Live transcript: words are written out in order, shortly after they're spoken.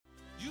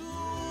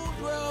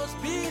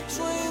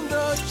between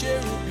the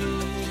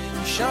cherubim,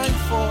 shine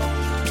forth.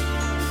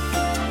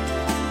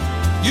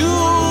 You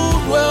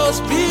dwells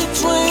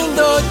between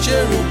the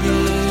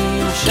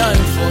cherubim,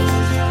 shine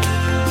forth.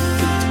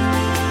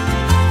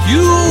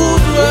 You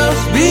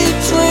dwells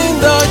between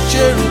the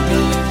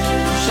cherubim,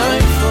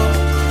 shine forth.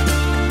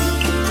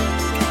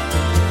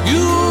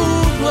 You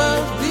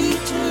dwells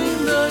between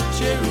the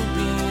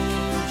cherubim,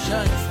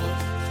 shine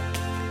forth.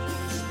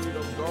 Spirit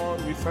of God,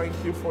 we thank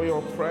you for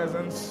your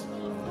presence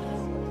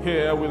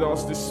here with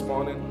us this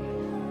morning.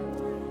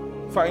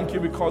 Thank you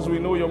because we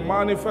know your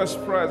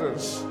manifest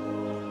presence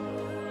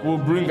will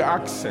bring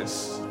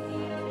access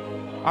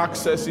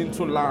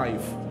into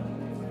life,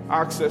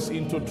 access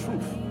into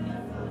truth.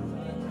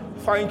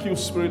 Thank you,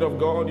 Spirit of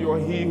God. You are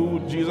he who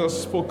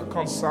Jesus spoke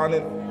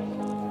concerning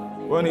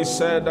when he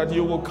said that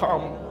you will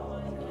come.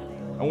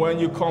 And when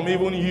you come,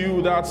 even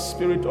you, that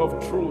Spirit of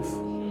truth,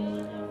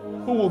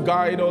 who will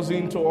guide us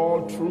into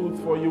all truth,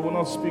 for you will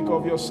not speak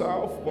of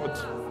yourself, but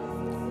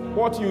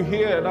what you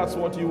hear, that's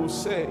what you will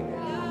say.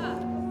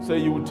 Say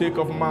you will take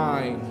of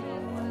mine,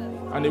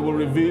 and it will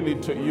reveal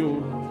it to you.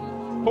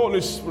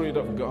 Holy Spirit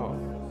of God,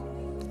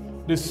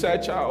 the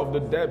searcher of the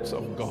depths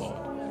of God,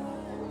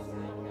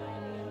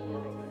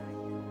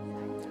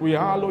 we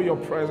hallow your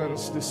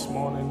presence this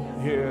morning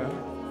here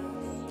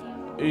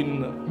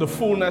in the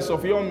fullness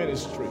of your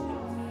ministry,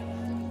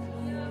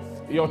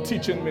 your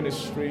teaching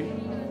ministry,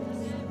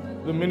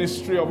 the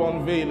ministry of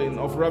unveiling,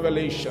 of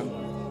revelation,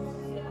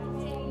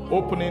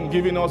 opening,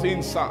 giving us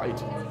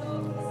insight,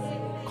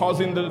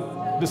 causing the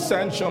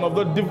dissension of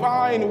the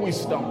divine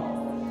wisdom,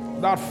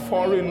 that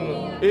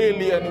foreign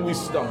alien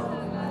wisdom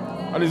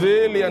that is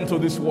alien to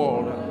this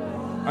world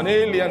and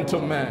alien to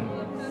man.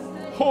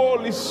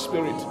 Holy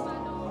Spirit,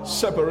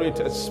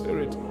 separated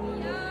Spirit,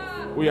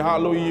 we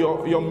hallow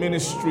your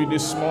ministry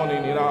this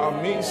morning in our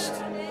midst.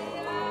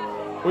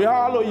 We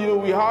hallow you,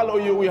 we hallow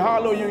you, we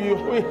hallow you,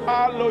 we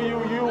hallow you,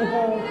 you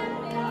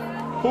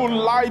who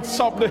lights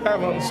up the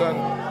heavens and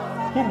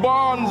who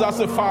burns as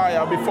a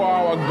fire before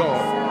our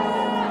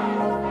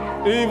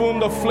God. Even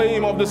the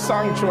flame of the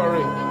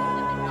sanctuary,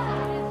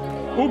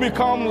 who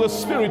becomes the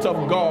Spirit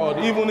of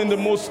God, even in the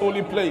most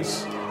holy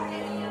place,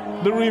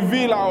 the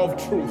revealer of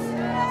truth,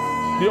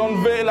 the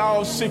unveiler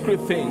of secret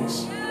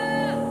things.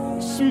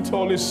 Sweet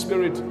Holy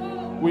Spirit,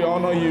 we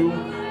honor you.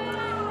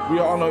 We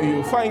honor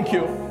you. Thank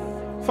you.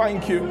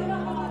 Thank you.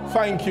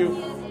 Thank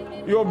you.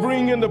 You're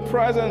bringing the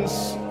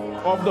presence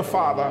of the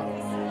Father,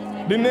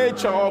 the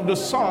nature of the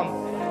Son,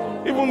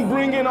 even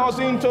bringing us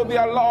into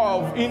their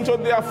love, into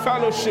their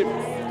fellowship,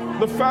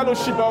 the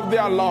fellowship of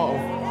their love.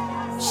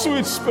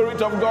 Sweet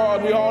Spirit of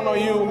God, we honor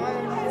you.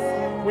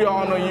 We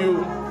honor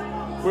you.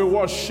 We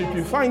worship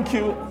you. Thank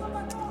you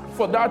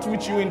for that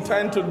which you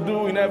intend to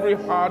do in every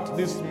heart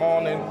this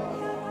morning.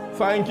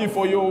 Thank you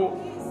for your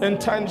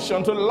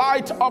intention to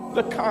light up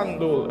the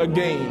candle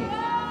again,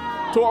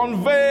 to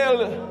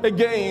unveil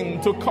again,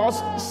 to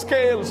cause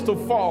scales to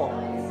fall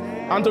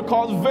and to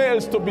cause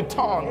veils to be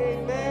torn,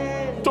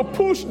 to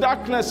push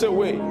darkness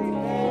away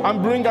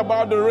and bring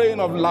about the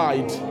reign of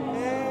light,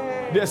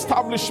 the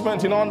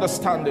establishment in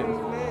understanding,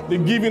 the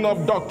giving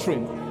of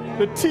doctrine,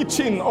 the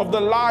teaching of the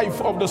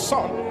life of the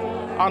Son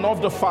and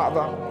of the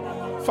Father.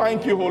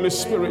 Thank you, Holy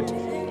Spirit.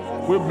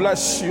 We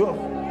bless you.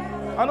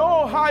 And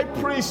oh, High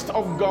Priest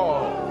of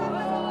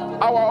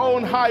God, our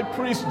own High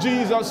Priest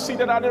Jesus,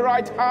 seated at the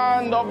right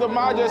hand of the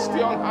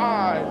Majesty on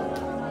high,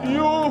 you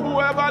who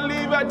ever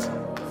liveth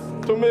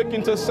to make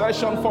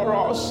intercession for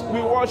us,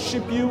 we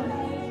worship you,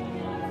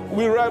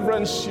 we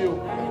reverence you,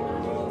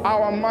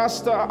 our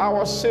Master,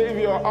 our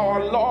Savior,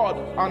 our Lord,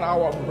 and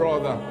our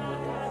brother.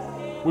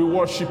 We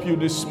worship you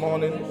this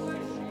morning.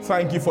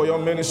 Thank you for your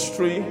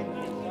ministry,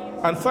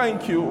 and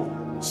thank you.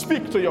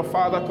 Speak to your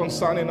Father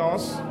concerning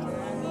us.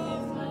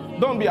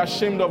 Don't be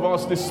ashamed of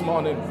us this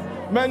morning.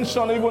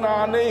 Mention even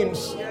our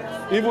names,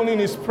 even in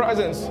his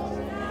presence,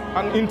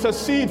 and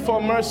intercede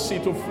for mercy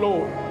to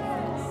flow.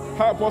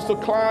 Help us to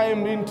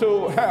climb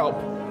into help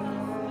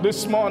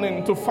this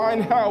morning, to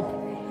find help,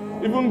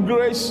 even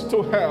grace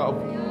to help,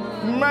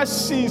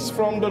 mercies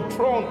from the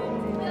throne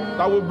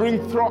that will bring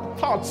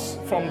thoughts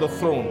from the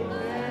throne.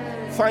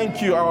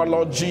 Thank you, our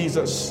Lord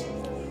Jesus.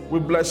 We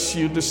bless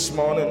you this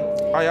morning.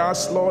 I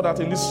ask, Lord, that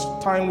in this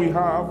time we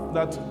have,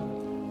 that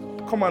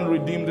come and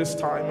redeem this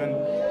time, and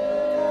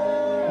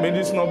may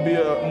this not be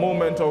a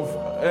moment of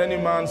any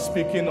man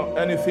speaking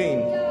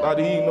anything that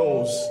he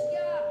knows.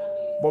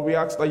 But we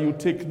ask that you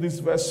take this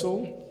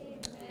vessel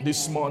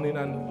this morning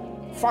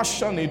and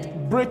fashion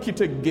it, break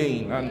it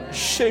again, and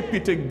shape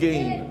it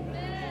again,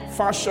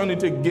 fashion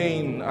it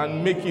again,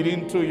 and make it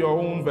into your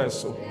own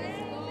vessel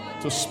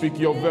to speak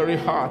your very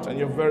heart and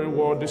your very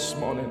word this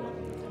morning.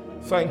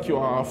 Thank you,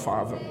 our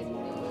Father.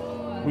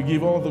 We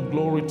give all the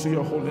glory to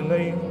your holy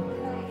name.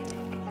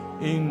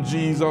 In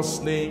Jesus'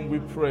 name we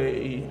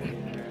pray.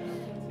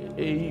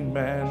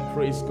 Amen.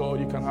 Praise God.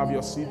 You can have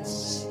your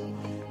seats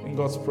in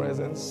God's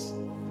presence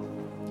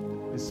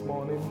this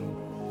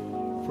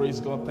morning.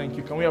 Praise God. Thank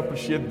you. Can we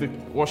appreciate the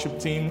worship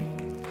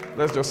team?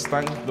 Let's just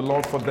thank the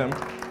Lord for them.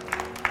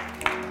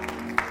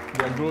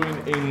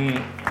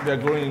 They're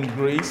growing in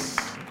grace,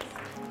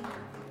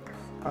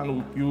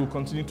 and you will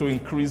continue to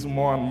increase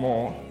more and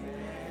more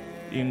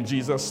in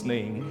Jesus'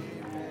 name.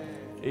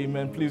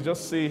 Amen. Please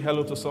just say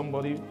hello to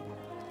somebody.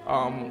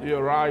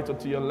 Your right or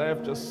to your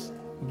left, just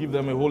give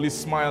them a holy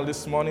smile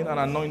this morning, an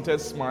anointed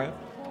smile.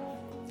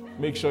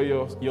 Make sure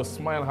your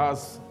smile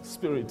has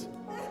spirit.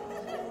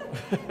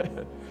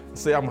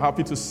 Say, I'm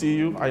happy to see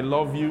you. I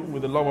love you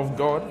with the love of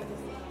God.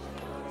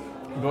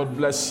 God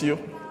bless you.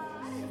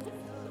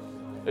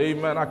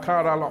 Amen.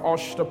 Akara la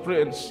oshta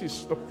prince,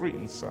 the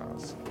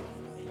princess.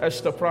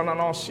 Esta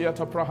prananosia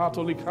ta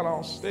prahatoli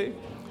kanaste.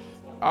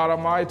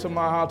 Aramaita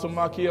mahatu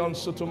makion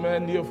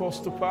sutumendio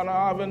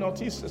fostupana ave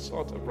notices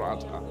sota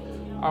brata.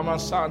 Aman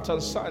Santa,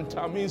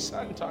 Santa, min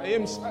Santa,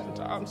 im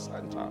Santa, am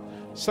Santa.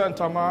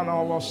 Santa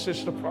mana of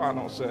sister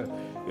pranos.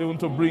 Even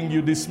to bring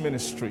you this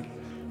ministry.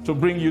 To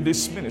bring you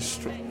this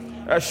ministry.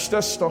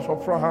 Estesto for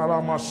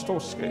prahara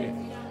mastoske.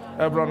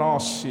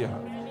 Ebranosia.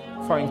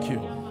 Thank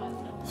you.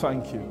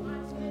 Thank you.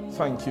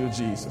 Thank you,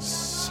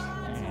 Jesus.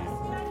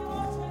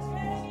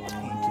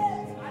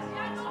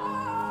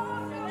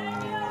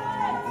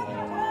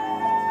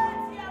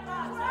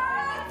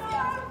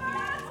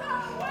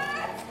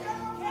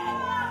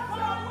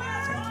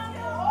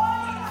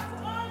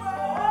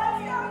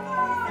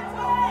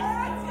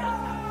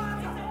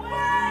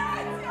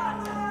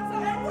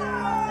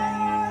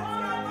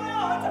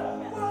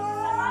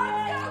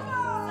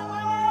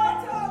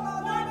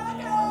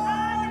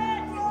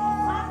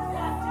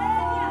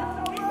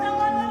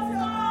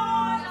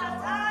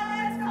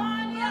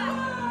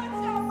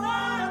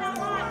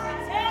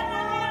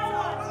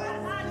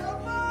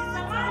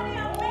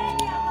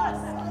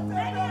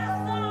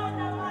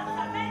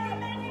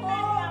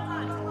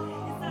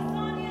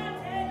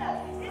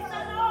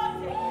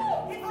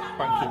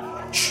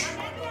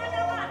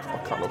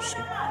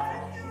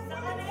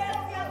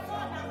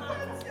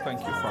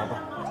 Thank you, Father.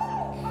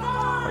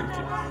 Thank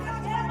you.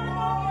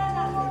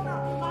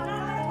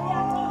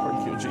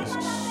 Thank you,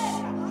 Jesus.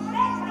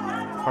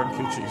 Thank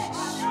you, Jesus.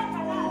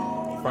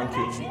 Thank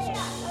you, Jesus.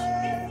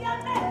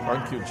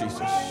 Thank you,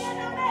 Jesus.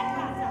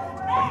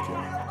 Thank you.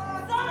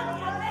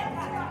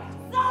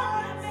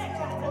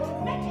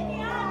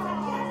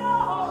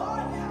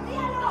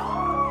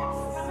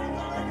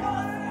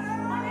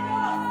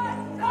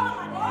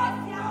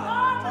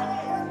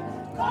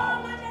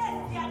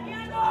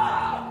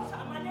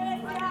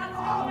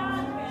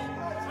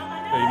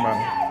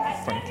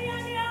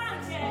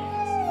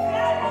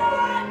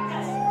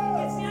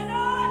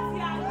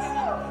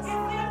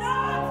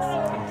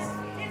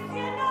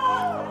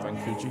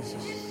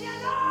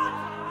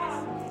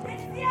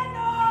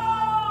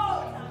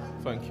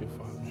 Thank you,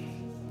 Father.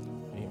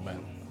 Amen.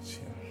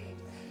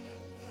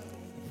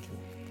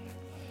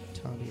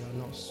 Talia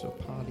nosso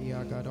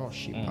palia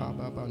gadoshi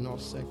paba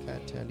nosse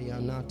catelia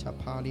nata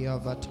palia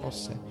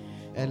vatose.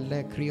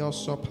 Elle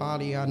crioso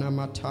palia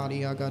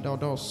namatalia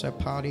gadodose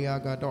palia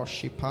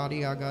gadoshi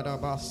palia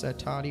gadabasse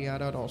talia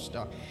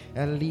radosta.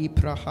 Eli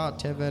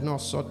prahate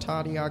venoso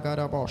talia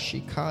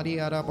gadaboshi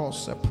calia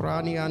rabosse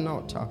prania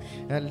nota.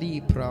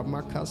 Eli pra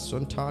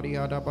macasun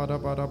talia da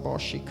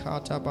badabadaboshi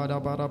cata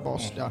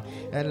badabadabosta.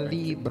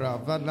 Eli bra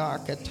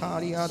valake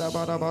talia da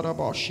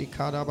badabadaboshi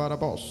cata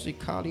badabosi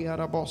calia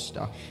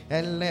rabosta.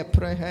 Elle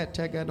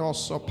prehete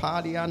gadoso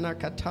palia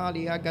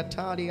nakatalia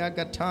gatalia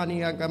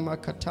gatania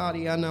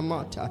gamakatalia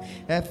namata.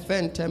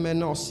 Efente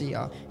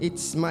menosia.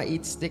 It's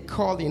the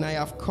calling I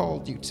have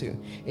called you to.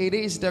 It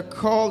is the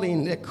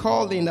calling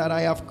that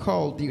I have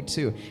called you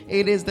to.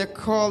 It is the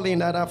calling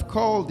that I've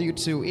called you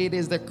to. It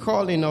is the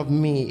calling of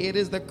me. It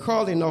is the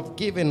calling of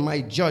giving my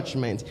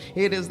judgment.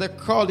 It is the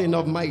calling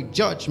of my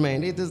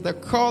judgment. It is the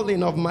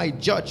calling of my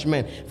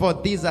judgment. For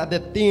these are the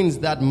things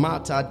that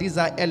matter. These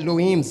are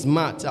Elohim's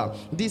matter.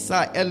 These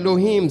are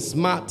Elohim's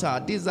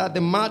matter. These are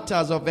the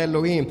matters of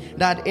Elohim.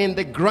 That in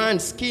the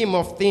grand scheme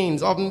of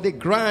things, of the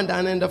grand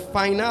and in the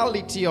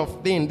finality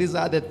of things, these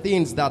are the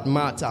things that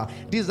matter.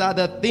 These are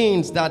the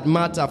things that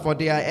matter, for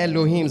they are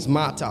Elohim's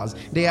matters.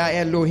 They are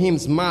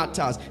Elohim's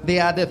matters. They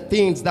are the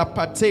things that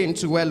pertain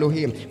to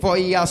Elohim. For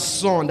he has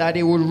sworn that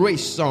he will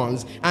raise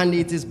sons, and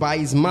it is by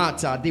his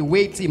matter, the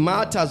weighty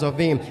matters of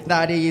him,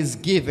 that he is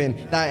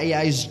given, that he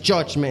is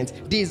judgment.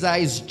 These are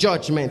his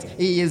judgment.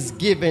 He is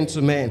given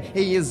to men.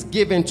 He is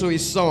given to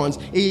his sons.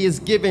 He is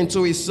given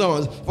to his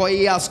sons. For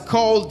he has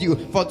called you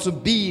for to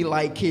be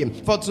like him.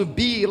 For to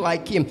be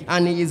like him,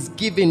 and he is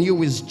giving you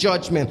his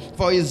judgment.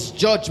 For his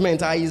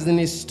judgment is in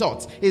his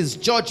thoughts. His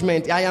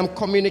judgment, I am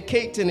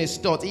communicating his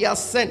thoughts. He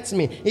has sent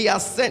me. He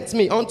has sent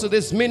me onto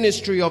this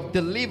ministry of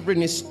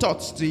delivering his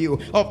thoughts to you,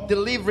 of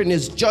delivering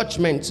his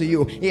judgment to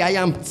you. I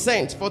am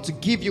sent for to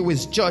give you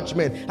his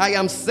judgment. I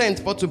am sent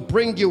for to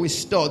bring you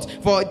his thoughts.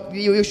 For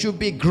you should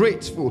be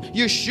grateful.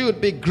 You should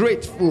be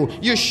grateful.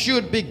 You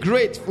should be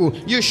grateful.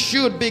 You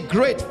should be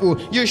grateful.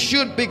 You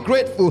should be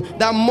grateful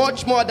that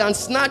much more than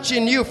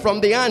snatching you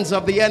from the hands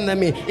of the the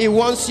enemy. He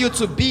wants you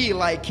to be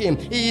like him.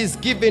 He is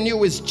giving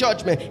you his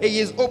judgment. He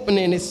is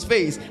opening his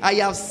face. I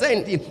have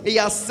sent him. He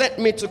has sent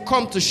me to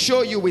come to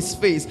show you his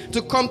face.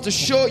 To come to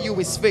show you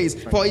his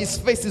face. For his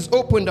face is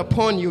opened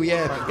upon you,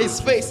 yeah. His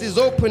face is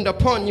opened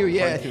upon you,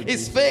 yeah.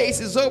 His face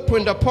is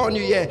opened upon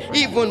you, yeah.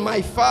 Even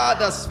my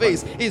Father's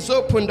face is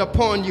opened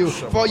upon you.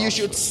 For you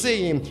should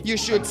see him. You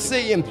should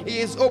see him. He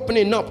is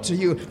opening up to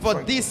you. For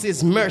this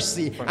is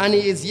mercy. And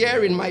he is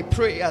hearing my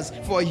prayers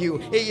for you.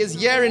 He is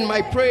hearing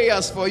my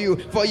prayers for you.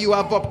 For you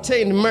have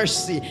obtained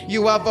mercy.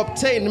 You have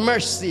obtained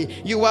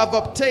mercy. You have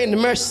obtained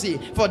mercy.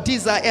 For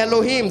these are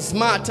Elohim's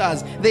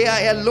matters. They are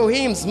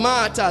Elohim's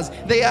matters.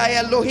 They are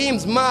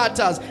Elohim's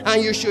matters.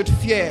 And you should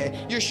fear.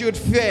 You should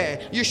fear.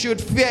 You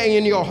should fear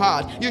in your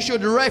heart. You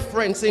should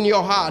reference in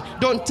your heart.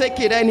 Don't take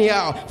it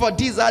anyhow. For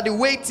these are the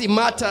weighty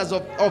matters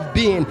of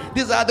being.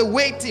 These are the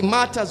weighty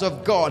matters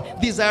of God.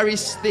 These are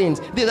his things.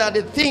 These are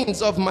the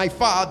things of my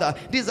Father.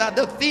 These are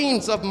the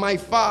things of my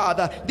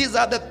Father. These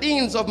are the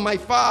things of my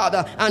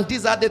Father. And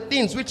these are the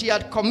things which he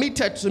had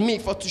committed to me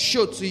for to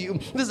show to you.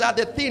 These are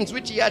the things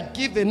which he had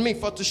given me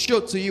for to show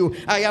to you.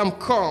 I am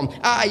come.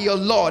 I, your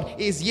Lord,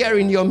 is here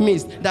in your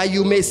midst, that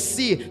you may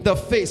see the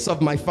face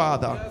of my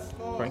Father.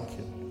 Thank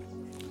you.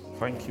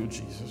 Thank you,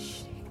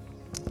 Jesus.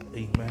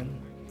 Amen.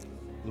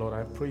 Lord,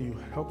 I pray you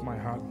help my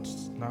heart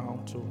now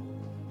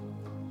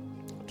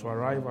to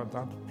arrive at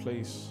that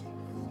place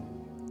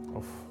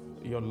of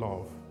your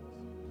love,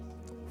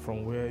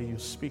 from where you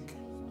speak,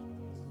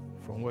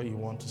 from where you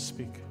want to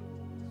speak.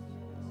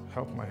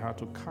 Help my heart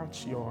to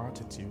catch your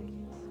attitude,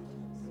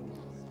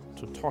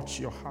 to touch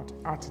your heart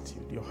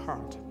attitude, your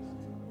heart,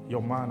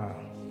 your manner,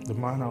 the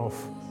manner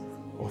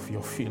of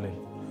your feeling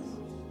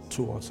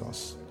towards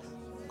us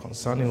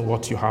concerning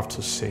what you have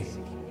to say.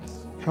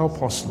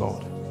 Help us,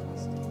 Lord.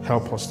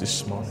 Help us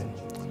this morning.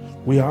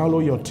 We hallow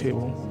your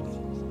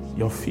table,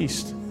 your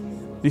feast.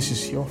 This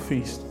is your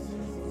feast.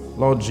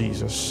 Lord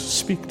Jesus,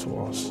 speak to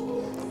us.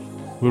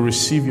 We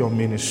receive your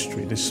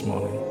ministry this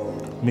morning.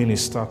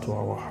 Minister to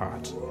our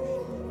heart.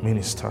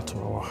 Minister to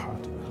our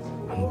heart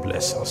and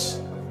bless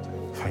us.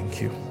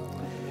 Thank you.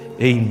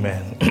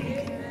 Amen.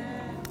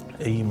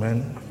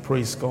 Amen.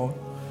 Praise God.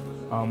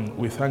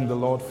 We thank the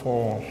Lord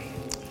for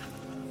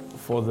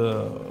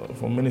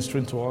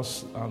ministering to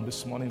us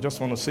this morning.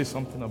 Just want to say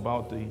something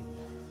about the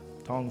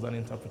tongues and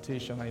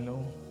interpretation. I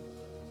know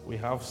we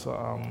have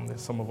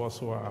some of us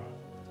who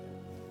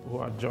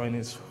are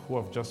joining us, who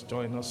have just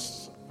joined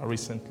us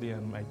recently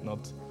and might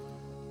not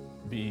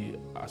be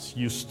as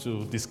used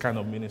to this kind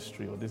of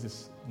ministry, or this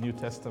is New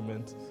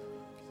Testament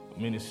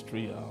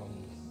ministry,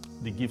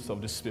 the gifts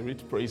of the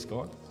Spirit, praise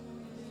God,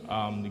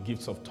 the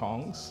gifts of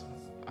tongues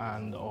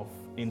and of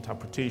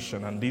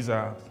interpretation. And these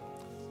are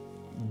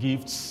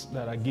gifts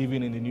that are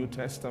given in the New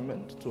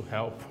Testament to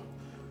help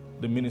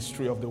the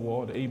ministry of the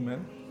word.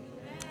 Amen.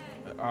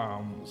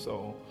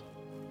 So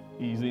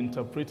he's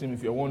interpreting.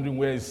 If you're wondering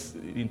where is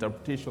the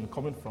interpretation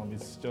coming from,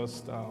 it's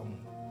just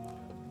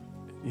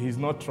he's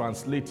not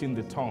translating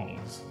the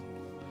tongues.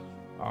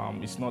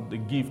 It's not the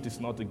gift. It's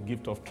not the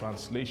gift of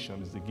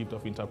translation. It's the gift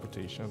of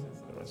interpretation.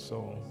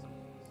 So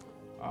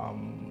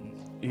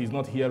he's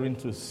not hearing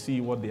to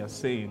see what they are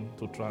saying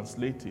to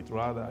translate it.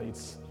 Rather,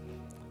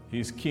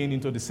 he's keying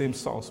into the same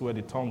source where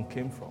the tongue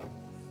came from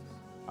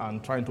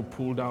and trying to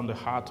pull down the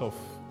heart of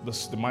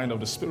the mind of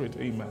the Spirit.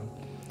 Amen.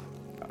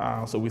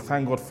 So we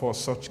thank God for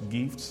such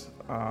gifts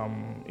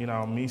in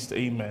our midst.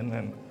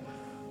 Amen.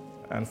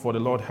 And for the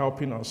Lord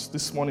helping us.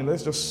 This morning,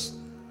 let's just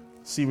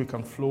see if we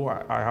can flow.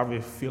 I have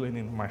a feeling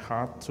in my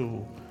heart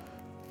to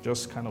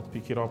just kind of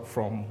pick it up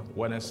from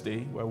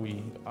Wednesday, where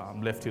we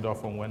left it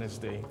off on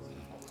Wednesday.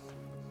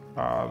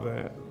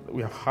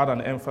 We have had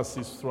an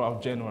emphasis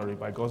throughout January,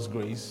 by God's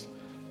grace,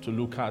 to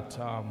look at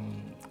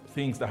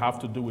things that have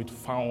to do with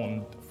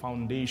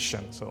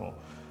foundation. So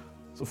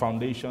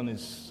foundation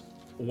is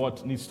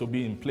what needs to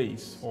be in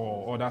place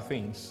for other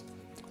things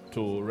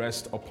to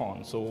rest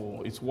upon.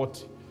 So it's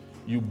what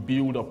you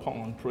build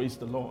upon. Praise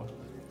the Lord.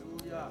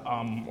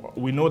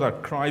 We know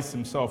that Christ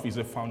himself is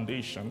a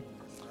foundation.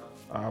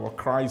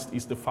 Christ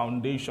is the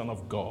foundation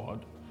of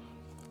God,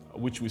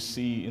 which we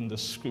see in the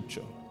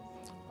scripture.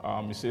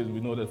 He says, we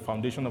know that the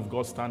foundation of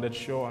God standeth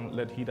sure, and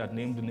let he that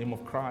name the name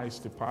of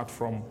Christ depart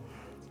from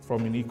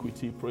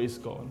iniquity. Praise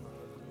God.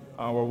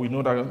 Well, we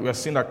know that we are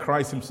seeing that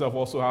Christ himself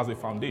also has a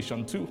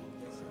foundation too.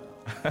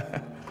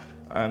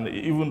 And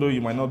even though you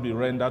might not be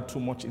rendered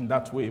too much in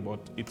that way, but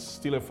it's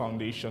still a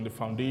foundation, the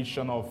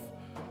foundation of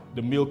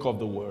the milk of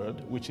the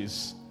word, which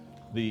is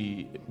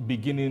the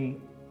beginning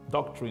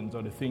doctrines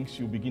or the things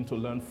you begin to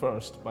learn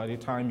first by the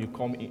time you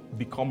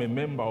become a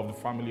member of the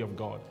family of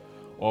God,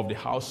 or of the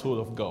household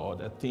of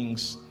God. Are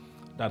things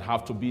that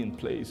have to be in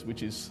place,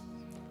 which is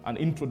an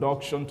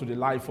introduction to the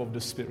life of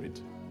the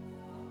Spirit.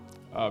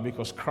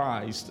 Because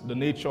Christ, the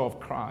nature of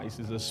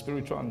Christ is a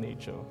spiritual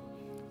nature.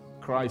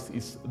 Christ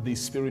is the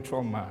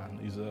spiritual man.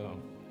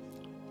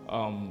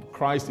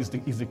 Christ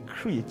is a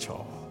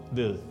creature,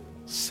 the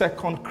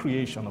second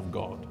creation of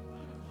God,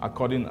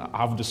 according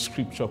how the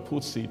scripture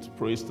puts it.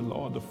 Praise the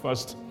Lord. The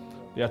first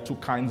there are two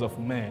kinds of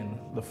men.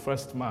 The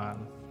first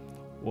man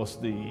was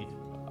the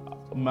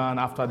man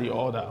after the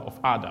order of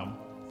Adam,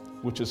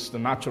 which is the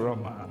natural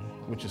man,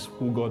 which is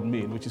who God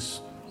made, which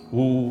is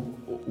who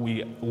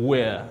we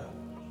were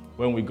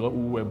when we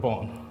were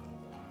born,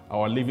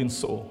 our living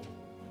soul.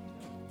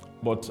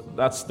 But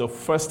that's the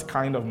first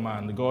kind of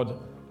man. God,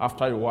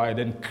 after a while,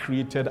 then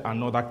created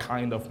another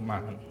kind of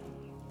man,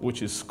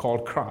 which is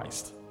called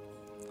Christ.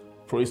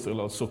 Praise the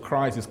Lord. So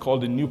Christ is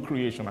called the new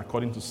creation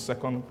according to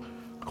 2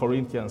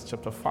 Corinthians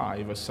chapter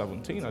 5, verse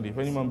 17. And if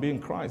any man be in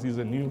Christ, he's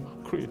a new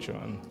creature.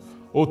 And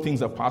all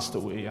things are passed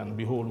away, and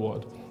behold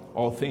what?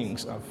 All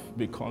things have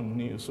become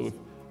new. So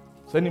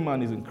if any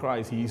man is in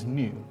Christ, he is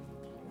new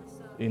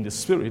in the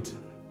spirit.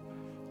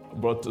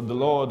 But the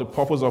Lord, the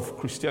purpose of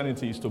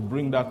Christianity is to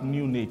bring that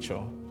new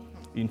nature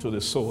into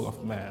the soul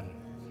of man,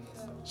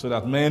 so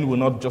that men will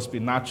not just be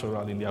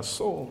natural in their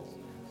soul,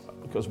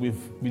 because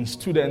we've been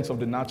students of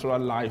the natural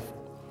life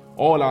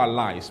all our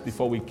lives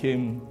before we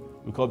came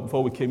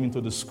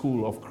into the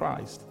school of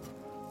Christ.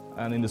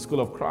 And in the school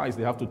of Christ,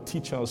 they have to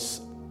teach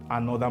us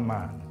another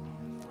man.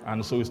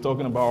 And so he's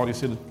talking about, he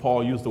said,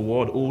 Paul used the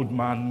word old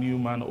man, new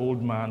man,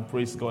 old man,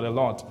 praise God, a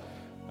lot.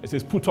 He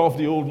says, put off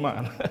the old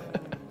man.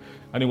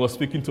 And he was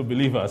speaking to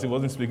believers. He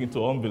wasn't speaking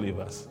to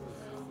unbelievers.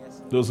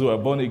 Those who are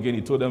born again,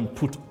 he told them,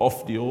 put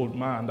off the old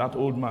man. That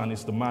old man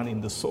is the man in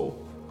the soul,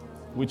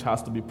 which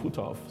has to be put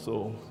off.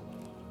 So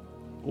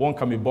one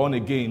can be born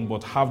again,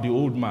 but have the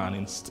old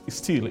man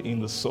still in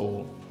the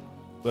soul.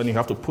 Then you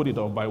have to put it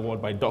off by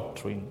what? By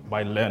doctrine,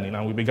 by learning.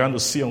 And we began to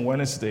see on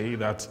Wednesday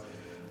that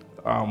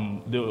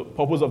the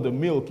purpose of the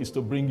milk is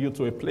to bring you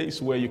to a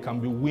place where you can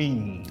be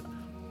weaned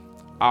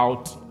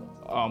out,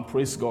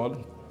 praise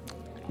God,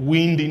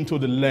 weaned into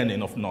the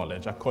learning of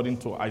knowledge, according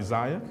to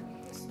Isaiah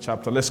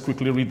chapter. Let's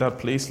quickly read that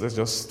place. Let's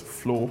just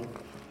flow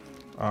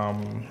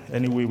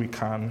any way we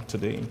can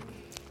today.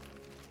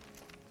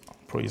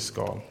 Praise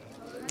God.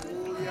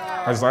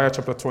 Isaiah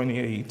chapter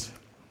 28.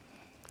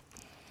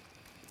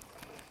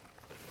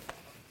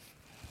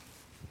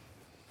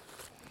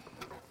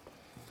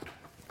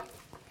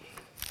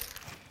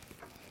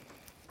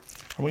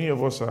 How many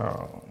of us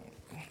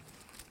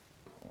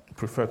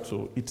prefer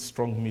to eat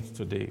strong meat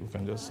today? We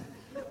can just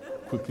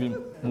quickly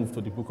move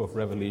to the book of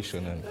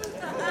Revelation and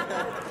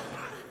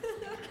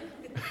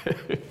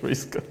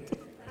praise God.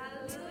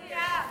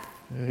 Hallelujah.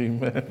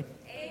 Amen.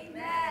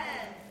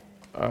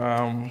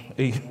 Amen.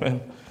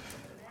 Amen.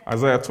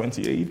 Isaiah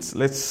 28.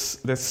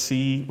 Let's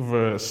see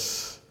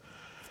verse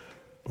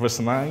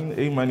 9.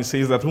 Amen. It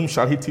says that whom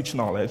shall he teach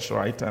knowledge,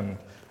 right? And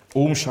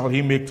whom shall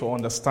he make to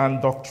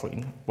understand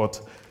doctrine?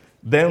 But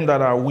them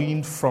that are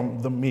weaned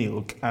from the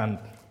milk and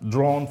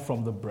drawn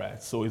from the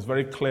breast. So it's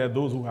very clear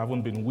those who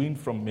haven't been weaned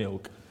from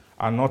milk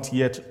are not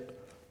yet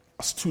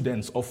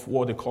students of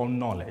what they call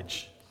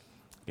knowledge.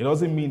 It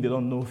doesn't mean they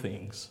don't know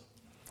things,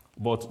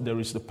 but there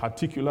is the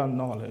particular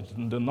knowledge.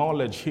 And the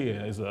knowledge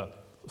here is a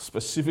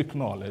specific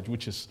knowledge,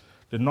 which is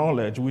the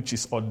knowledge which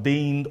is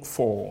ordained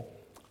for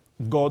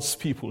God's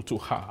people to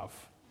have.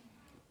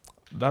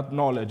 That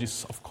knowledge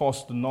is, of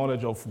course, the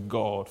knowledge of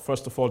God.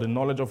 First of all, the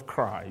knowledge of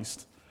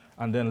Christ,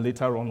 and then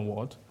later on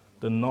what?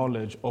 The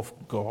knowledge of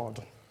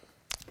God.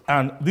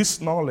 And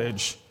this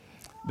knowledge,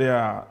 they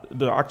are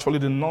actually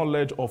the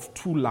knowledge of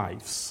two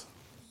lives,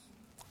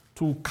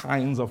 two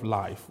kinds of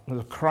life.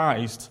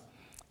 Christ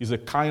is a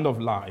kind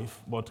of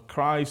life, but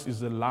Christ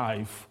is the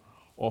life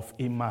of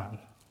a man.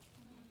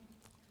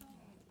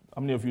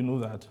 How many of you know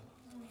that?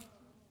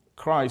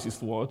 Christ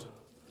is what?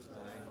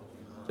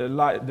 The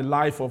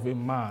life of a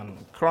man.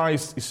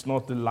 Christ is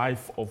not the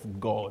life of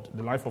God.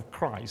 The life of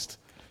Christ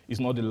is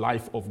not the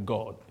life of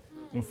God.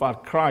 In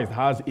fact, Christ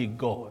has a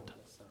God.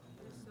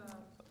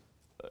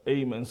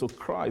 Amen. So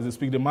Christ,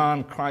 the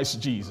man, Christ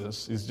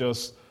Jesus, is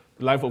just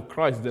the life of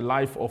Christ, the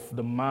life of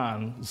the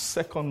man, the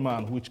second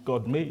man which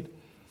God made.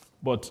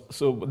 But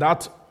so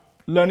that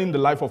learning the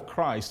life of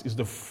Christ is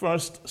the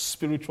first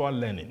spiritual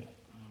learning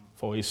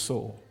for a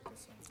soul.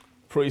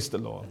 Praise the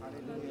Lord.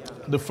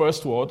 The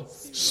first word,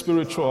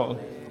 spiritual,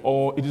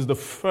 or it is the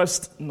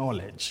first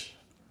knowledge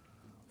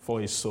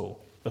for a soul.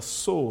 The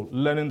soul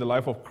learning the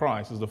life of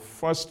Christ is the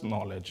first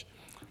knowledge.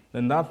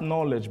 Then that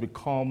knowledge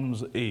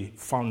becomes a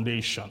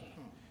foundation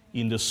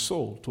in the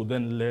soul to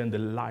then learn the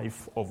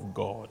life of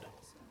God.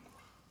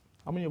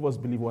 How many of us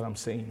believe what I'm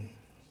saying?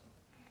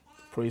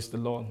 Praise the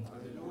Lord.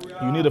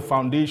 Hallelujah. You need a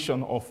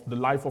foundation of the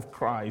life of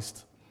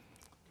Christ.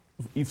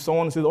 If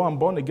someone says, I'm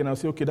born again, I'll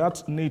say, okay,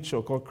 that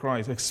nature called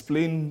Christ.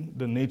 Explain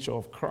the nature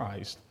of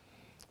Christ.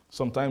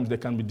 Sometimes there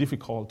can be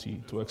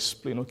difficulty to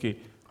explain, okay,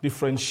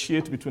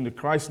 differentiate between the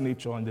Christ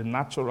nature and the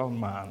natural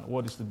man.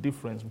 What is the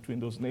difference between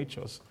those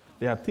natures?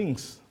 There are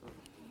things.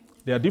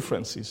 There are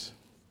differences.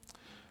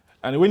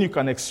 And when you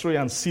can x-ray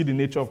and see the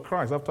nature of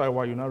Christ, after a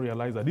while you now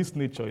realize that this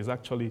nature is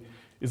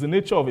the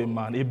nature of a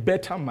man, a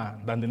better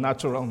man than the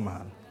natural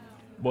man.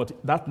 But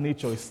that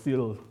nature is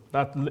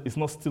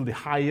not still the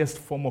highest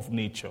form of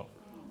nature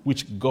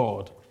which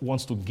God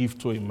wants to give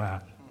to a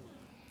man.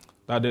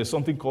 That there's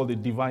something called the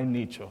divine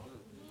nature,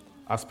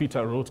 as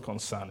Peter wrote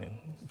concerning.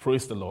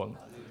 Praise the Lord.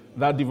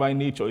 That divine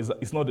nature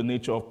is not the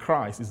nature of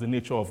Christ, it's the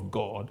nature of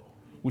God,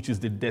 which is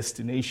the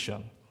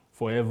destination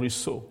for every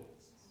soul.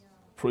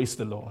 Praise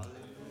the Lord.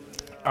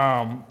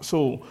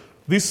 So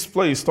this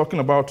place talking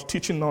about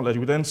teaching knowledge,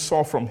 we then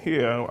saw from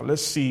here,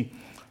 let's see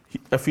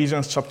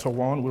Ephesians chapter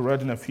 1. We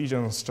read in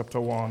Ephesians chapter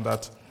 1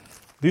 that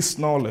this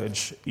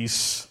knowledge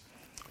is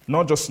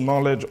not just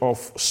knowledge of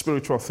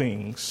spiritual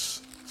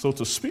things, so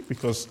to speak,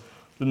 because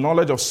the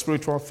knowledge of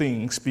spiritual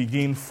things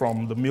begin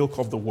from the milk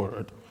of the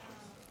word,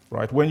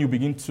 right? When you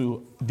begin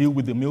to deal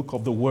with the milk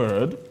of the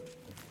word,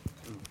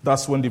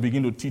 that's when they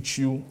begin to teach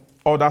you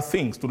other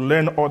things, to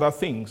learn other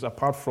things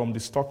apart from the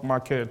stock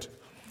market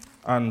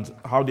and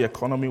how the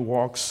economy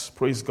works,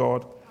 praise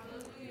God,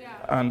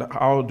 and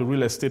how the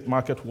real estate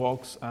market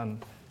works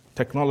and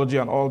technology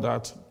and all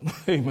that.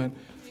 Amen.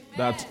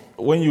 That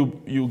when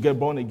you get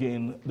born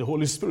again, the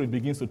Holy Spirit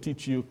begins to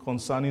teach you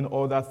concerning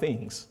other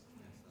things,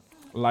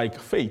 like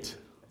faith,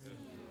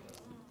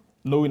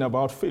 knowing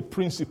about faith,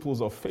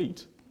 principles of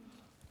faith,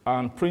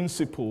 and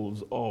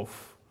principles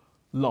of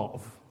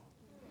love.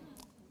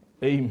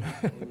 Amen.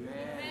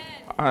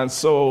 And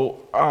so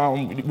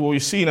we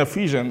see in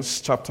Ephesians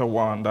chapter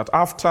 1 that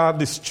after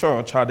this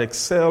church had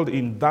excelled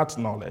in that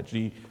knowledge,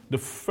 the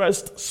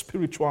first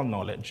spiritual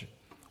knowledge,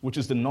 which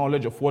is the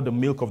knowledge of what the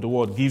milk of the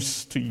word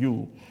gives to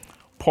you,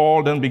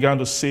 Paul then began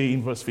to say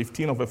in verse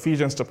 15 of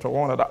Ephesians chapter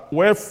 1, that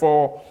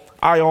wherefore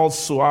I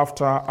also,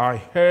 after I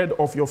heard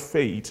of your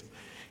faith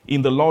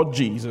in the Lord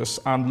Jesus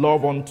and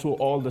love unto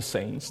all the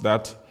saints,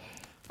 that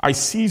I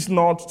cease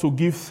not to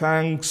give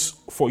thanks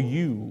for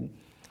you,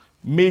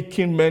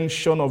 making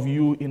mention of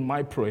you in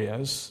my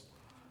prayers,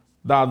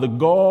 that the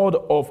God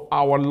of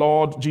our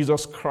Lord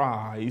Jesus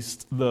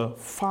Christ, the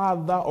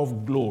Father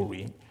of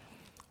glory,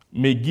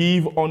 may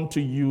give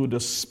unto you the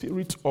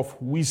spirit of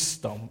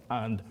wisdom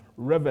and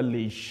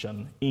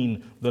revelation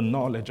in the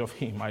knowledge of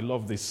him. I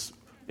love this.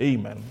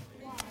 Amen.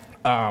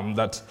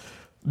 That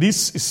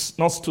this is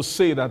not to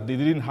say that they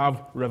didn't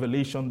have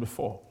revelation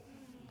before,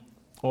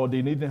 or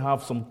they didn't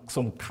have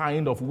some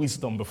kind of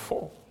wisdom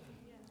before.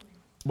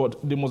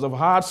 But they must have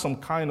had some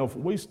kind of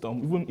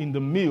wisdom. Even in the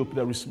milk,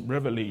 there is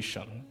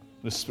revelation,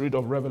 the spirit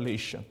of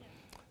revelation.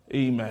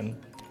 Amen.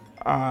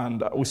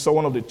 And we saw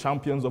one of the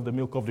champions of the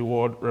milk of the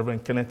word,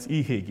 Reverend Kenneth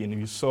E. Hagin.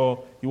 We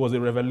saw he was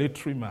a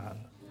revelatory man.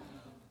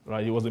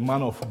 Right? He was a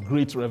man of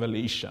great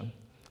revelation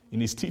in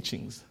his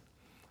teachings.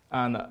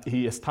 And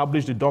he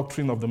established the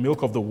doctrine of the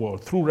milk of the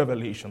word through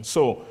revelation.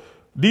 So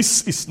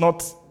this is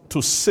not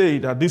to say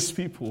that these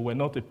people were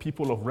not a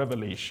people of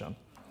revelation.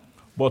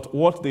 But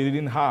what they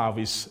didn't have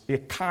is a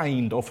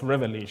kind of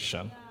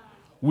revelation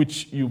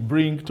which you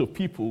bring to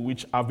people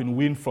which have been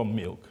weaned from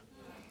milk.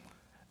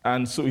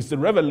 And so it's the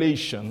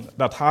revelation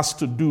that has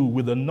to do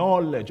with the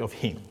knowledge of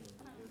him.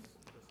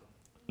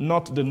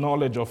 Not the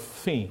knowledge of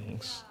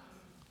things,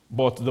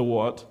 but the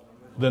what?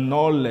 The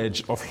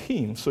knowledge of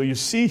him. So you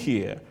see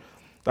here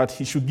that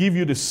he should give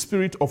you the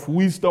spirit of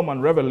wisdom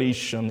and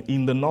revelation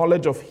in the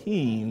knowledge of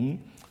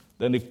him,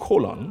 then a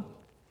colon,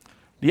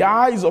 the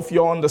eyes of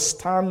your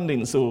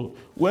understanding. So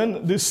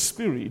when this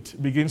spirit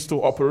begins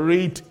to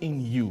operate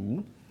in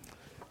you,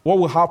 what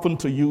will happen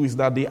to you is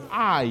that the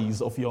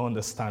eyes of your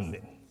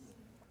understanding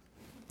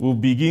will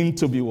begin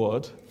to be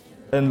what?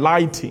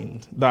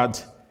 Enlightened,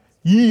 that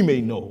ye may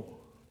know.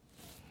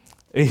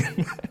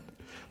 Amen.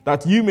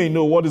 That you may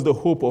know what is the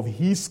hope of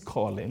his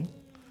calling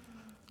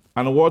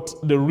and what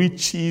the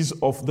riches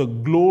of the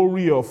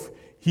glory of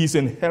his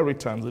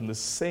inheritance in the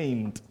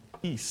saint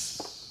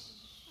is.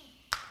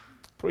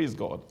 Praise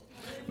God.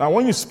 Now,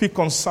 when you speak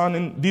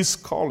concerning this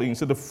calling,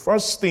 so the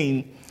first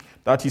thing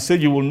that he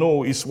said you will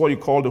know is what you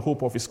call the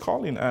hope of his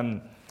calling.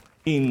 And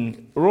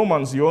in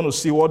Romans, you want to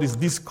see what is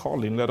this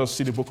calling. Let us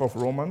see the book of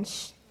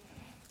Romans,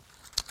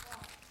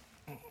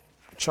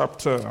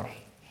 chapter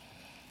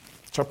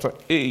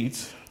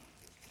 8.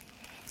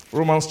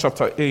 Romans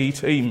chapter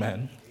 8,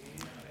 amen.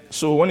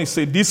 So when he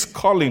said this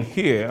calling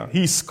here,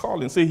 his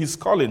calling, say his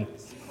calling.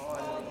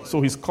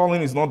 So his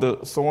calling is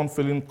not someone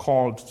feeling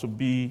called to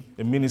be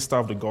a minister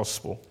of the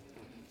gospel.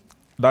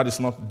 That is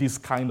not this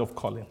kind of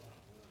calling.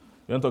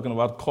 We're not talking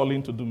about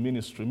calling to do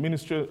ministry.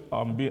 Ministry,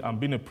 and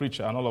being a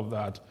preacher and all of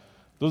that,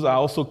 those are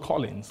also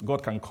callings.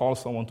 God can call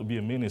someone to be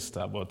a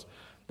minister, but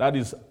that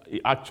is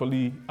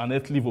actually an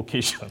earthly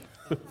vocation.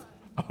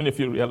 I mean, if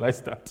you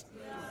realize that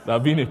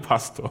being a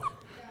pastor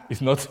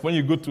is not, when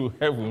you go to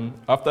heaven,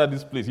 after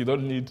this place, you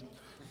don't need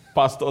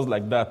pastors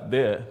like that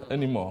there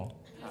anymore.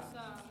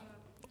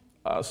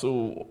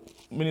 So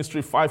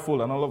ministry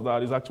fivefold and all of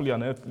that is actually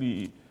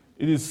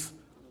it is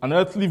an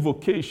earthly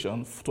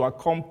vocation to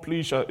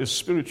accomplish a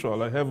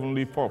spiritual, a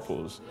heavenly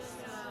purpose.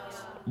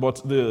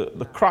 But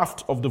the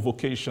craft of the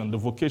vocation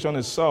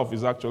itself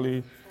is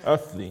actually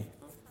earthly.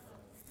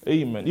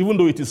 Amen. Even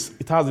though it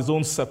has its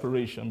own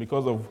separation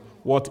because of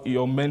what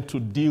you're meant to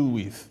deal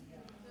with.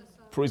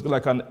 Praise God.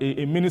 Like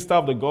a minister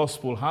of the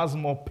gospel has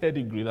more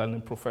pedigree than a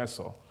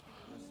professor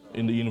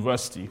in the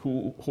university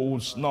who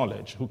holds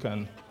knowledge, who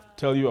can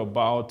tell you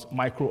about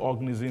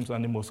microorganisms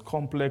and the most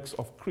complex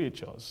of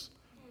creatures.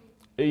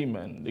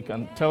 Amen. They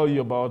can tell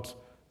you about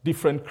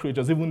different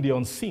creatures, even the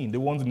unseen, the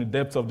ones in the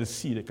depths of the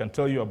sea. They can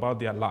tell you about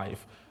their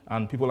life.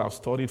 And people have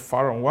studied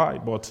far and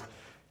wide, but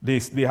they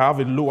have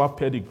a lower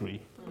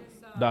pedigree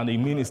than a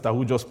minister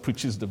who just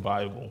preaches the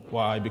Bible.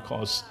 Why?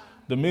 Because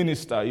the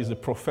minister is a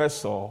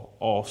professor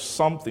or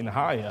something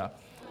higher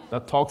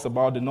that talks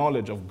about the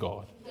knowledge of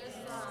God.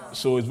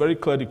 So it's very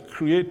clear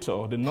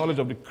the knowledge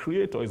of the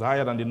Creator is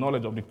higher than the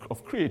knowledge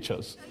of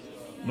creatures,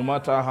 no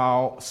matter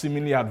how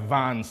seemingly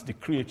advanced the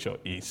creature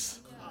is.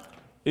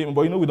 But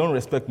we don't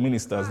respect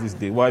ministers these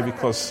days. Why?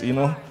 Because,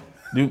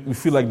 we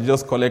feel like they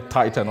just collect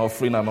tithe and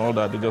offering and all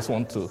that. They just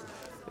want to.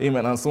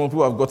 Amen. And some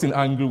people have gotten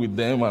angry with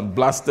them and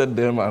blasted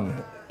them.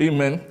 And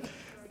amen.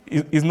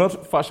 It's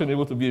not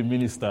fashionable to be a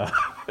minister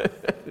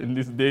in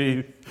this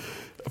day.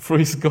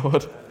 Praise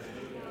God.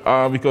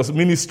 Because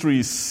ministry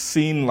is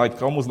seen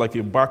like almost like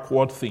a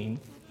backward thing.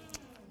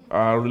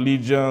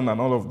 Religion and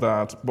all of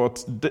that.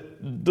 But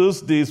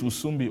those days will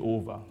soon be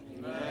over.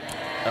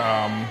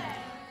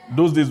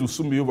 Those days will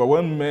soon be over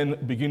when men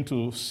begin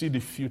to see the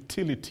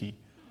futility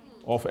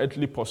of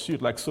earthly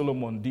pursuit, like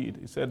Solomon did.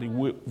 He said,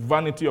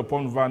 vanity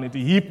upon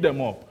vanity, heap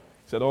them up.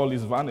 He said, all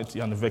is vanity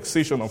and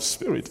vexation of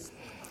spirit.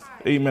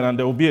 Amen. And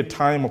there will be a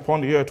time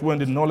upon the earth when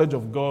the knowledge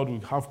of God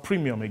will have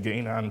premium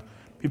again, and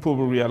people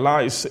will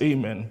realize,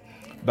 amen,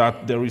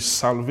 that there is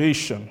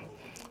salvation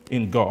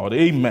in God.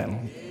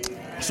 Amen.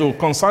 So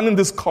concerning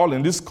this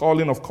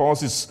calling, of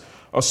course, is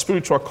a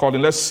spiritual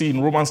calling. Let's see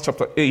in Romans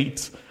chapter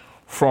 8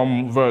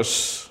 from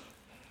verse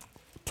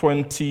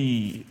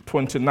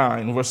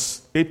 29,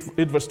 verse 8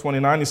 verse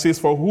 29, it says,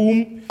 for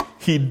whom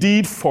he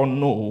did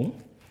foreknow,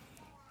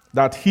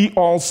 that he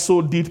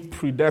also did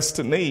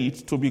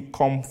predestinate to be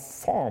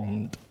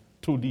conformed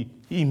to the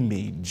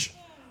image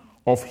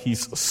of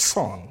his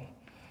Son.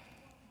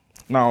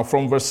 Now,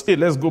 from verse 8,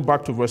 let's go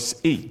back to verse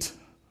 8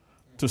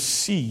 to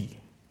see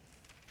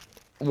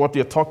what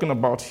they're talking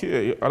about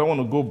here. I don't want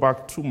to go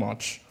back too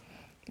much,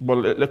 but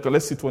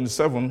let's see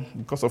 27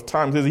 because of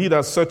time. It says, he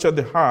that searcheth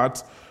the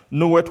heart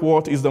knoweth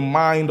what is the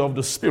mind of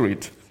the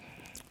Spirit,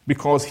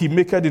 because he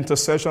maketh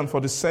intercession for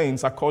the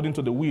saints according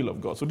to the will of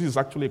God. So this is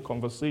actually a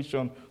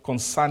conversation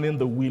concerning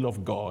the will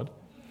of God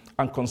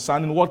and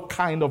concerning what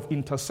kind of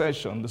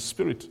intercession the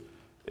Spirit,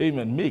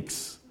 amen,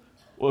 makes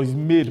or is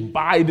made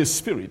by the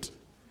Spirit.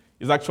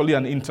 It's actually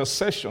an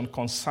intercession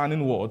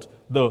concerning what?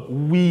 The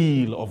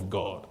will of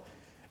God.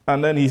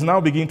 And then he's now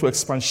beginning to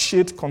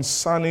expatiate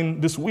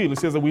concerning this will. He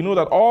says that we know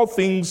that all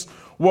things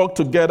work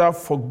together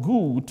for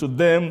good to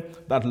them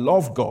that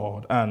love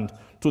God and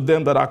to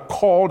them that are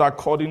called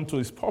according to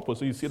his purpose.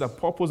 So you see that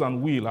purpose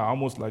and will are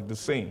almost like the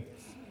same,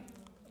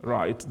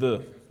 right?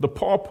 The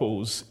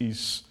purpose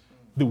is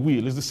the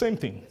will. It's the same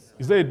thing.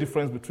 Is there a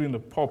difference between the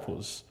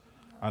purpose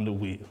and the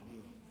will?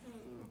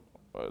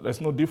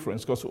 There's no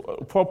difference, because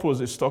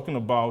purpose is talking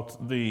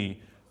about the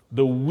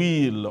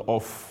will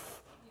of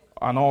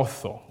an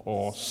author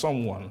or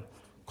someone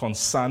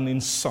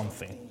concerning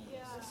something.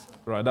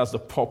 Right, that's the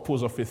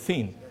purpose of a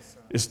thing.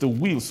 It's the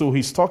will. So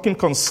he's talking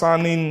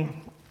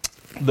concerning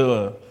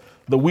the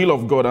will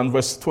of God. And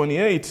verse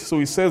 28, so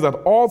he says that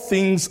all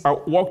things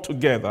work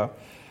together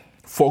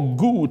for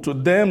good to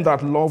them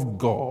that love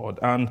God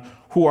and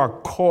who are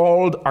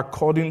called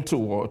according to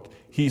what?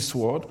 His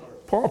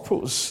what?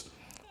 Purpose.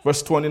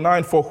 Verse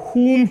 29, for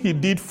whom he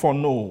did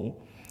foreknow,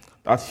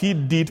 that he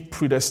did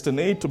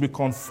predestinate to be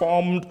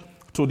conformed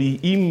to the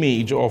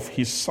image of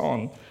his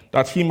Son,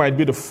 that he might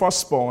be the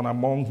firstborn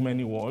among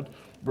many what?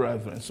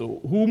 Brethren. So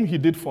whom he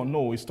did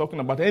foreknow is talking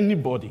about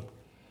anybody.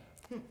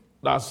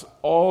 That's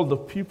all the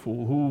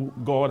people who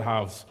God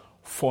has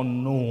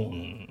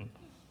foreknown.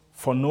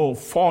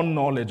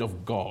 Foreknowledge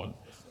of God.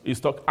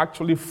 It's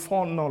actually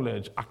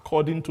foreknowledge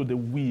according to the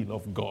will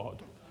of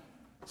God.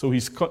 So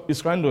he's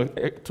trying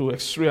to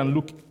x-ray and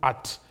look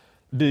at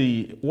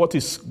what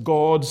is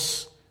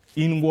God's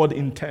inward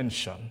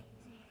intention.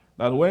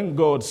 That when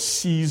God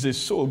sees a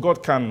soul,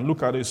 God can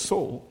look at a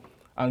soul,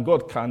 and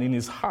God can, in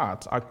his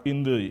heart, that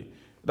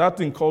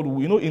thing called,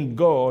 in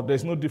God,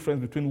 there's no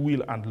difference between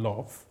will and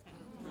love.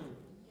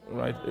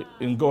 Right?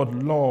 In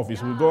God, love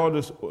is the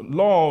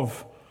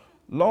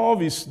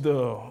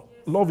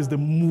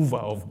mover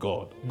of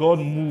God. God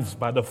moves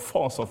by the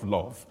force of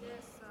love.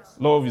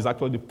 Love is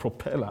actually the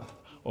propeller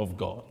of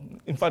God.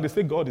 In fact, they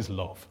say God is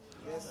love.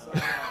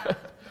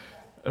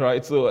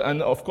 Right? So,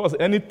 and of course,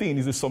 anything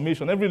is a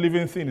summation. Every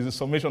living thing is a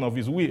summation of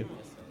his will.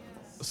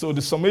 So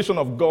the summation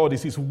of God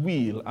is his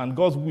will, and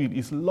God's will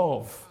is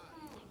love.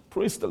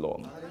 Praise the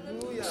Lord.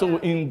 Hallelujah. So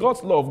in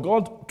God's love,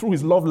 God, through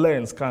his love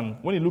lens,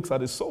 when he looks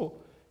at the soul,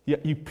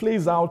 he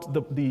plays out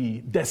the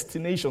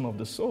destination of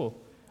the soul.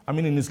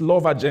 In his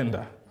love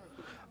agenda.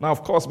 Now,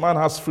 of course, man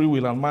has free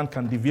will, and man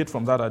can deviate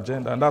from that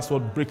agenda, and that's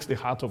what breaks the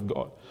heart of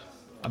God.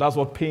 And that's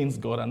what pains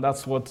God, and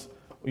that's what,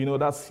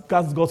 that's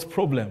God's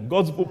problem.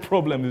 God's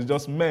problem is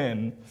just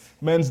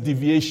man's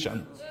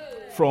deviation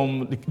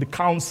from the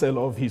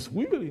counsel of his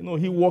will.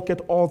 He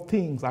worketh all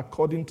things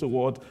according to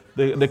what?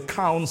 The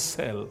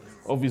counsel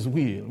of his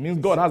will. It means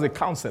God has a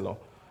counselor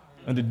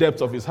in the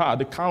depths of his heart.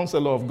 The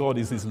counselor of God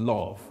is his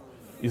love.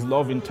 his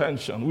love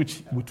intention,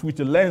 with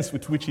the lens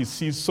with which he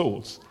sees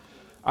souls.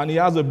 And he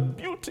has a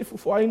beautiful,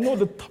 for I know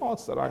the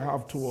thoughts that I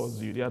have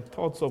towards you. They are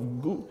thoughts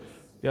of good.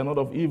 They are not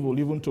of evil,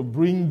 even to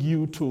bring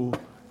you to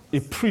a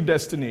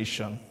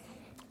predestination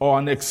or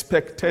an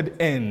expected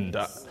end.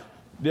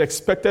 The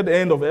expected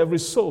end of every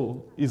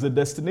soul is a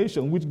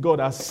destination which God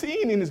has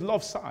seen in his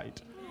love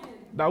side.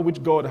 That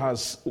which God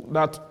has,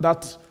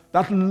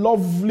 that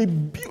lovely,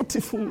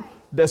 beautiful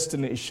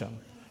destination.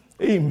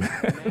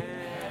 Amen.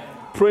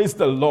 Praise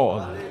the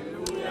Lord.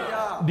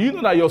 Hallelujah. Do you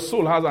know that your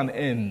soul has an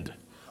end?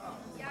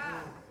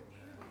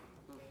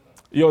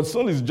 Your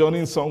soul is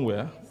journeying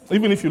somewhere.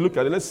 Even if you look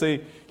at it, let's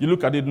say you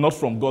look at it not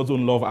from God's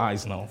own love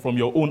eyes now, from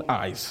your own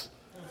eyes.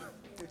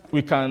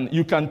 You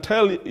can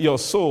tell your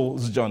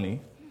soul's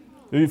journey,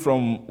 maybe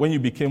from when you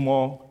became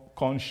more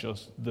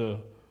conscious, the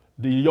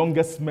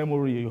youngest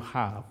memory you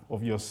have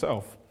of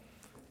yourself.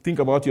 Think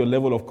about your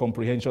level of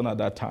comprehension at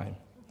that time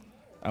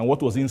and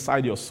what was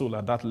inside your soul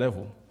at that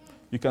level.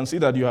 You can see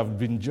that you have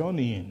been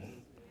journeying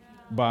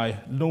by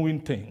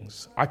knowing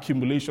things,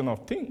 accumulation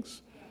of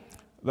things,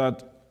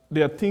 that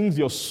there are things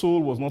your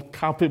soul was not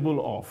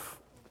capable of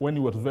when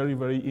you were very,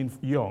 very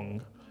young,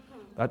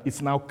 that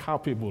it's now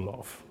capable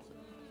of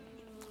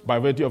by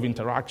virtue of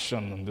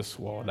interaction in this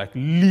world, like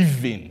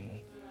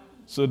living.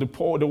 So the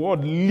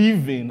word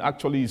living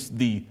actually is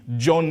the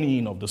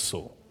journeying of the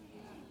soul.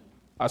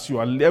 As you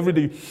are every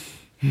day,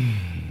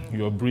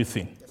 you are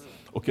breathing.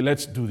 Okay,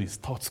 let's do this.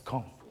 Thoughts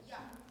come.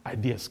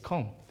 Ideas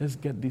come. Let's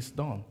get this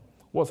done.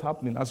 What's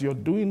happening? As you're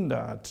doing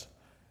that,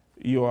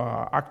 you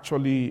are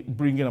actually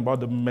bringing about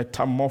the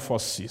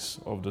metamorphosis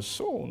of the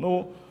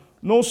soul.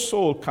 No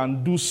soul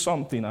can do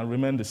something and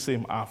remain the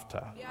same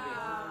after.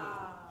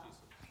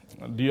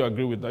 Do you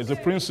agree with that? It's a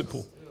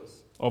principle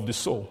of the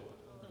soul.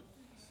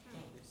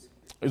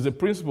 It's a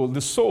principle.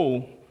 The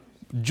soul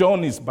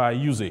journeys by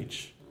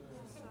usage.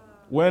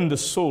 When the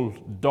soul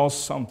does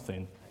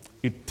something,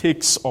 it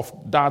takes off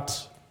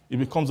that, it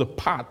becomes a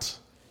part.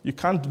 You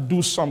can't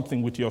do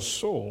something with your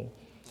soul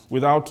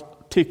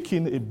without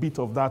taking a bit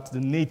of that, the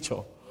nature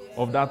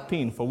of that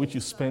thing for which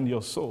you spend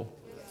your soul.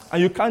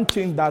 And you can't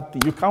change that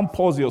thing. You can't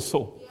pause your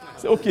soul.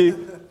 Say, okay,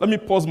 let me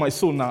pause my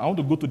soul now. I want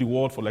to go to the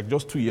world for like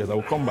just 2 years. I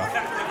will come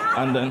back.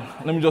 And then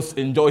let me just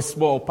enjoy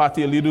small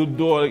party, a little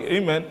door.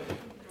 Amen.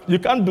 You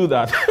can't do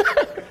that.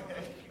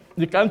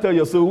 You can't tell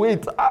your soul,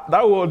 wait,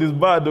 that world is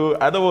bad though.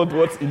 I don't want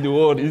what's in the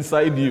world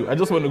inside you. I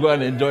just want to go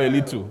and enjoy a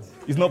little.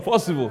 It's not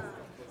possible.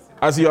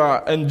 As you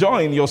are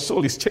enjoying, your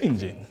soul is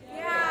changing.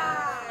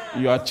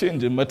 You are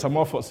changing,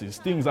 metamorphosis.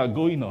 Things are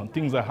going on.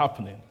 Things are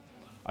happening.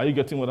 Are you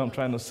getting what I'm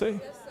trying to say?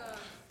 Yes,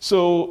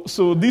 sir.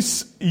 So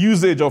this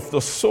usage of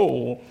the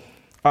soul,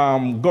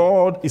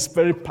 God is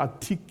very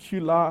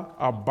particular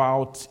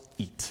about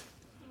it.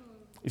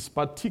 It's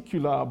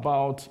particular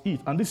about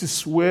it. And this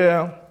is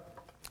where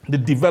the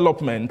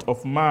development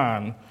of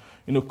man,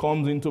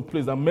 comes into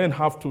place. That men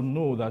have to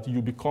know that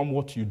you become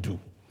what you do.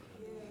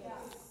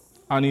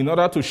 And in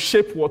order to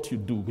shape what you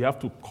do, they have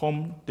to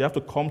come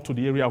to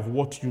the area of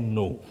what you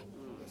know.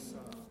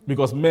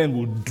 Because men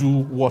will do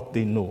what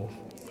they know.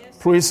 Yes.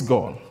 Praise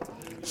God.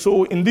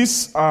 So in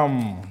this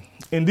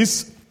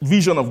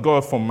vision of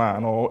God for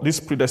man, or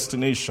this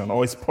predestination,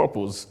 or his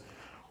purpose,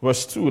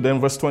 verse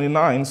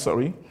 29,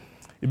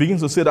 it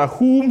begins to say that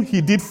whom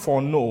he did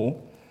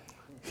foreknow,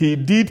 he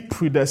did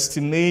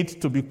predestinate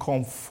to be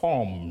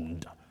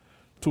conformed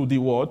to the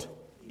what?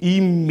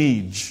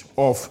 Image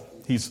of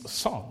his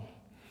Son.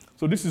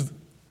 So this is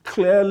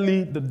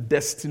clearly the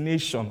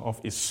destination of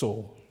a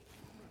soul.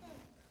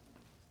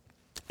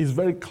 It's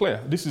very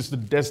clear. This is the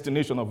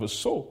destination of a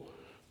soul.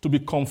 To be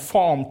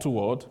conformed to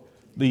what?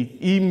 The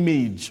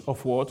image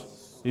of what?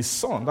 His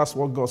Son. That's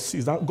what God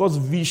sees. That God's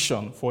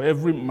vision for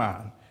every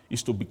man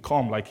is to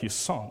become like his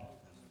Son,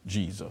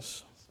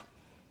 Jesus.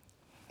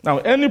 Now,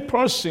 any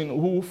person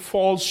who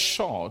falls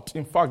short,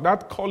 in fact,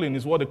 that calling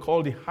is what they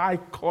call the high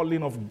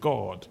calling of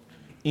God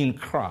in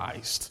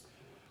Christ.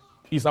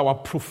 Is our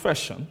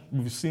profession.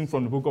 We've seen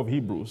from the book of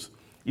Hebrews.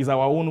 Is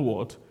our own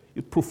word.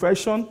 It's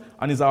profession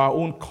and is our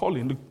own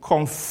calling, the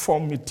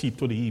conformity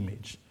to the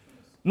image.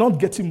 Not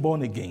getting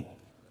born again.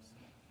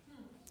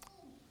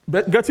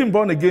 But getting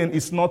born again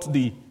is not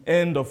the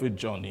end of a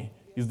journey.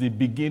 It's the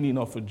beginning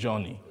of a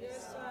journey.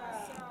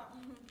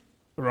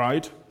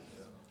 Right?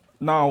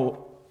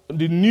 Now,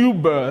 the new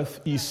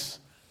birth is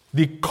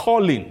the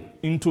calling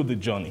into the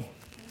journey.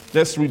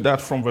 Let's read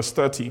that from verse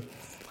 30.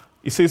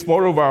 It says,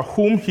 moreover,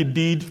 whom he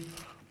did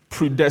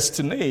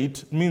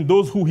predestinate, means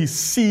those who he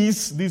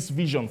sees this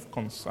vision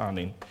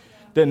concerning.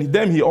 Then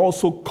them he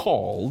also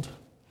called,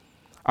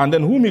 and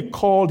then whom he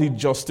called, he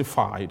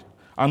justified.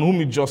 And whom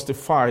he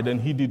justified, then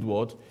he did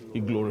what? He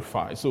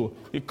glorified. So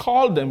he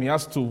called them, he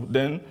has to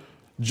then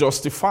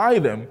justify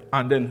them.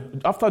 And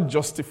then after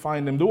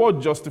justifying them, the word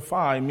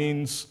justify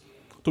means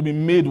to be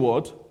made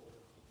what?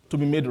 To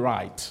be made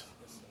right.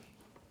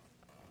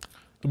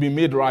 To be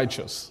made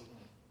righteous.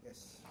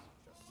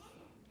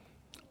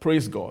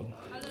 Praise God.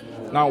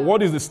 Now,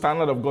 what is the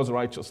standard of God's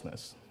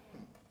righteousness?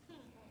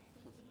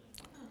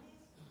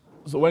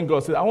 So when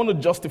God says, I want to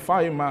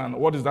justify a man,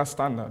 what is that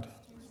standard?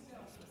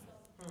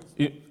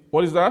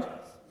 What is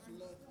that?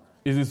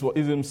 Is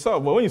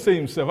himself. But when you say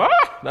himself,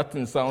 that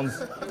thing sounds,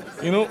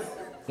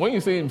 when you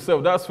say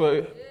himself, that's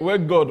where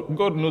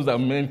God knows that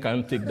men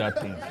can't take that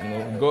thing.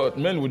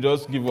 Men will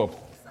just give up.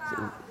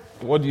 So,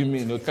 what do you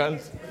mean? You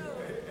can't.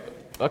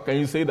 How can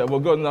you say that? But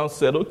God now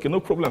said, okay, no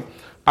problem.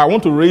 I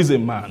want to raise a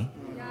man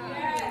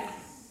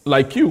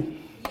like you,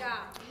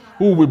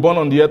 who will be born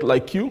on the earth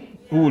like you,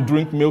 who will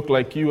drink milk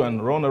like you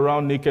and run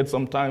around naked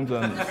sometimes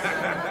and,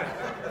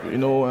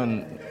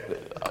 and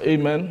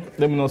amen.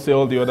 Let me not say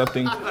all the other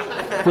things.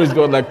 Praise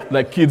God,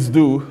 like kids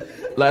do.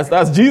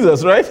 That's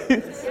Jesus, right? He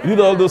did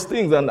all those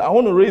things, and I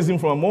want to raise him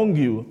from among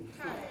you.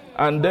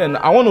 And then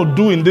I want to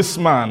do in this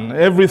man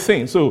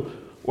everything. So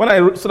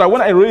that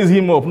when I raise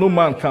him up, no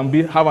man can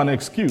have an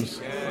excuse.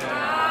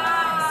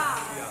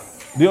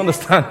 Do you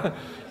understand?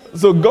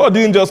 So God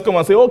didn't just come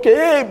and say, okay,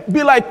 hey,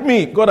 be like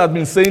me. God had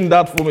been saying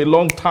that from a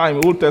long time.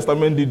 Old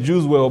Testament, the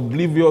Jews were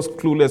oblivious,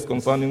 clueless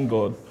concerning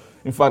God.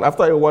 In fact,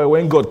 after a while,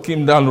 when God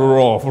came down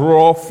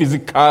raw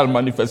physical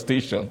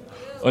manifestation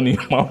on the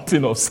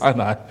mountain of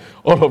Sinai,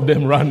 all of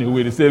them ran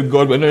away. They said,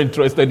 God, we're not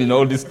interested in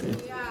all these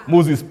things.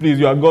 Moses, please,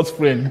 you are God's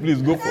friend.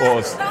 Please go for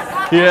us.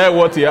 Hear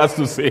what he has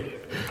to say.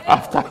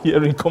 After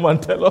hearing, come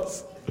and tell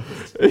us.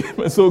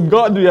 So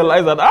God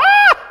realized that,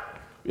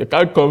 you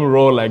can't come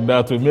raw like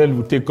that. Men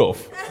will take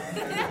off.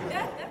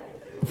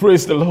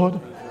 Praise the Lord.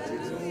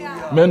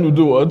 Men will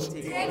do what?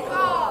 Take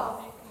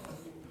off.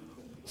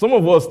 Some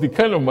of us, the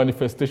kind of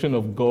manifestation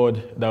of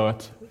God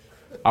that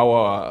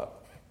our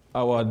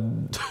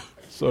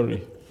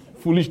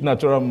foolish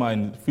natural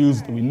mind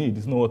feels we need.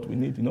 It's not what we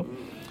need,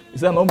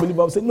 Is an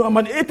unbeliever say, no, I'm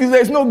an atheist,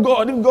 there is no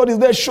God. If God is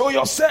there, show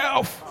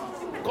yourself.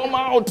 Come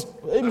out.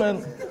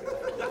 Amen.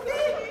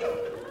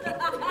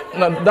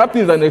 Now, that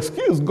is an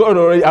excuse. God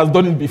already has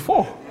done it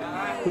before.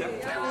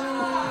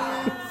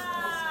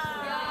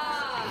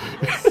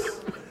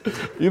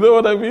 You know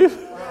what I mean?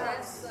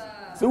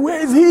 So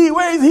where is he?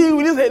 Where is he?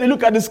 We just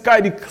look at the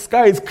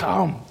sky is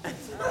calm.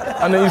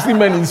 And then you see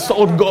men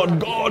insult God.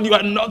 God, you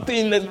are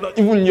nothing.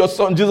 Even your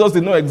son, Jesus,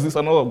 did not exist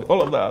and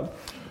all of that.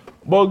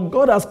 But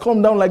God has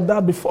come down like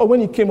that before.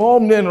 When he came, all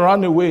men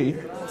ran away.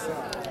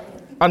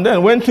 And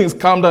then when things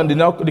calm down,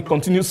 they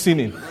continue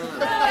sinning.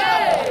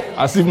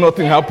 As if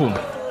nothing happened.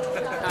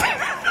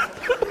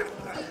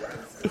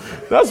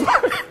 That's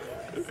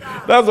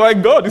why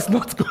God is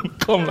not going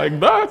to come like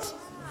that.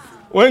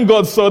 When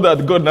God saw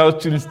that, God now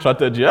changed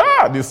strategy.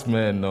 This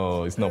man,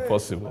 no, it's not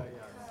possible.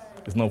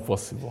 It's not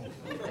possible.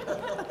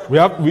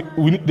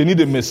 They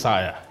need a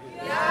Messiah.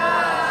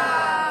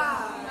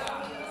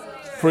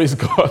 Praise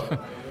God.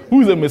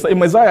 Who is the Messiah? A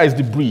Messiah is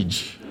the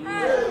bridge.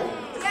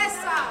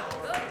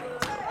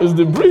 It's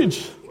the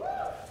bridge.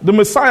 The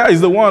Messiah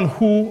is the one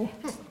who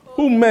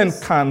men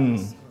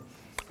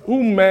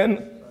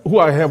who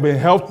have been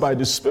helped by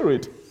the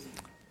Spirit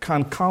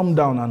can calm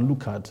down and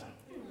look at.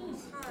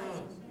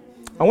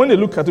 And when they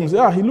look at him, they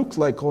say, he looks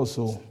like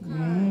also.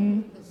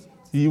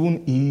 He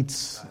even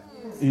eats,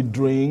 he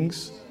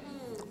drinks.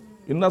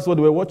 That's what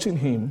they were watching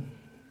him.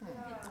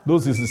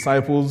 Those his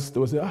disciples, they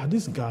would say,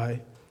 this guy.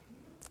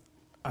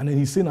 And then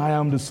he's saying, I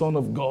am the Son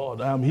of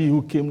God. I am he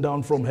who came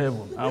down from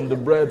heaven. I am the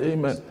bread,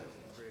 amen.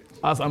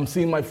 As I'm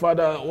seeing my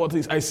Father,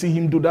 I see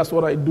him do, that's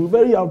what I do.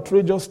 Very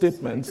outrageous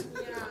statements.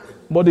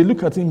 But they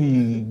look at him,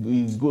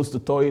 he goes to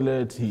the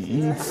toilet, he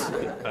eats.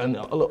 And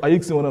are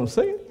you seeing what I'm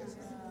saying?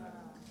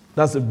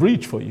 That's a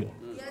bridge for you.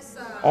 Yes,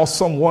 sir.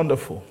 Awesome,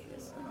 wonderful.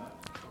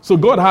 So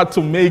God had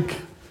to make,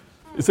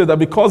 he said that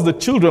because the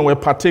children were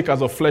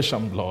partakers of flesh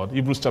and blood,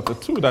 Hebrews chapter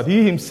 2, that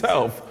he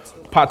himself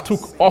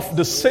partook of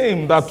the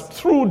same, that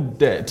through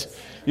death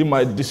he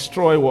might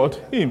destroy what?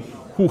 Him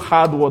who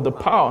had what? The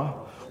power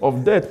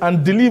of death,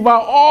 and deliver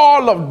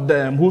all of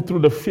them who through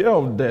the fear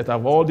of death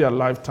have all their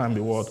lifetime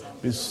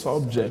be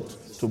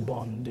subject to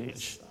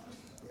bondage.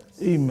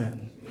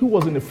 Amen. Who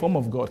was in the form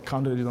of God,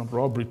 counted it not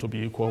robbery to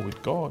be equal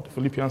with God.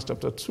 Philippians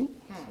chapter 2.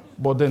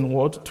 But then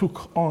what?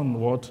 Took on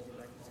what?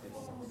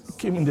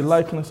 Came in the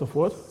likeness of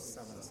what?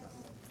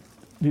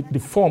 The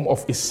form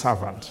of a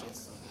servant.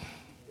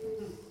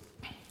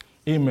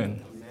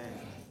 Amen.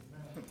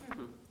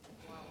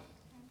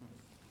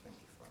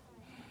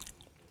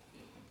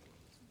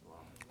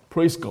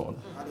 Praise God.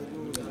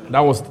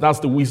 That's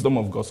the wisdom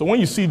of God. So when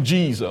you see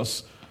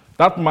Jesus,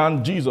 that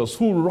man Jesus,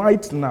 who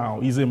right now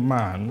is a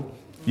man,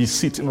 he's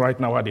sitting right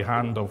now at the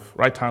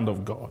right hand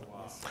of God.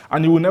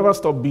 And he will never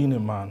stop being a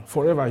man.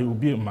 Forever he will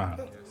be a man.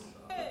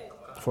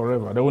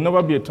 Forever. There will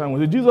never be a time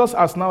when Jesus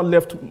has now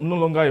left, no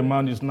longer a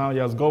man, he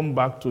has gone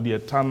back to the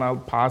eternal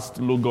past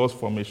Logos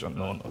formation.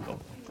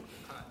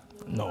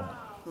 No.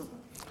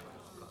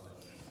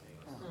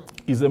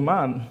 He's a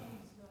man.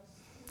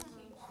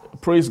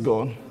 Praise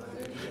God.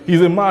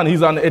 He's a man.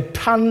 He's an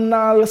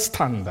eternal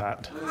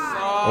standard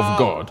of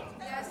God.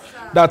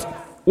 That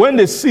when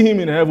they see him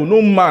in heaven,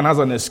 no man has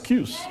an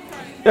excuse.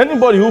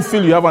 Anybody who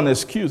feel you have an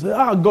excuse,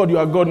 God, you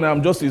are God now,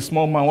 I'm just a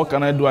small man, what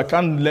can I do? I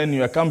can't learn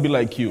you, I can't be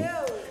like you.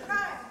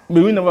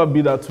 May we never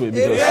be that way,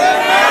 because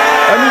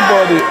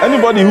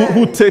Anybody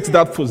who takes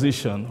that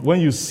position, when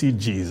you see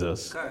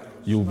Jesus,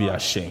 you'll be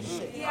ashamed.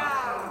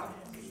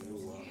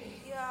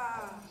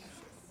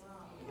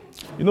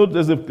 You know,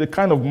 there's a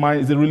kind of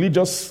mind, it's a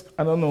religious,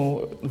 I don't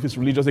know if it's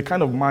religious, a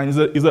kind of mind,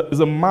 is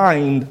a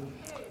mind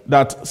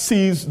that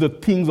sees the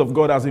things of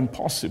God as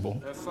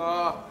impossible. Yes,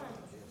 sir.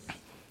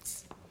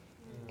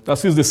 That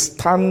sees the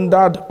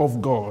standard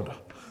of God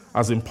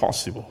as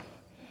impossible.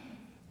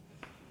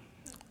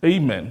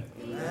 Amen.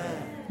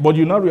 But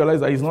you now realize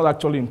that it's not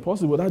actually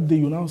impossible. That day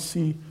you now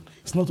see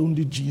it's not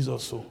only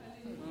Jesus, so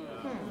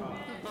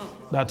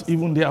that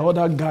even there are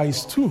other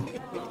guys too.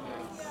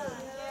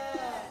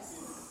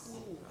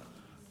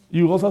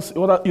 You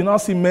now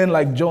see men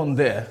like John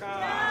there.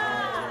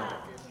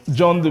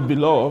 John the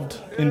beloved,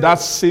 in that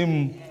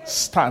same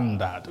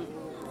standard,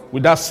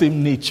 with that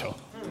same nature,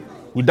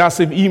 with that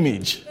same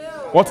image.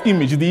 What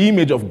image? The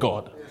image of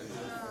God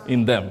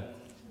in them.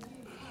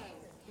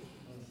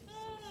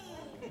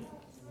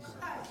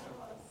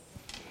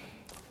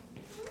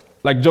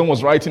 Like John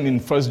was writing in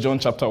 1 John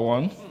chapter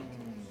 1,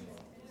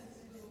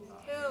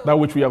 that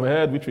which we have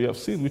heard, which we have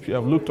seen, which we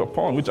have looked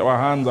upon, which our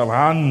hands have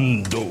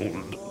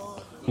handled,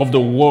 of the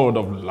word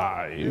of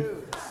life.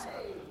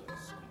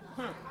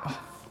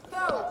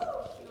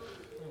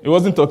 It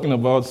wasn't talking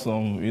about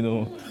some,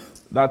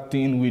 that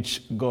thing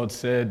which God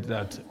said,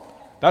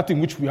 that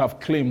thing which we have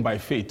claimed by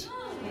faith,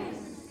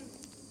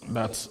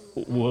 that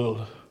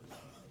will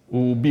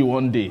be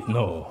one day.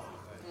 No.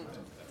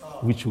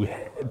 Which we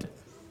heard,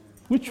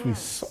 which we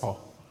saw,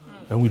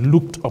 and we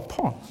looked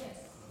upon.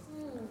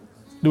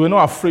 They were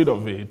not afraid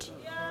of it.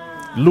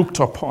 Looked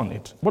upon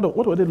it.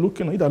 What were they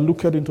looking at? They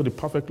looked into the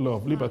perfect law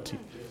of liberty.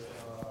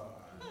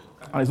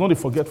 And it's not a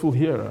forgetful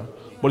hearer,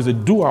 but it's a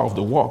doer of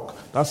the work.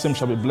 That same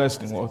shall be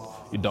blessed in what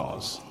he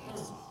does.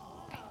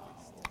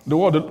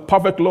 The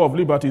perfect law of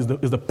liberty is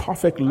the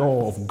perfect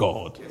law of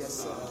God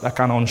that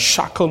can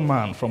unshackle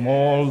man from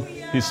all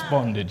his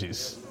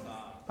bondages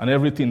and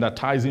everything that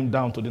ties him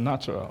down to the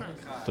natural,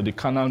 to the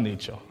carnal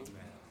nature.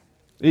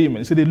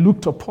 Amen. So they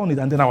looked upon it,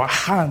 and then our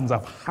hands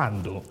have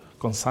handled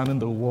concerning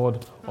the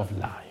word of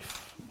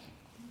life.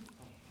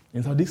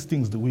 And so these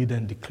things do we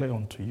then declare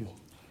unto you,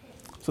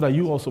 so that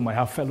you also might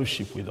have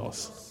fellowship with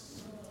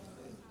us.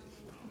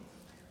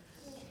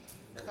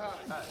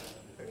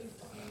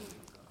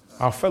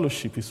 Our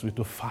fellowship is with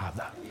the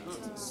Father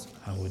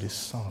and with His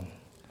Son,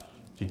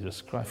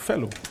 Jesus Christ.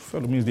 Fellow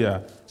means they are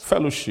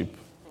fellowship,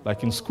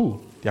 like in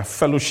school. They are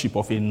fellowship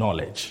of a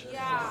knowledge.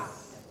 Yeah.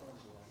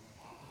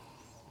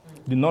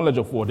 The knowledge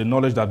of what? The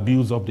knowledge that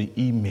builds up the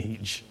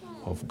image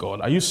of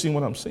God. Are you seeing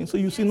what I'm saying? So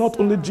you see, not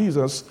only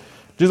Jesus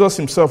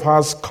himself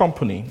has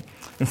company.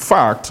 In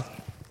fact,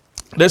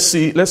 let's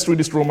read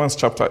this Romans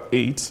chapter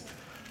 8.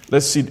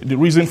 Let's see the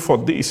reason for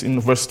this in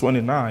verse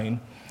 29.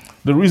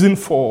 The reason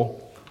for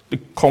the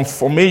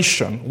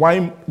conformation,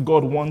 why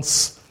God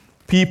wants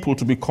people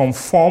to be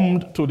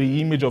conformed to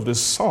the image of the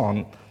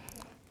Son,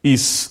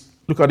 is,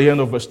 look at the end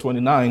of verse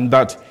 29,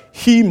 that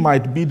he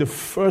might be the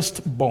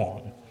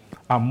firstborn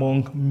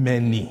among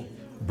many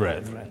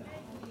brethren.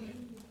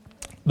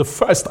 The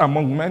first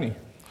among many.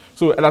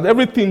 So that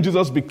everything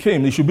Jesus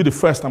became, he should be the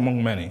first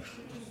among many.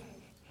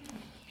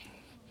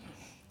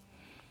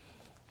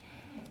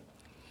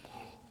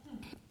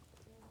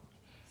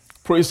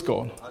 Praise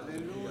God.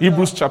 Hallelujah.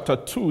 Hebrews chapter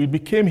 2, it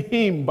became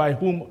him by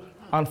whom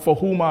and for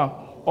whom are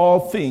all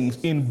things,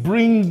 in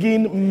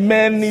bringing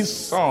many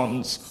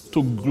sons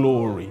to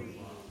glory.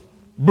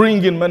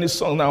 Bringing many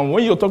sons. Now,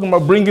 when you're talking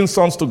about bringing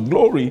sons to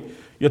glory,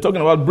 you're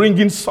talking about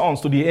bringing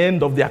sons to the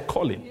end of their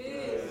calling.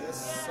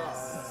 Yes.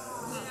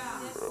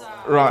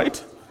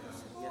 Right?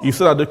 You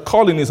said that the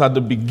calling is at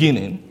the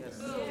beginning.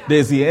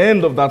 There's the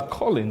end of that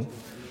calling.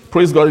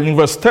 Praise God. In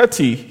verse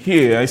 30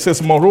 here, it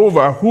says,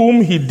 moreover,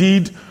 whom he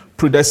did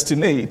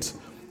predestinate,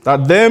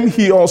 that them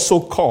he also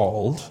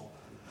called,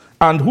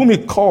 and whom he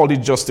called he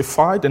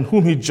justified, and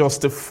whom he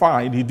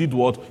justified he did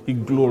what? He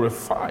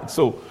glorified.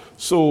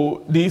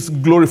 So this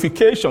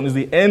glorification is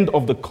the end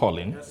of the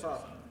calling,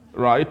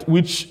 right?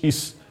 Which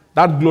is,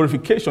 that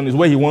glorification is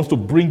where he wants to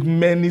bring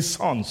many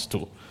sons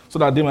to, so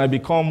that they might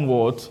become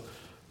what?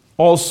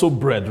 Also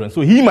brethren.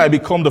 So he might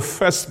become the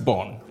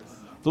firstborn.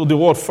 So the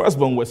word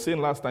firstborn we're saying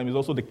last time is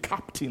also the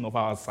captain of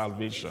our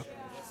salvation.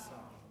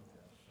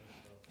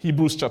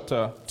 Hebrews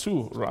chapter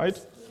 2, right?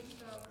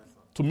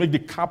 To make the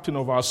captain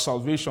of our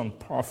salvation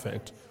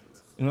perfect,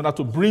 in order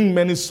to bring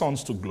many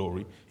sons to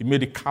glory, he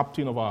made the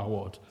captain of our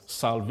what?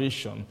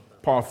 Salvation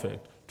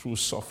perfect through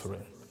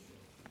suffering.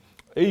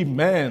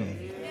 Amen.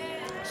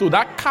 Amen. So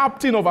that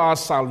captain of our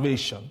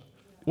salvation,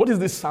 what is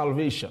this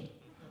salvation?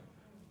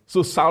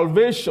 So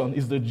salvation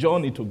is the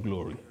journey to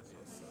glory.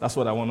 That's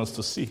what I want us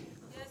to see.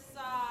 Yes,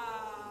 sir.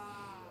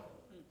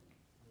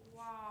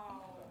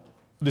 Wow.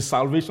 The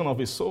salvation of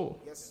a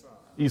soul. Yes, sir.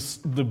 Is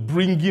the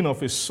bringing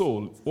of a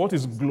soul. What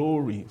is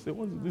glory? Say,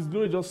 what is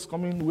glory? Just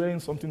coming wearing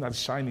something that's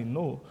shining?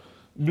 No.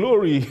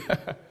 Glory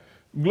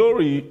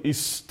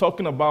is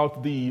talking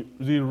about the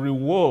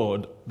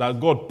reward that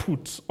God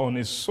puts on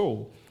his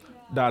soul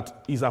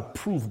that is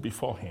approved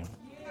before him.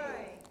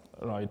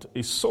 right?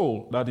 A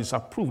soul that is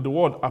approved. The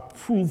word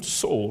approved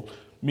soul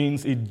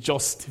means a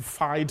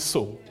justified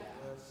soul.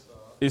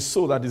 A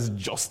soul that is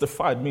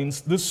justified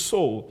means this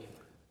soul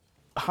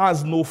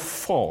has no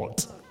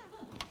fault.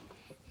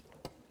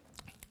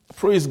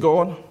 Praise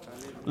God.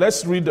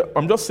 Let's read.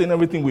 I'm just saying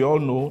everything we all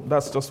know.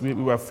 That's just we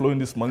were flowing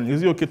this morning.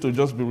 Is it okay to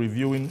just be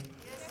reviewing?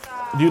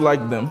 Do you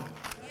like them?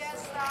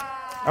 Yes, sir.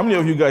 How many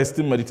of you guys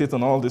still meditate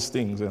on all these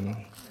things and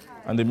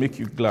they make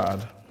you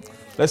glad?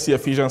 Let's see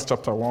Ephesians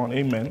chapter 1.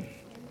 Amen.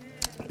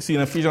 See,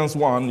 in Ephesians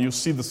 1, you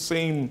see the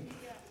same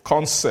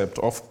concept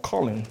of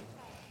calling.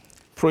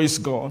 Praise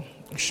God.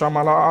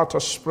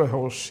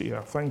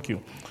 Thank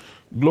you.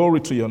 Glory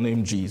to your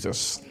name,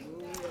 Jesus.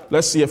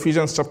 Let's see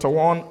Ephesians chapter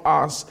 1.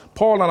 As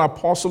Paul, an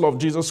apostle of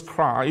Jesus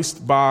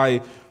Christ,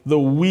 by the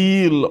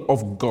will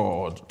of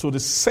God, to the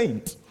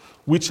saints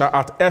which are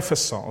at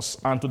Ephesus,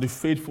 and to the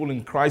faithful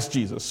in Christ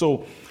Jesus.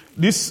 So,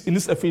 in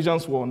this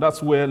Ephesians 1,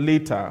 that's where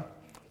later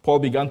Paul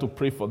began to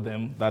pray for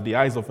them that the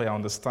eyes of their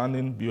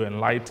understanding be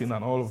enlightened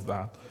and all of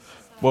that.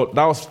 But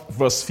that was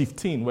verse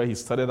 15 where he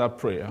started that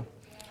prayer.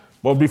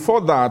 But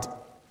before that,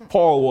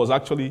 Paul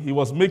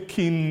was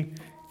making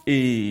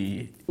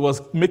a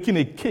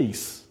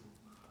case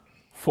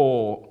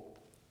for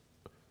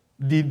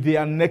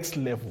their next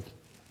level.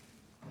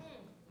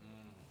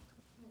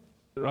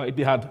 Right?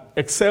 They had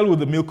excelled with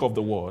the milk of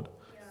the word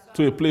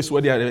to a place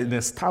where they had been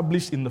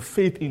established in the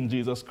faith in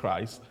Jesus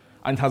Christ,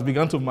 and has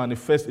begun to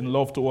manifest in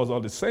love towards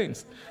all the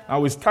saints.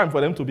 Now it's time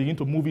for them to begin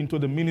to move into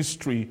the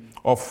ministry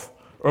of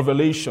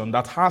revelation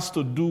that has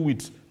to do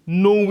with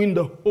knowing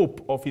the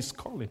hope of his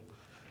calling.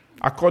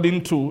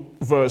 According to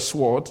verse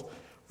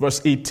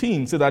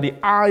 18, say that the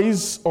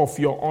eyes of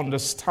your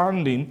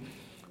understanding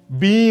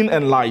being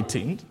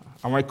enlightened,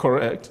 am I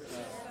correct?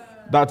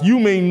 That you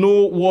may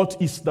know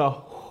what is the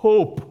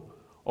hope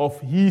of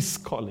his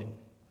calling.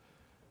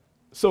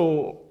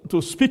 So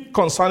to speak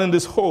concerning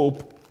this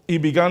hope, he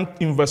began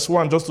in verse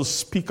 1 just to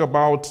speak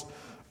about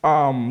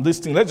this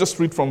thing. Let's just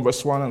read from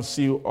verse 1 and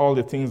see all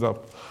the things that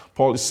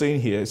Paul is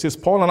saying here. It says,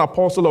 Paul, an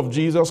apostle of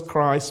Jesus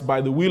Christ,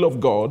 by the will of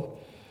God,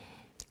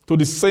 to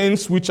the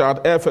saints which are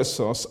at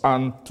Ephesus,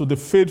 and to the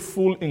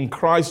faithful in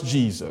Christ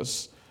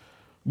Jesus,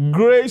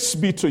 grace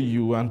be to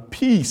you and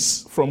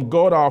peace from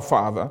God our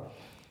Father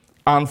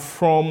and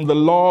from the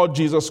Lord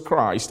Jesus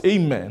Christ.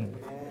 Amen.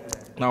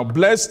 Now,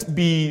 blessed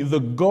be the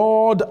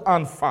God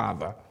and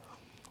Father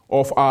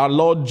of our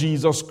Lord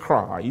Jesus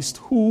Christ,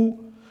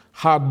 who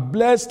had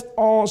blessed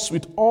us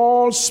with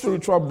all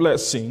spiritual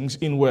blessings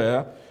in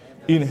where?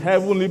 In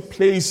heavenly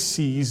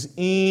places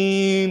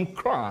in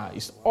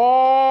Christ.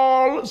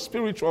 All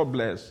spiritual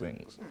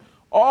blessings.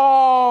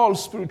 All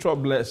spiritual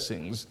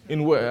blessings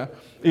in where?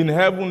 In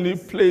heavenly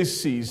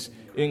places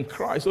in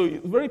Christ. So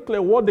it's very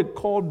clear what they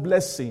call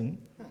blessing.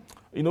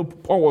 You know,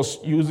 Paul was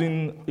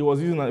using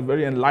a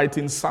very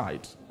enlightened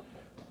side.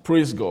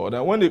 Praise God.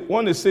 And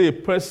when they say a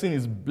person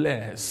is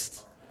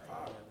blessed,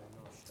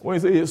 when you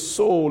say a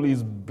soul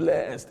is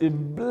blessed, a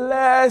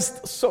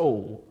blessed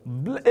soul,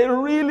 a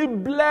really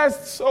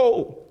blessed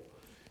soul,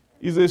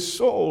 is a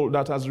soul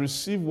that has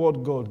received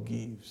what God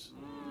gives.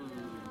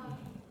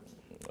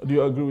 Do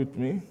you agree with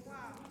me?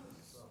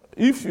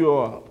 There's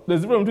a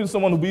difference between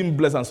someone being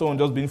blessed and someone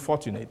just being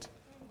fortunate.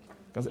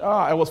 You can say,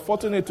 I was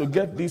fortunate to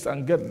get this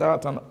and get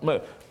that, and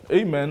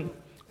amen.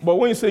 But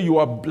when you say you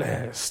are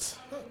blessed,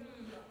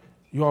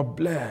 you are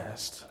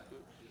blessed.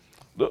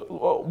 The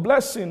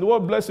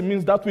word blessing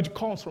means that which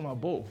comes from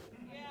above.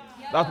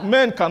 That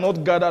men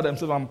cannot gather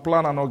themselves and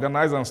plan and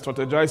organize and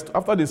strategize.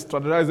 After they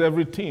strategize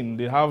everything,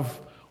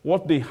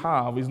 what they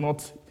have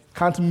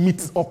can't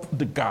meet up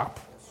the gap.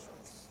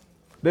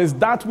 There's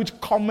that which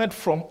cometh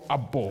from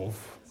above,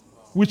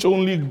 which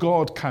only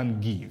God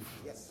can give.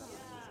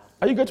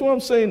 Are you getting what I'm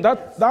saying?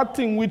 That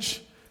thing,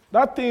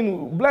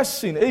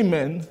 blessing,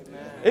 amen.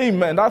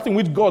 Amen. That thing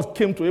which God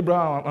came to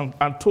Abraham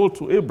and told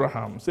to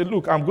Abraham, said,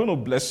 look, I'm going to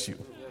bless you.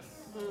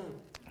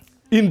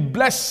 In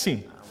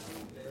blessing,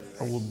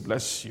 I will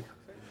bless you.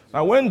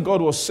 Now, when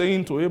God was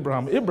saying to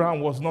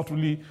Abraham was not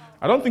really,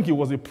 I don't think he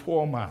was a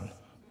poor man.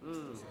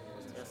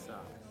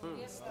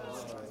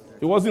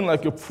 He wasn't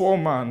like a poor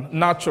man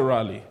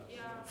naturally,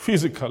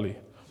 physically,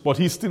 but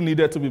he still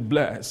needed to be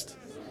blessed.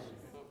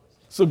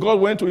 So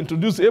God went to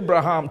introduce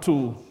Abraham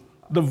to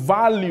the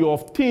value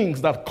of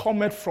things that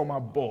cometh from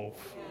above.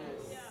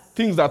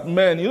 Things that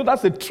men,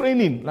 that's a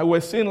training, like we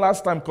were saying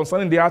last time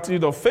concerning the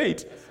attitude of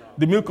faith.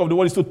 The milk of the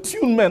word is to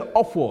tune men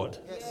upward.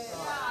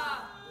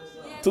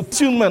 To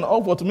tune men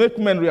upward, to make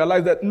men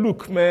realize that,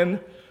 look, man,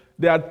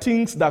 there are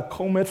things that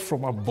cometh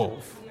from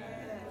above.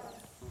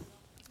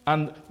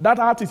 And that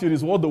attitude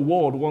is what the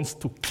world wants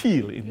to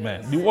kill in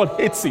men. The world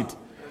hates it.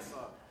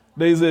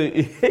 There is a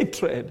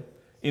hatred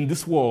in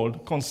this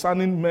world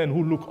concerning men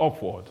who look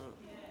upward.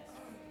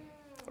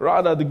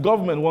 Rather, the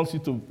government wants you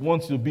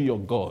to be your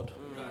God.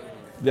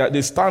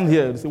 They stand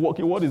here and say,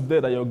 okay, what is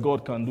there that your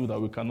God can do that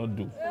we cannot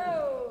do?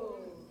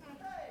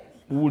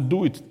 We will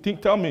do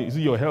it. Tell me, is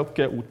it your health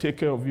care? We'll take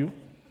care of you.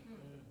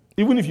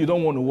 Even if you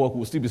don't want to work,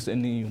 we'll still be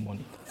sending you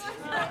money.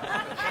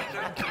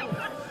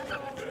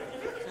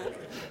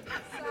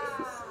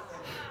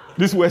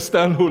 This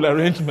Western whole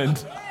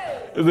arrangement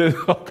is an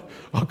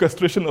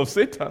orchestration of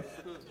Satan.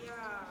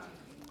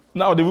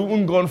 Now they've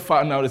even gone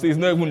far now. They say it's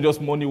not even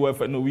just money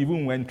welfare. No, we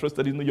even were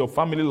interested in your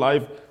family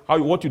life,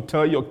 what you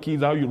tell your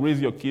kids, how you raise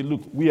your kids.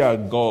 Look, we are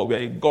God. We are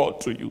a God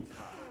to you.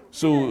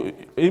 So,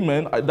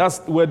 amen.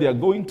 That's where they are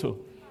going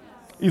to.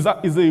 Is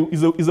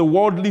a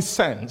worldly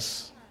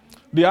sense.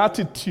 The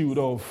attitude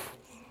of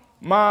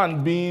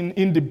man being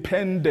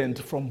independent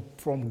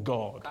from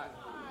God.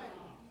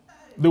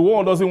 The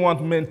world doesn't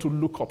want men to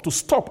look up, to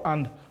stop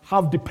and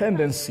have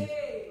dependency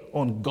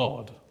on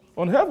God,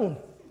 on heaven.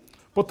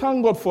 But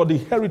thank God for the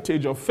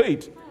heritage of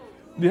faith.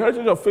 The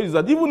heritage of faith is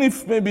that even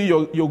if maybe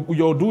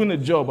you're doing a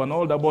job and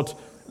all that, but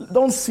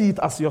don't see it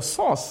as your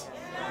source.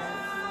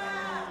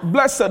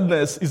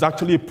 Blessedness is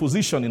actually a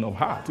positioning of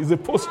heart. It's a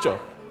posture.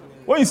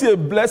 When you see a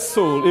blessed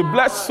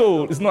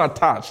soul is not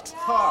attached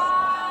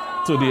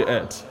to the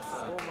earth.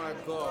 Oh my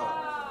God.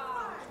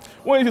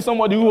 When you see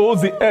somebody who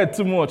holds the earth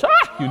too much,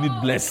 you need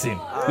blessing.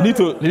 You need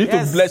to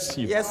bless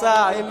you. Yes,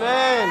 sir.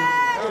 Amen.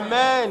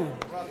 Amen.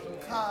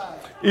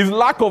 It's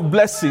lack of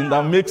blessing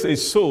that makes a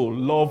soul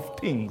love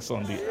things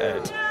on the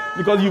earth.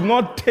 Because you've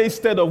not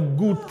tasted of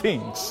good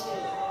things.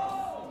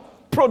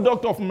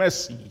 Product of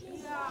mercy.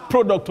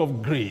 Product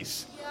of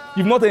grace.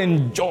 You've not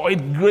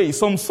enjoyed grace.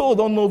 Some souls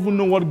don't even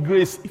know what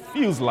grace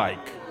feels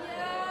like.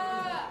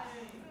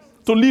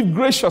 To live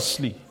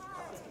graciously.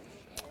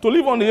 To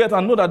live on the earth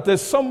and know that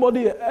there's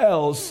somebody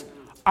else.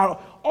 Are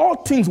all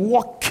things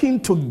working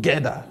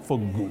together for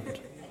good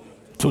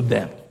to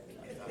them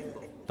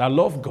that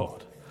love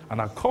God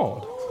and are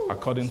called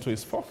according to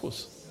his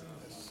purpose.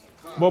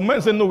 But men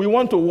say, no, we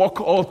want to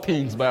work all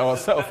things by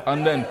ourselves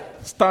and then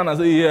stand and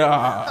say,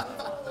 yeah,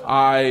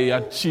 I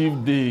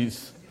achieved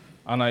this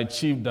and I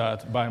achieved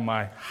that by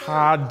my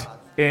hard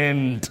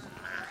end.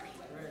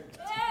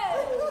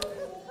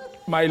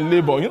 My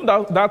labor. You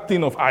know that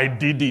thing of I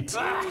did it.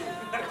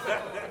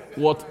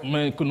 What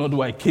men could not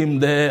do, I came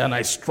there and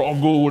I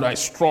struggled,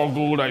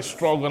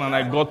 and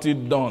I got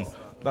it done.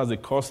 That's a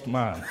cursed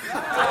man.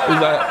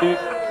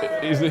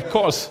 It's a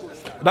curse.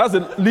 That's the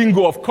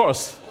lingo of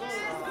curse.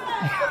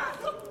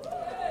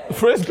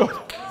 Praise God.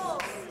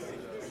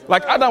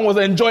 Like Adam was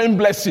enjoying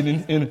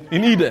blessing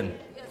in Eden.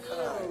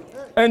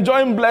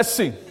 Enjoying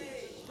blessing.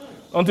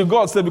 Until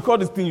God said, because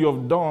this thing you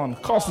have done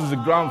curses the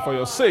ground for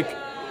your sake.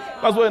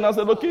 That's why I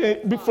said, okay,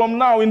 from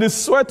now in the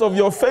sweat of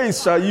your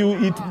face shall you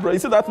eat bread. You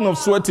see that thing of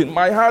sweating.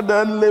 My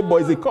hard-earned labor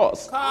is a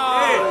curse.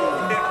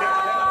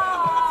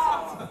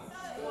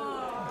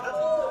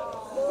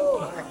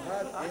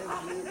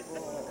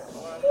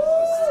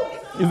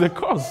 It's a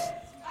curse.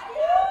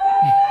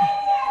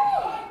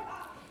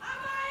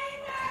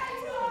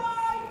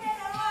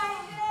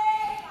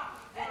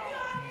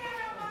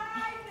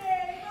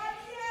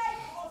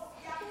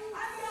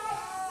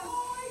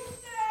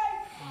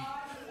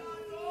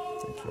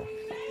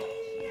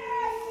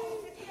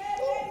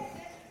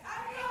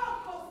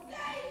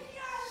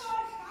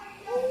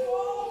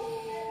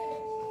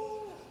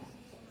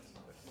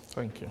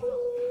 Thank you.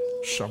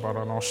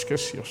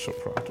 Shabaranoskesio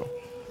soprato.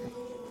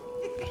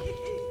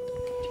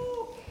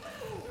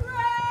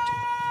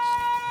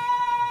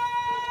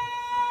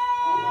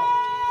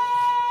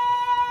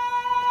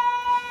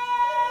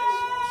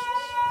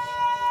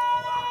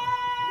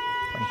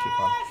 Thank you,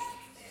 Father.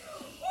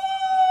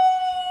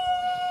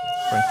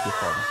 Thank you,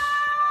 Father.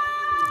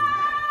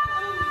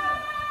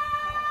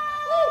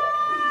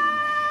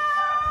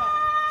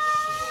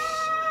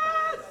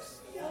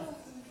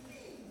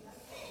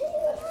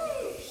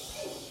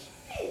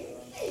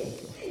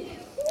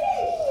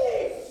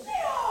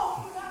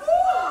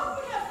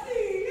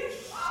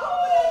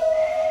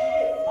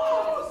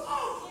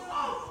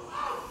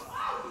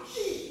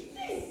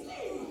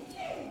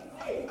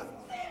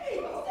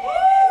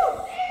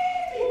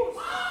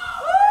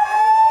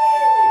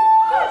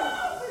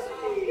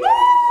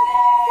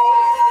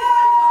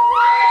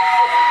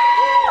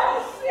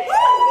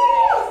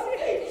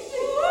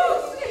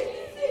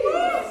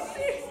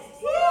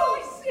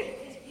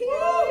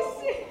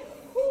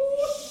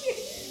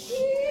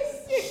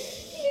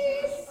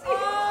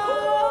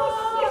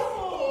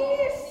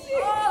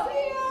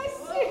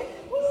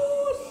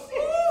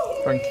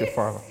 Thank you,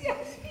 Father.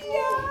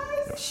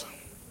 Yes.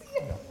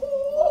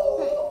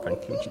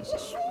 Thank you,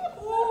 Jesus.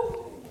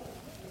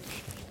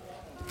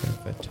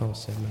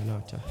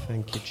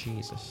 Thank you,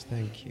 Jesus.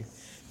 Thank you.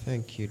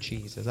 Thank you,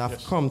 Jesus.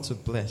 I've come to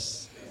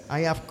bless.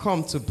 I have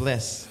come to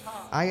bless.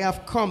 I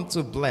have come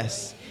to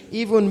bless.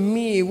 Even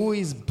me who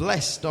is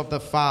blessed of the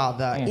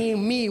Father,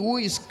 in me who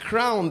is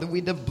crowned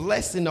with the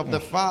blessing of the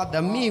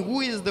Father, me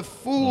who is the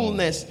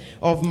fullness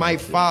of my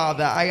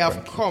Father, I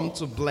have come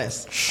to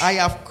bless. I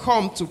have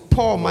come to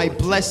pour my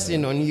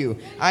blessing on you.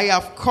 I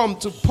have come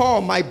to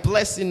pour my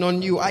blessing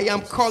on you. I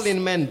am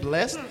calling men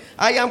blessed.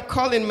 I am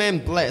calling men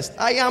blessed.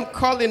 I am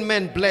calling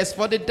men blessed,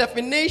 for the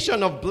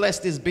definition of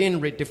blessed is being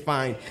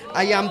redefined.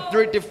 I am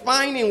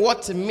redefining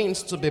what it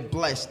means to be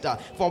blessed.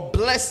 For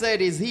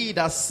blessed is he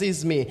that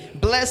sees me.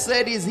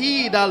 Blessed is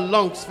he that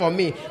longs for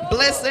me.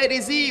 Blessed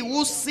is he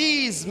who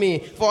sees me.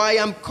 For I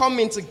am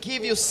coming to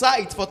give you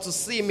sight for to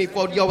see me.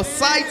 For your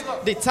sight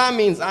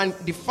determines and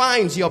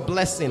defines your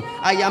blessing.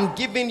 I am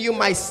giving you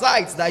my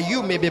sight that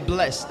you may be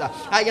blessed.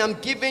 I am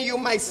giving you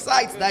my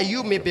sight that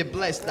you may be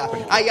blessed.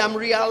 I am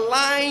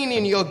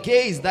realigning your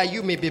gaze that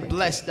you may be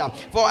blessed.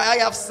 For I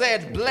have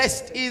said,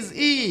 blessed is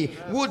he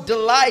who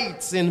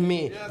delights in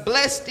me.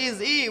 Blessed is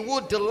he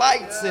who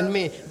delights in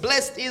me.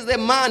 Blessed is the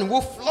man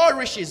who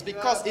flourishes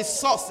because his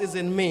source is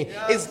in me.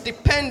 His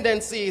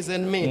dependency is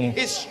in me.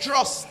 His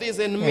trust is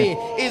in me.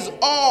 His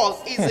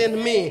all is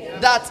in me.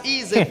 That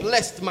is a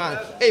blessed man.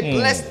 A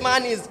blessed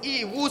man is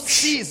he who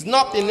sees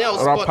nothing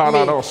else but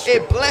me. A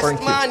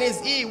blessed man is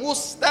he who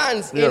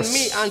stands in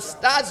me and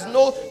stands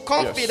no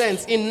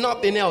confidence in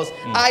nothing else.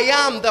 I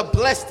am the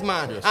blessed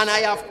man, and I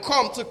have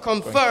come to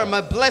confer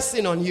a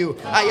blessing on you.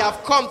 I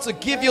have come to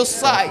give you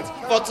sight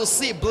for to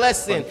see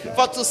blessing,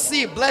 for to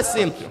see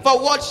blessing. For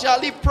what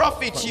shall it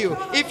profit you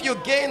if you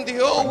gain the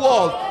whole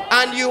world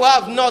and you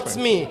have not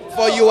me?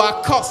 For you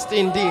are cursed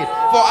indeed.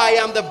 For I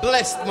am the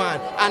blessed man,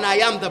 and I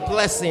am the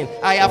blessing.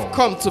 I have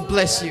come to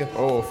bless you.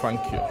 Oh,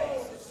 thank you.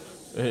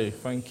 Hey,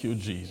 thank you,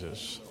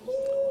 Jesus.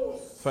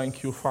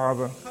 Thank you,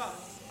 Father.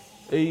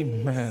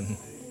 Amen.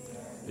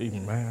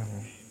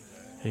 Amen.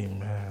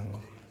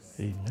 Amen.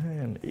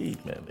 Amen.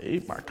 Amen.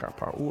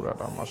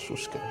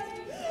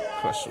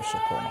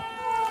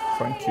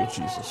 Thank you,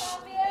 Jesus.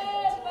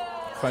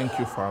 Thank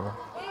you, Father.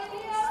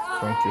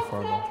 Thank you,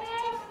 Father.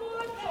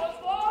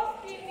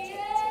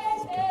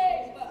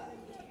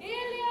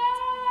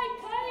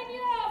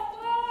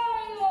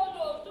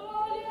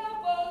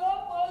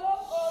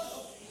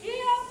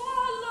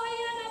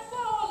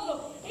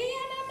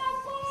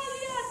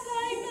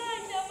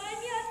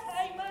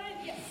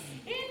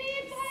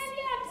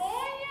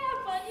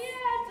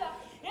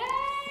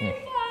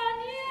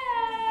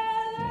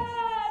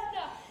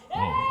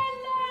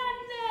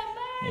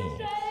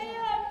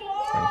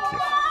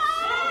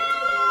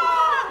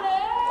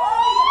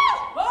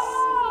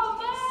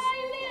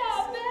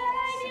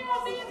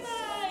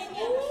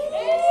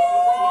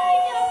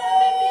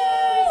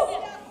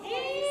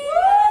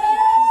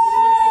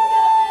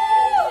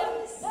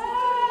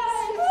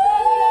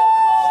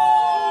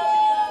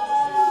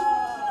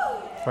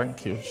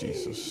 Thank you,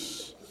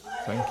 Jesus.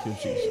 Thank you,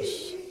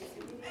 Jesus.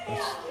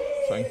 Yes.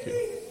 Thank you.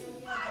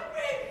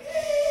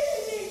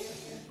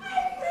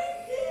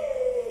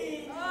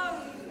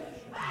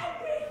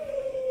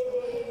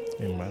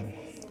 Amen.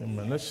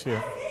 Amen. Let's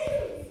hear.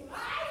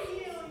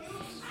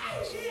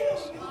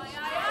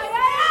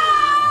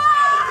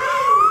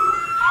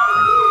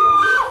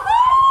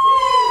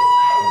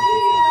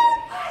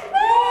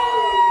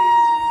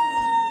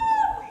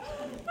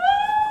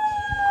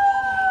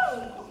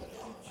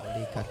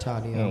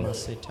 Talia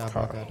Masita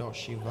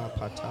Bagadoshi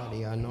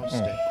Vapatalia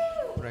Noste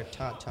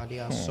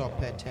Pretatalia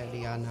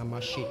Sopetelia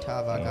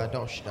Namashita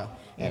Vagadoshta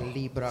El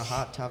Libra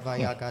Hata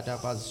Vayagada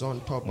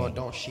Vazonto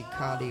Bodoshi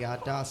Kalia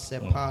Dase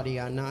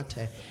Palia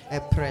Nate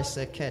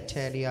Eprese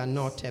Ketelia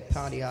Note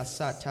Palia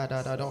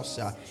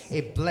Satadadosa.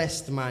 A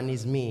blessed man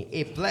is me.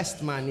 A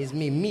blessed man is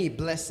me. Me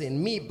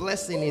blessing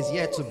is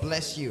here to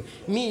bless you.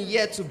 Me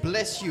here to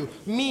bless you.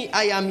 Me,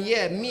 I am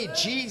here. Me,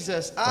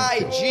 Jesus.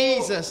 I,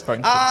 Jesus.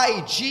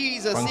 I,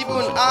 Jesus. Even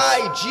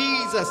I,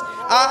 Jesus.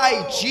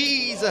 I,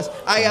 Jesus.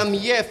 I am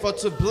here for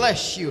to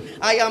bless you.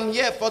 I am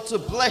here for to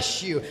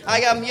bless you.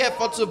 I am here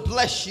for to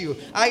bless you.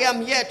 I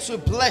am here to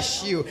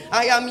bless you.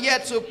 I am here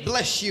to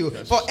bless you.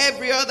 For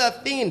every other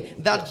thing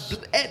that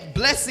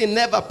blessing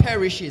never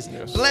perishes.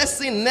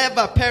 Blessing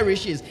never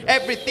perishes.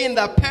 Everything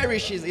that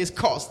perishes is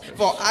cursed.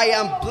 For I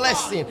am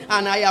blessing,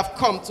 and I have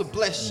come to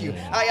bless you.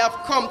 I have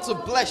come to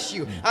bless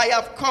you. I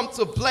have come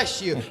to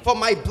bless you. For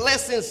my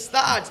blessing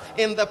starts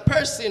in the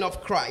person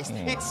of Christ.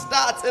 It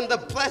starts in the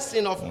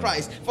blessing of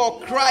Christ. For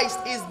Christ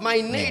is my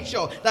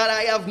nature that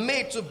I have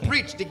made to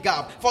bridge the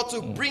gap. For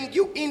to bring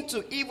you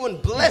into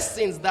even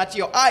blessings that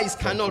your eyes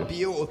cannot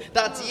behold,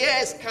 that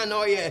ears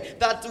cannot hear,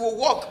 that will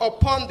walk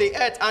upon the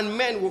earth, and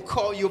men will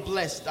call you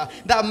blessed.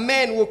 That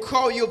men will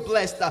call you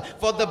blessed.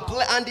 For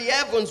and the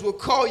heavens will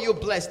call you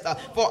blessed.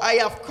 For I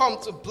have come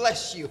to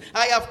bless you.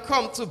 I have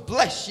come to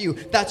bless you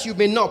that you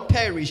may not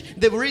perish.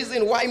 The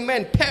reason why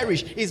men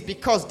perish is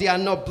because they are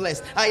not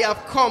blessed. I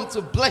have come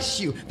to bless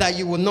you that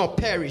you will not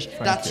perish.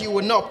 You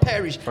will not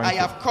perish. I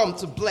have come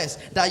to bless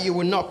that you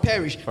will not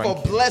perish. For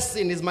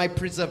blessing is my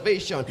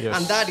preservation,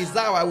 and that is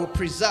how I will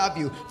preserve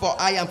you. For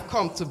I have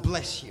come to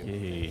bless you.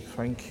 Hey,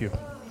 thank you.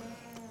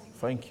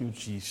 Thank you,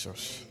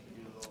 Jesus.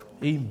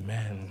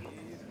 Amen.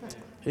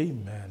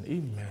 Amen.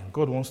 Amen.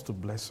 God wants to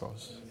bless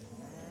us.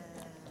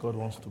 God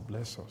wants to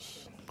bless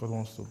us. God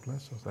wants to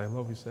bless us. I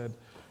love he said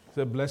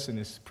blessing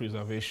is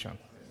preservation.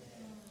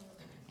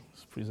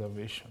 It's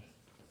preservation.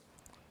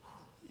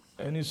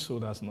 Any soul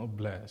that's not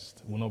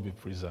blessed will not be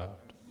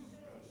preserved.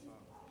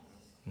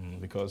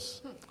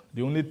 Because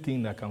the only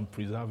thing that can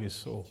preserve his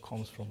soul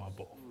comes from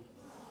above.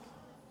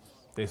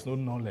 There's no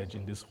knowledge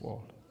in this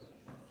world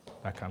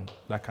that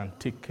can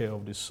take care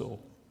of the soul.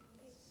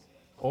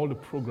 All the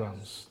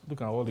programs,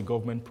 look at all the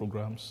government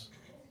programs,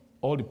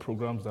 all the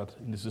programs that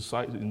in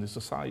the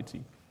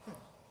society,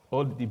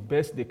 all the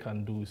best they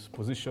can do is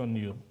position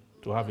you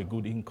to have a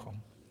good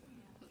income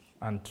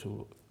and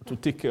to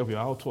take care of your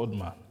outward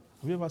man.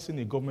 Have you ever seen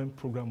a government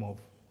program of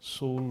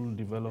soul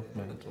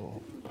development or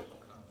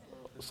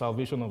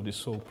salvation of the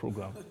soul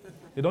program?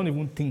 They don't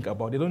even think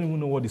about it. They don't even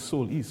know what the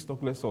soul is.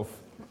 Talk less of.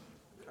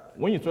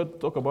 When you try to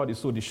talk about the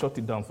soul, they shut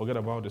it down, forget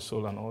about the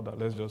soul and all that.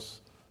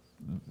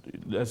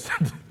 Let's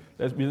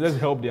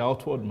help the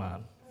outward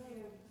man.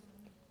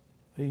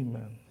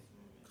 Amen.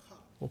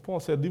 Well, Paul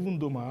said, even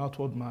though my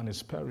outward man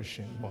is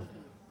perishing, but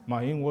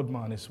my inward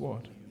man is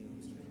what?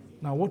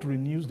 Now, what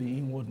renews the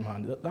inward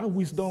man? That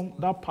wisdom,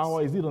 that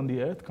power, is it on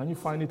the earth? Can you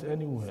find it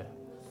anywhere?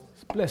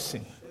 It's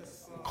blessing.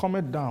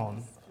 Coming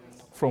down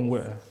from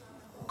where?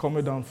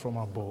 Coming down from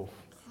above.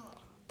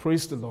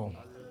 Praise the Lord.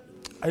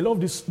 I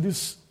love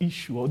this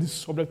issue or this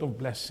subject of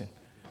blessing.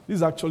 This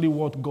is actually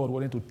what God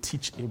wanted to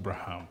teach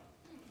Abraham.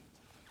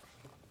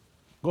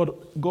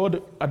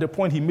 God, at the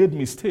point he made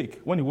mistake,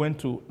 when he went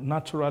to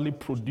naturally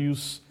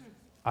produce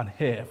an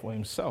heir for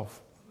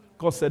himself,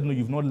 God said, no,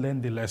 you've not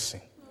learned the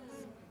lesson.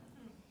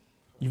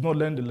 You've not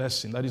learned the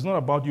lesson. That it's not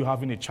about you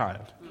having a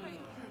child.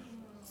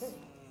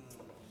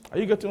 Are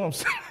you getting what I'm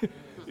saying?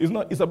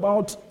 It's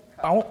about,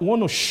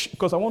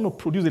 because I want to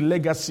produce a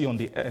legacy on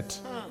the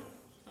earth.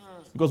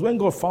 Because when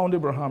God found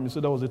Abraham, he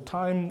said there was a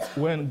time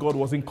when God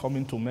wasn't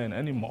coming to men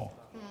anymore.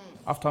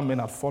 After men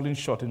had fallen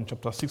short in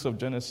chapter 6 of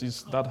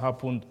Genesis, that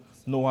happened,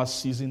 Noah's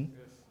season.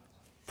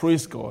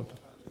 Praise God.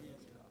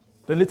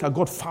 Then later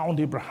God found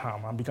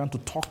Abraham and began to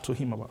talk to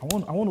him about,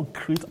 I want to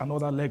create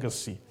another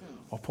legacy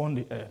upon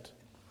the earth.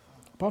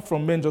 Apart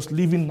from men just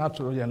living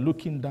naturally and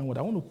looking downward,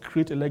 I want to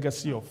create a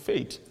legacy of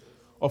faith,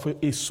 of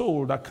a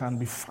soul that can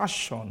be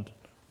fashioned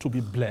to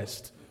be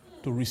blessed,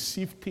 to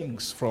receive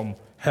things from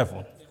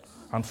heaven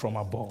and from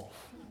above.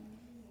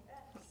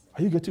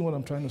 Are you getting what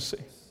I'm trying to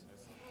say?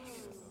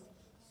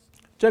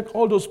 Check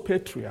all those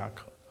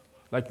patriarchs,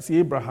 like you see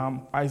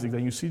Abraham, Isaac,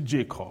 and you see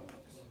Jacob.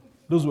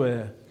 Those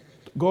were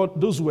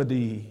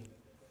the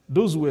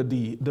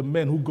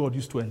men who God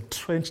used to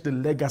entrench the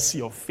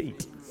legacy of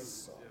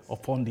faith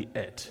upon the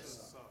earth.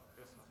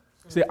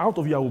 Say, out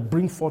of you I will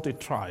bring forth a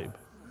tribe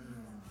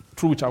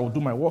through which I will do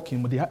my work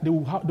in, but they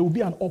will be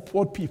an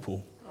upward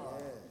people,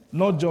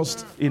 not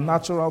just a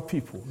natural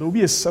people. There will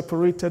be a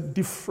separated,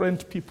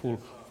 different people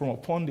from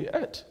upon the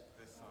earth.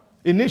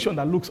 A nation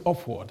that looks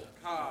upward.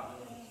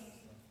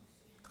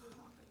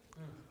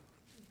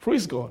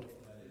 Praise God.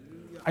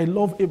 I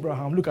love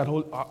Abraham. Look at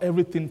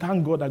everything.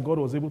 Thank God that God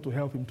was able to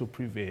help him to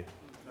prevail.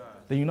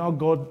 Then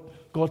God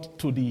got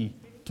to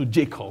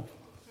Jacob,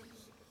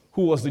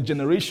 who was the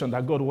generation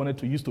that God wanted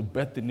to use to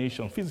birth the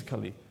nation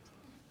physically.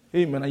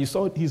 Amen. And you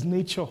saw his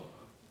nature.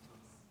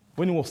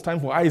 When it was time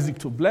for Isaac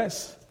to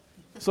bless,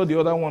 so the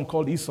other one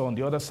called Esau on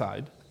the other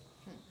side,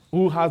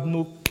 who had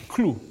no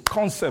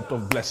concept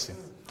of blessing.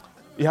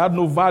 He had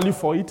no value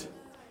for it.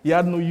 He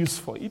had no use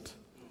for it.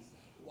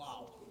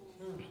 Wow.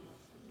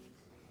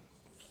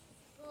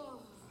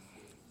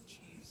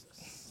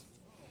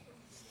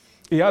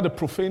 He had a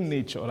profane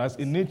nature. That's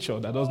a nature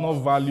that does not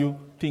value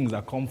things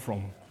that come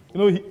from.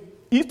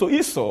 To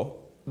Esau,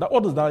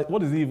 what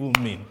does it even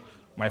mean?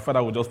 My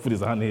father would just put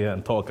his hand here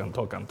and talk and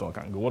talk and talk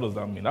and go. What does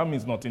that mean? That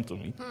means nothing to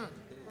me.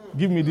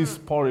 Give me this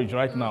porridge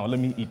right now. Let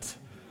me eat.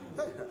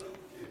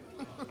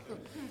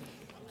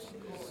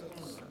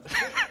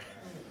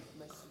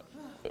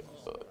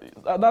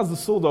 That's the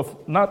sort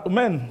of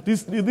men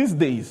these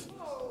days.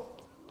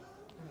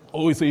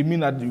 Oh, so you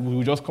mean that we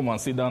will just come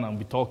and sit down and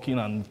be talking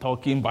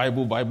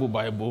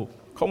Bible?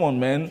 Come on,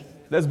 man.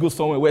 Let's go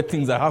somewhere where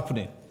things are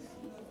happening.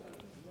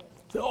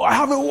 Oh, I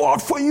have a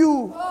word for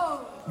you.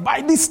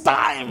 By this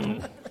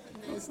time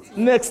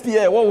next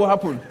year, what will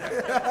happen?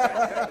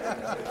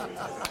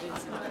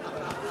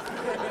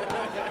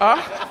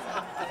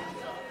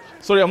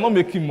 Sorry, I'm not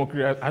making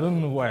mockery. I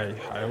don't know why.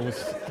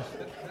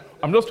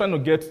 I'm just trying to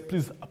get,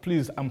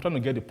 please, I'm trying to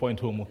get the point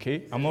home,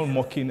 okay? I'm not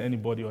mocking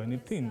anybody or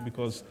anything,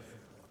 because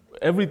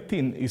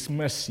everything is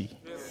mercy.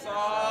 Yes,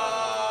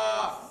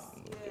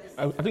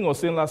 I think I was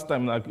saying last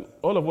time, like,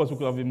 all of us who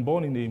could have been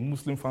born in a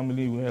Muslim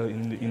family,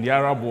 in the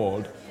Arab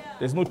world,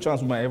 there's no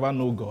chance we might ever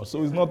know God.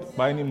 So it's not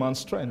by any man's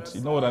strength.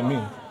 You know what I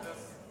mean?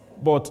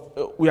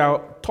 But we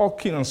are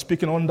talking and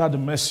speaking under the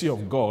mercy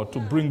of God to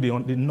bring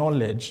the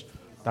knowledge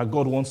that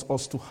God wants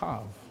us to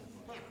have.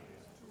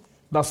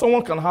 That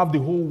someone can have the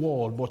whole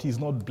world, but he's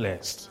not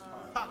blessed.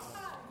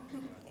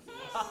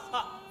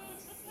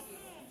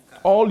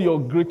 All your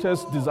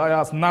greatest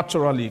desires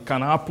naturally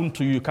can happen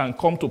to you, can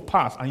come to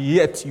pass, and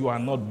yet you are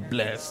not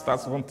blessed.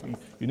 That's one thing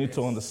you need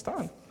to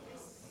understand.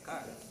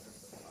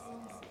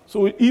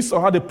 So Esau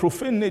had a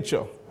profane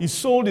nature. He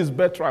sold his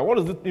birthright. What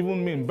does it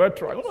even mean,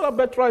 birthright? You know what that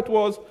birthright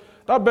was?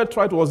 That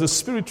birthright was the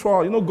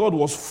spiritual. God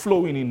was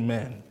flowing in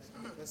men.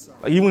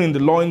 Like even in the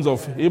loins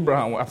of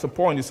Abraham, at a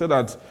point he said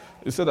that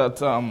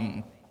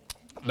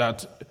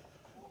that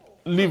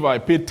Levi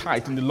paid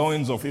tithe in the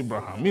loins of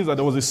Abraham. It means that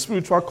there was a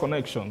spiritual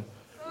connection,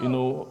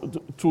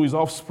 to his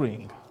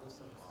offspring.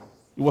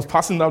 He was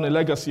passing down a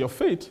legacy of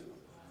faith.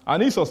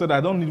 And Esau said,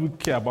 I don't really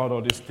care about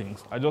all these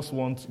things. I just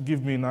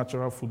give me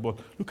natural food. But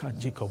look at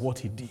Jacob, what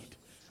he did.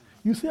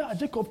 You say,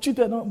 Jacob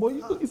cheated, but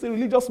it's a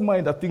religious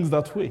mind that thinks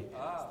that way.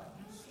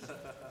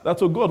 That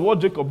to God, what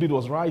Jacob did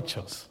was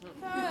righteous.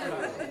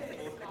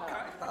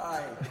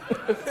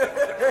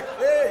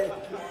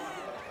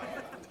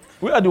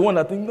 We are the one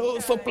that think, no,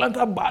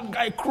 supplanter, bad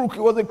guy, crook, he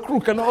was a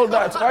crook and all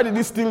that. Why did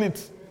he steal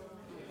it?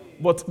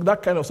 But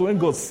that kind of, so when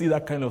God sees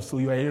that kind of, so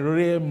you are a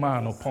rare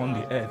man upon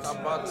the earth.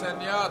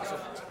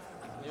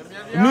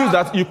 It means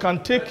that you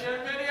can take...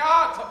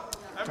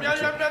 I've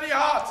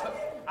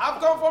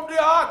come from the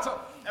heart.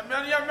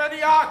 Many heart.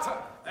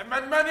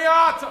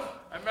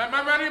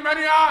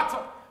 Many heart.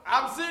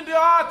 I've seen the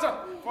heart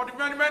for the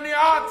many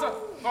heart.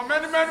 For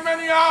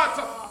many heart.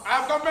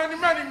 I've got many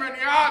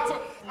heart.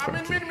 I'm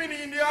in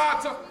many in the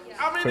heart.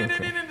 I'm in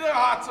the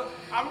heart.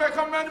 I make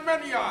a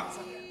many heart.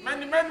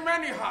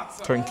 Many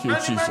hearts. Thank you,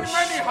 Jesus.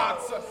 Many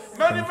hearts.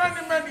 Many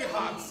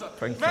hearts.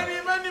 Thank you. Many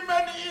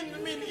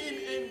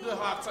in the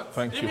heart.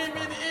 Thank you. In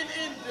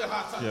the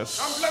heart. Yes.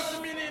 I'm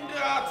blessing in the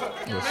heart.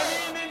 Yes.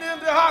 Many in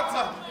the heart.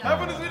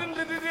 Heaven is in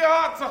the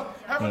heart.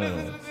 Heaven is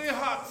in the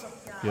heart.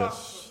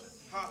 Yes.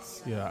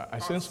 Yeah, I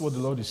sense what the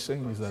Lord is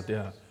saying is that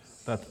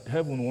that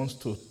heaven wants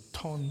to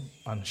turn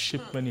and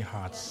shape many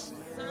hearts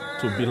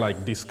to be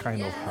like this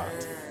kind of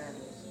heart.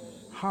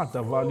 Heart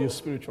that values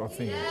spiritual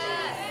things.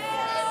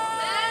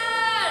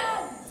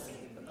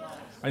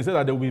 And he said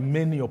that there will be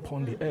many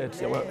upon the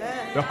earth.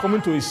 We are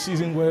coming to a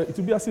season where it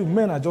will be as if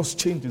men are just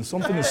changing.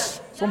 Something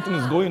is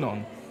going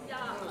on.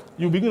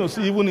 You begin to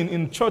see even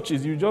in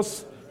churches, you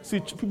just see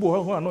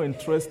people who are not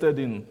interested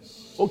in,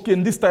 okay,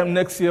 in this time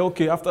next year,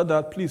 okay, after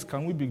that, please,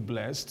 can we be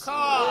blessed? So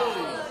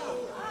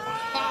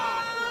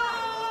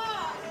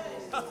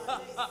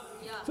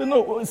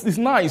no, it's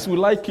nice, we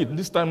like it.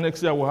 This time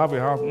next year we'll have a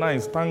house.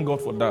 Nice, thank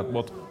God for that.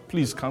 But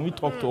please, can we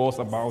talk to us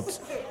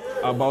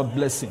about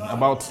blessing,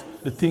 about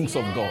the things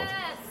of God?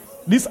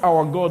 This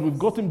our God, we've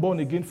gotten born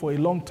again for a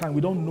long time.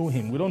 We don't know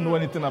him. We don't know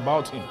anything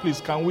about him.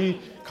 Please, can we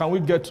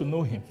get to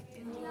know him?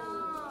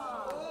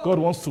 God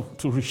wants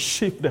to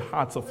reshape the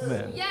hearts of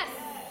men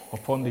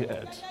upon the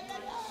earth.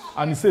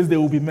 And he says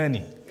there will be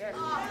many.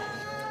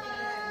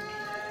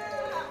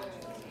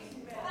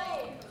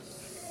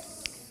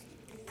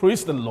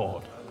 Praise the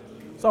Lord.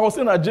 So I was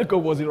saying that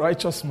Jacob was a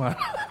righteous man.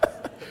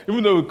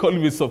 Even though we call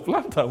him a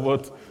supplanter,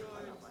 but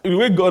the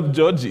way God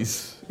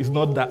judges is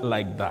not that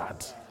like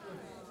that.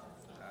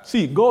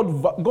 See,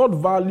 God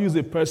values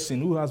a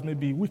person who has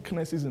maybe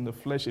weaknesses in the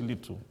flesh a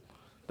little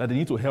that they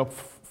need to help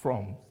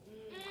from,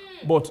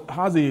 but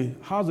has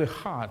a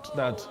heart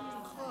that,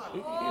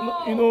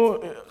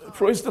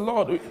 praise the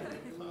Lord.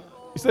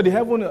 He said, the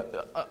heaven,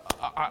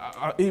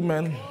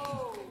 amen.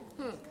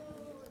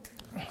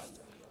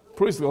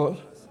 Praise the Lord.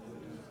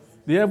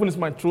 The heaven is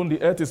my throne,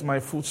 the earth is my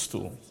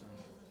footstool.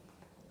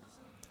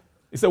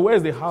 He said, where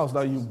is the house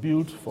that you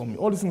built for me?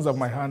 All these things have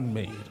my hand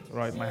made,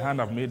 right? My hand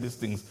have made these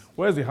things.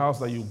 Where is the house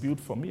that you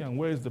built for me? And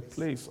where is the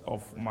place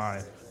of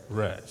my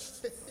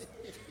rest?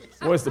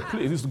 Where is the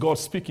place? This is God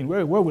speaking.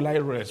 Where will I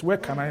rest? Where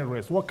can I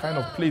rest? What kind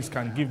of place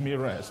can give me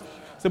rest?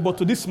 He said, but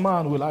to this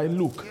man will I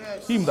look,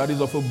 him that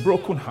is of a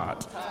broken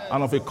heart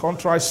and of a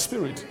contrite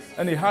spirit,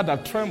 and a heart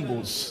that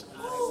trembles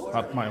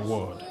at my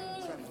word.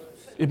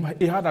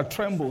 A heart that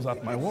trembles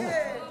at my word.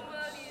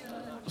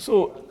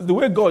 So the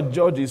way God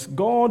judges,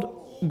 God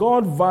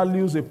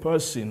values a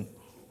person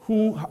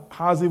who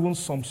has even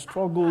some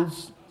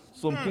struggles,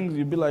 some things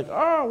you'll be like,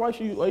 why are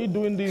you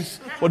doing this?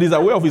 But he's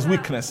aware of his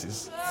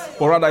weaknesses.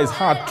 But rather his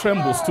heart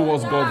trembles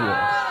towards God's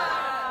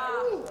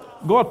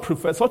word. God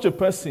prefers such a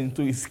person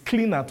to is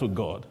cleaner to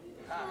God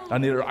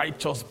than a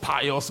righteous,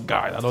 pious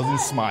guy that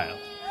doesn't smile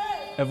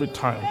every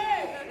time.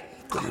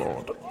 The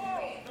Lord.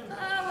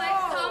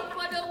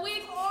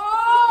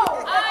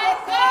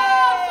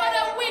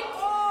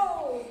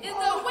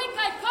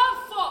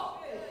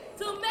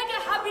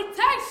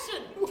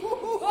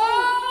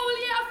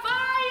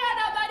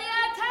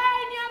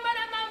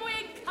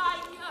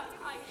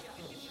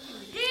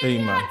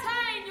 Amen.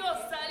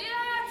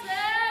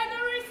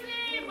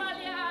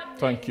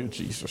 Thank you,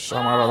 Jesus.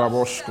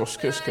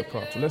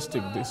 Let's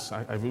take this.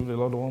 I believe the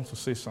Lord wants to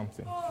say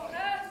something.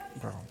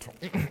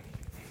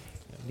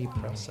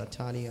 Libra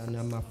Satania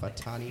Nama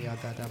Fatalia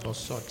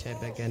Gadabosote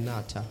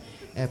Begenata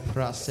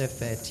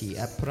Eprasefeti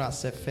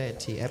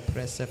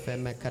Epresefe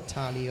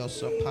Mekatalio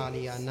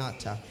Sopalia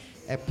Nata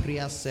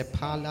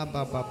Epriasepala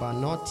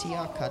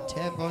Bababanotia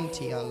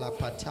Katevontia La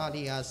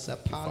Patalia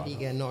Sapali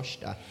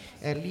Genoshta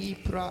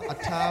Elipra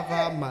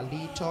Atava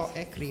Malito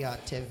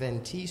Ekriate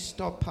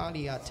Ventisto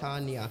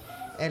Paliatania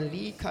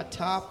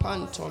Elikata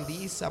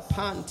Pantolisa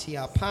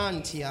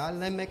Pantia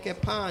Lemeke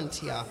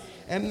Pantia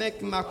I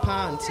make my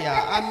pants,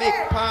 yeah. I make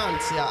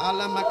pants, yeah. I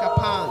make a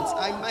pants.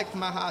 I make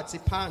my heart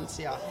pants,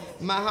 yeah.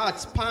 My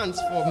heart's pants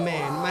for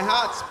men. My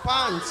heart's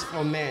pants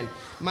for men.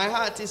 My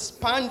heart is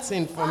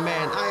panting for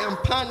men. I am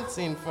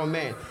panting for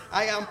men.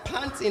 I am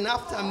panting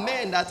after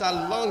men that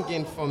are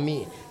longing for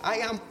me. I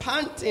am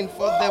panting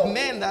for the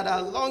men that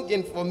are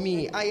longing for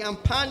me. I am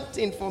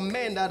panting for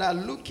men that are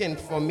looking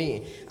for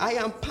me. I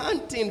am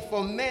panting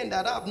for men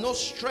that have no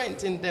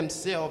strength in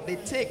themselves. They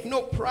take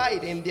no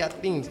pride in their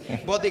things,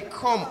 but they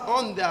come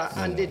under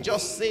and they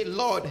just say,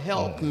 Lord,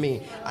 help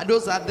me.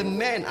 Those are the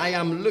men I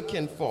am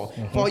looking for.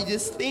 For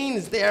these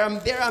things, there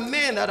are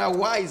men that are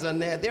wise on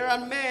there. There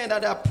are men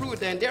that are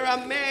prudent. There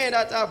are men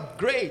that are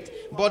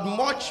great, but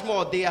much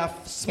more they are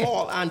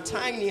small and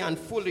tiny and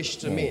foolish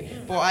to me.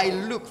 For I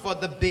look for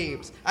the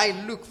babes. I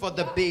look for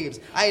the babes.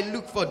 I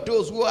look for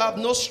those who have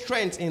no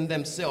strength in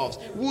themselves,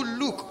 who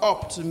look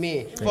up to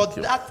me. For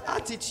that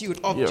attitude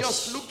of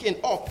just looking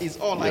up is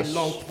all I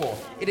long for.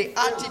 The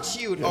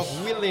attitude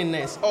of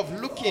willingness, of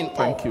looking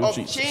up, of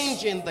Jesus.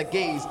 Changing the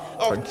gaze,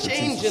 of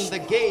changing the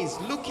gaze,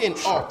 looking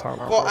up.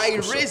 For I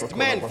raised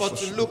men for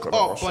to look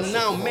up, but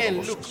now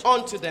men look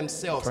unto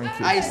themselves.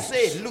 I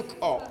say, look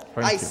up.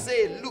 I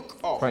say, look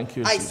up.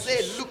 I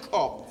say, look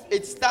up.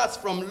 It starts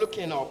from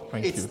looking up.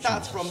 It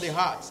starts from the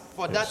heart.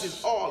 For that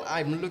is all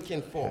I'm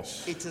looking for.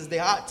 It is the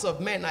hearts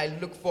of men I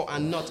look for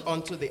and not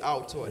unto the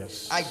outward.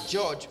 I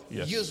judge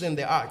using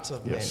the hearts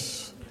of men.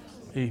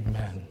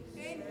 Amen.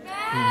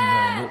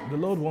 Amen. The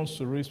Lord wants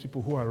to raise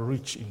people who are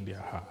rich in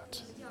their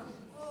heart.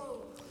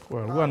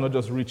 Well, who are not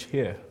just rich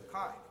here,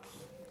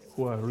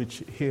 who are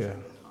rich here.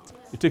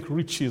 You take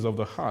riches of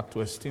the heart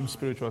to esteem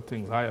spiritual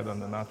things higher than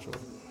the natural.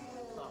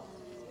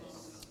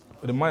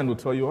 The mind will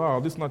tell you,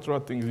 these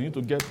natural things, you need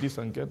to get this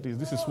and get this.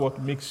 This is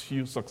what makes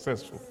you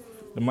successful.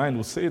 The mind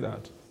will say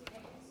that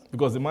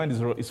because the mind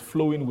is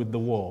flowing with the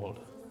world.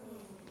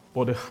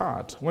 But the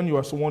heart,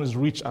 when someone is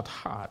rich at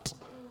heart,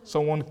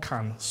 someone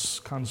can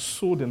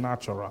sow the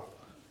natural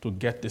to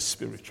get the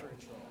spiritual.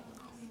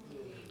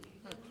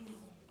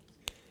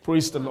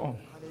 Praise the Lord.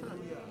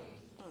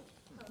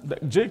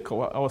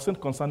 Jacob, I was saying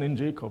concerning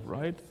Jacob,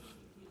 right?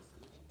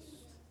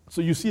 So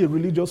you see a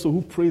religious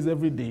who prays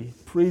every day,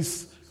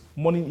 prays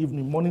morning,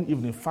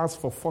 evening,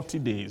 fast for 40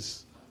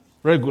 days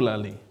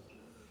regularly,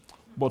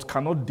 but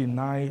cannot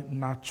deny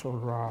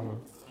natural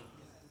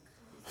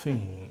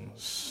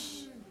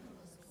things.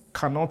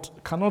 Cannot,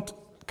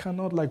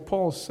 like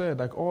Paul said,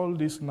 like all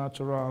these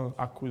natural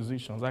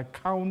acquisitions, I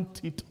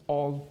count it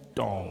all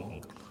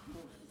dung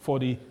for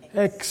the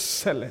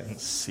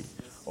excellency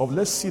of,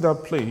 let's see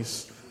that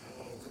place.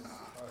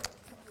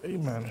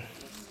 Amen.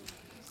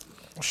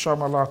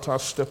 Shamalata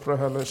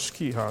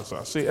stepreheleski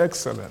haza. Say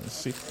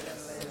excellency.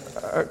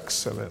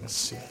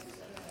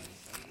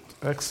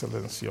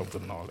 Excellency of the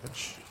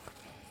knowledge.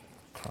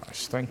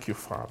 Christ. Thank you,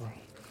 Father.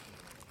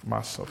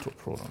 Master to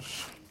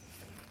pronounce.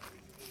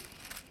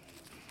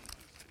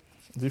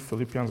 The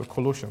Philippians or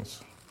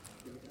Colossians?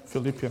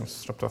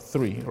 Philippians chapter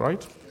 3,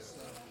 right?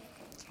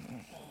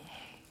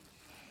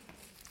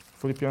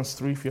 Philippians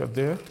 3, if you are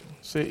there,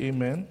 say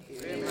amen.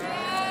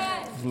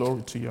 Amen.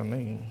 Glory to your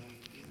name.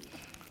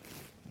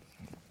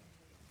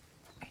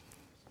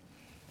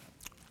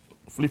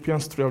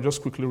 Philippians 3, I'll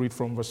just quickly read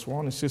from verse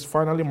 1. It says,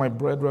 finally, my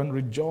brethren,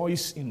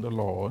 rejoice in the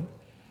Lord.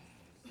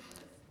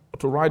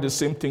 To write the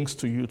same things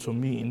to you, to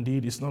me,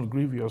 indeed, is not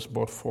grievous,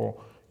 but for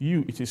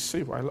you it is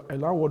safe. I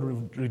allow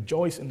word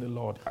rejoice in the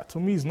Lord. To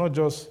me, it's not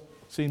just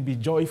saying be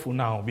joyful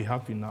now, be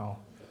happy now.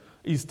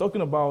 It's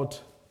talking about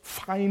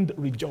find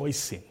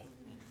rejoicing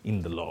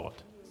in the Lord.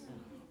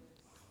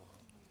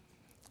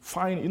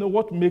 Find,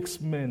 what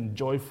makes men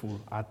joyful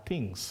are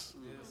things.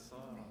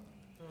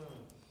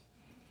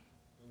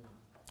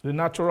 The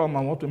natural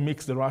man, what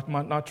makes the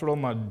natural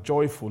man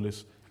joyful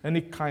is any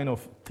kind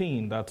of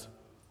thing that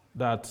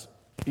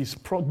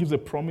gives a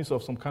promise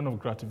of some kind of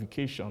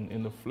gratification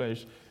in the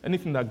flesh.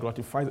 Anything that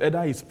gratifies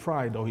either his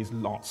pride or his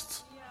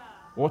lust,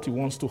 what he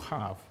wants to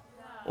have,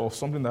 or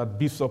something that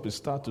beefs up his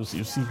status.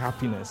 You see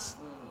happiness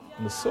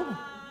in the soul.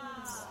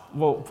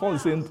 Well, Paul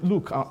is saying,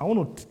 look, I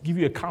want to give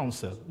you a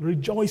counsel.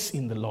 Rejoice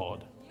in the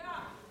Lord.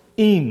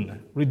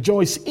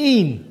 Rejoice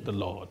in the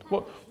Lord.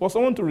 For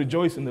someone to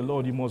rejoice in the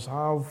Lord, you must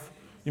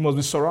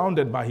be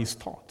surrounded by his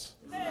thoughts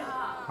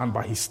and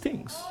by his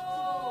things.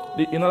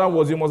 In other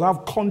words, you must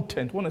have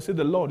content. When I say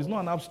the Lord, it's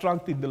not an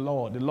abstract thing, the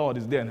Lord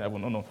is there in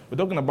heaven. No. We're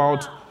talking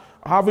about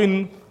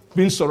having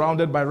been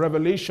surrounded by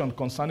revelation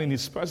concerning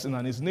his person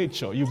and his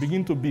nature. You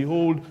begin to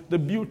behold the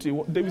beauty.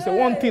 David said,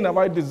 one thing have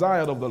I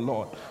desired of the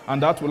Lord,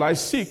 and that will I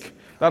seek,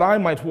 that I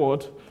might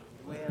what?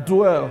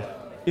 Dwell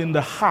in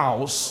the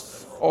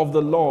house of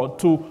the Lord,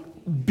 to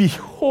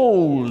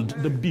behold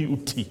the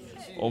beauty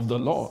of the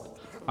Lord,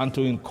 and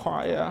to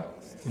inquire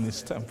in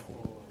his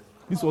temple.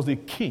 This was a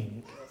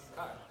king.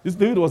 This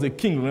David was a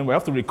king, remember, I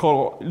have to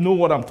know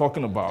what I'm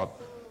talking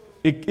about.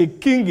 A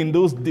king in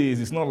those days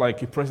is not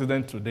like a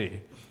president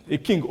today. A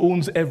king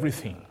owns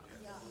everything.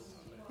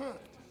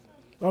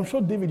 I'm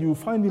sure David, you will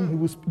find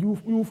him,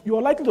 you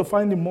are likely to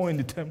find him more in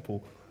the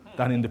temple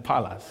than in the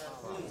palace.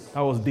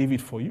 That was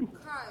David for you.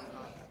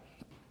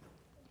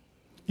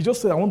 He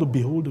just said, I want to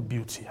behold the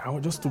beauty. I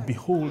want just to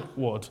behold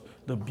what?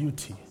 The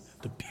beauty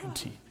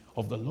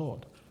of the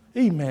Lord.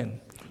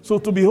 Amen. So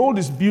to behold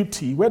this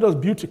beauty, where does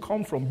beauty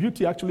come from?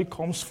 Beauty actually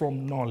comes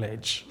from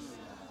knowledge.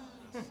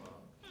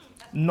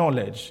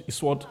 Knowledge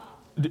is what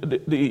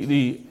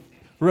the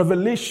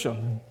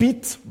revelation,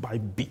 bit by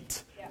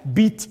bit,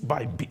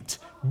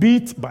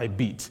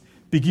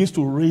 begins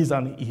to raise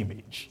an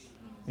image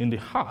in the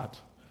heart.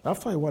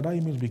 After a while, that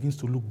image begins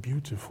to look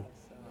beautiful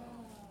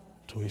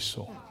to a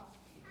soul.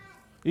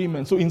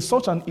 Amen. So in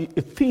such a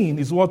thing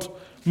is what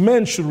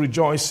men should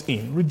rejoice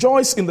in.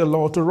 Rejoice in the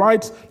Lord. To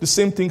write the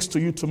same things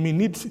to you, to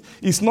me,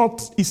 is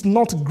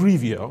not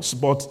grievous,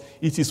 but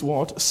it is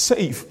what?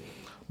 Safe.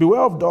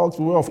 Beware of dogs,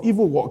 beware of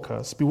evil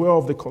workers, beware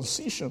of the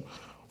concision.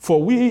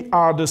 For we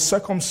are the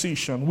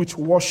circumcision which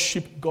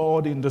worship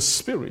God in the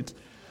Spirit,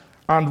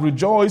 and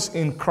rejoice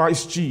in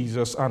Christ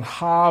Jesus, and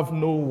have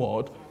no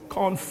what?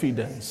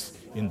 Confidence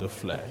in the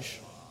flesh.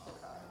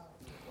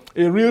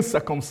 A real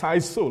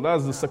circumcised soul,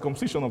 that's the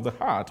circumcision of the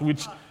heart,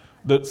 which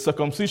the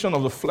circumcision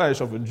of the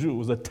flesh of a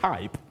Jew is a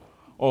type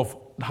of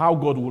how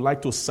God would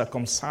like to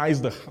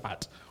circumcise the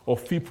heart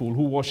of people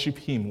who worship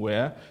him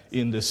where?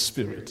 In the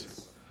Spirit.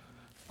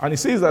 And he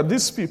says that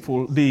these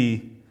people,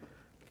 they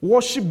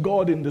worship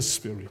God in the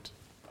Spirit.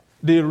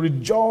 They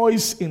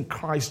rejoice in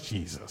Christ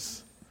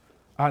Jesus.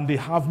 And they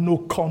have no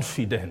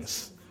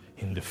confidence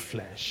in the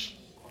flesh.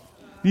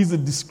 This is a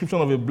description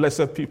of a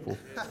blessed people.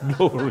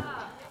 Glory.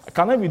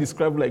 Can I be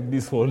described like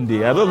this one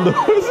day? I don't know.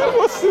 Is it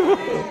possible?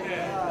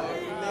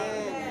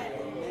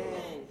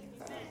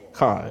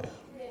 Hi.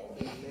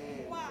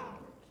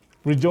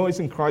 Rejoice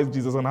in Christ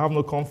Jesus and have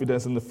no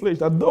confidence in the flesh.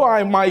 That though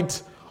I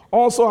might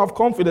also have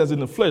confidence in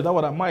the flesh, that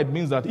what I might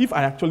means that if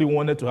I actually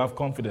wanted to have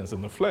confidence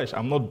in the flesh,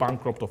 I'm not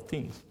bankrupt of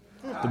things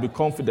to be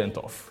confident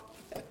of.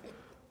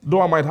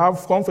 Though I might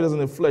have confidence in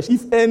the flesh,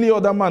 if any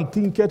other man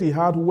thinketh he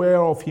had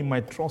whereof he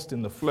might trust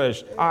in the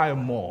flesh, I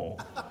more.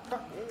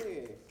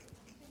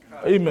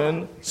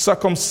 Amen.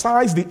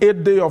 Circumcised the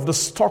 8th day of the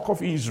stock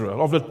of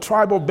Israel, of the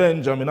tribe of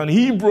Benjamin, and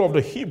Hebrew of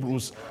the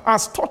Hebrews,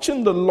 as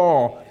touching the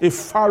law, a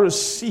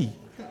Pharisee,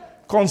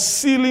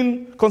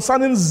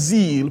 concerning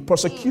zeal,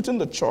 persecuting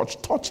the church,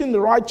 touching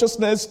the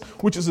righteousness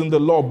which is in the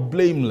law,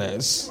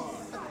 blameless.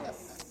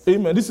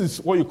 Amen. This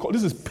is what you call,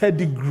 this is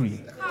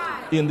pedigree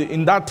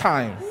in that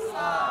time.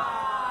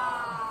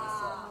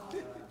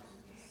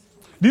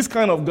 These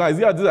kind of guys,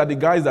 these are the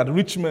guys that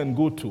rich men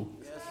go to.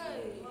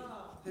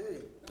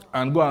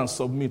 And go and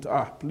submit.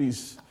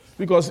 Please.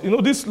 Because,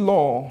 this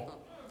law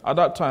at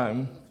that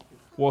time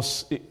there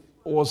was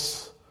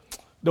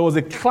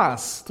a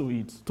class to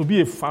it. To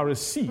be a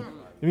Pharisee,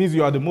 it means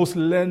you are the most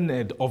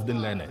learned of the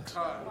learned.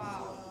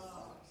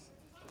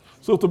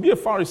 So to be a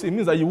Pharisee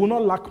means that you will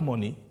not lack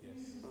money.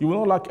 You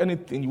will not lack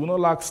anything. You will not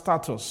lack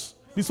status.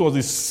 This was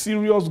a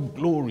serious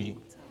glory.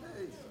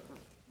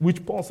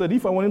 Which Paul said,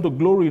 if I wanted to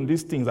glory in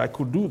these things, I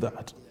could do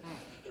that.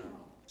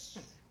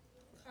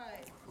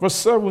 Verse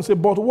 7 says,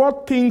 but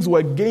what things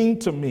were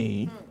gained to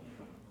me,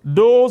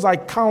 those I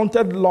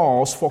counted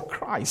loss for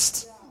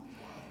Christ.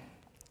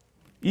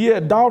 Yea,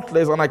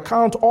 doubtless, and I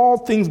count all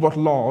things but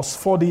loss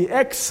for the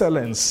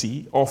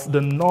excellency of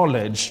the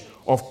knowledge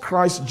of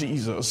Christ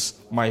Jesus,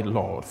 my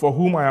Lord, for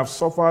whom I have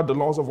suffered the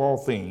loss of all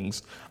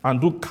things,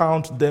 and do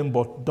count them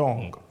but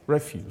dung,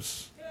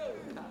 refuse,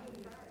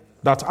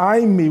 that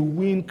I may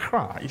win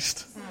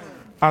Christ,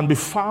 and be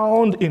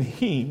found in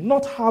him,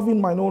 not having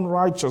mine own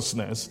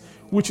righteousness,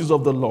 which is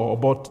of the law,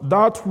 but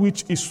that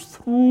which is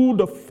through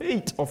the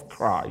faith of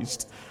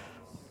Christ,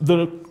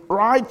 the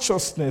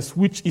righteousness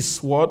which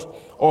is what?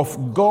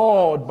 Of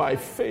God by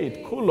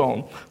faith,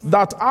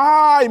 that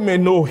I may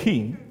know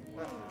him,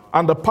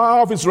 and the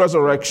power of his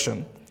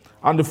resurrection,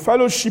 and the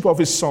fellowship of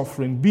his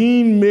suffering,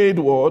 being made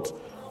what?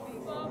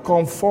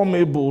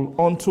 Conformable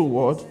unto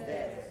what?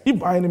 If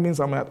by any means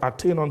I may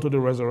attain unto the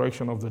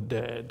resurrection of the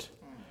dead.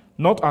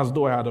 Not as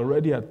though I had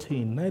already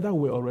attained, neither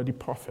were already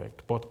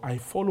perfect, but I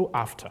follow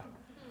after,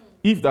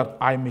 if that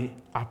I may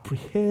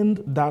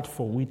apprehend that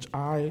for which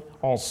I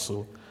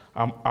also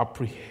am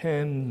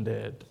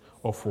apprehended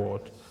of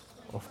what?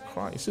 Of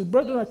Christ. He says,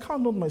 brethren, I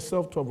count not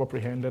myself to have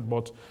apprehended,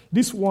 but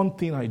this one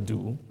thing I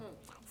do,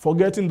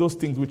 forgetting those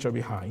things which are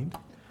behind,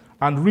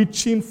 and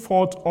reaching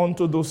forth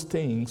unto those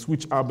things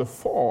which are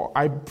before,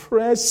 I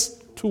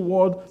press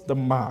toward the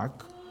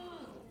mark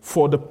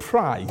for the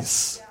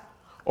prize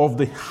of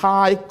the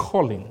high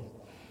calling.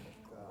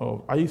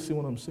 Oh, are you seeing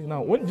what I'm saying?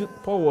 Now, when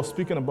Paul was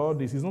speaking about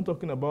this, he's not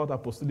talking about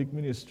apostolic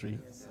ministry.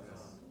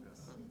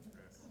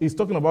 He's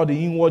talking about the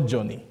inward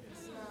journey.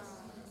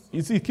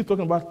 You see, he keeps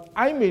talking about,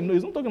 I may know.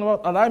 He's not talking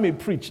about that I may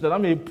preach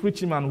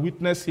him and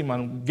witness him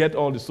and get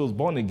all the souls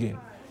born again.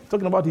 He's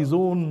talking about his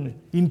own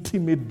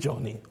intimate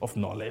journey of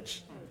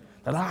knowledge.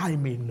 That I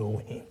may know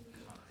him.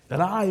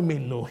 That I may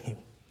know him.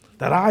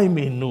 That I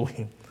may know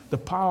him. The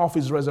power of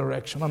his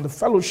resurrection and the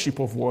fellowship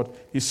of what?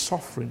 His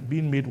suffering,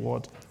 being made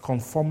what?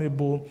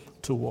 Conformable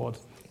to what?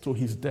 To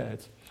his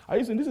death.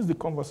 I think this is the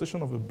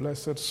conversation of a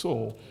blessed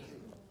soul.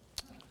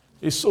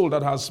 A soul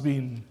that has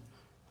been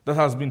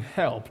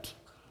helped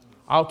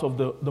out of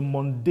the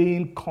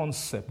mundane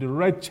concept, the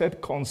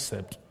wretched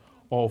concept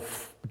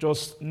of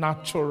just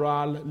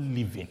natural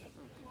living.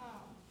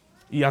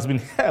 He has been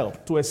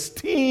helped to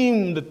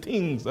esteem the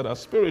things that are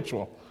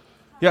spiritual.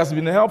 He has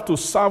been helped to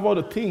savor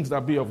the things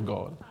that be of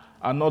God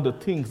and not the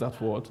things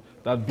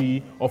that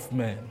be of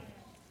men.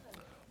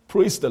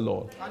 Praise the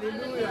Lord.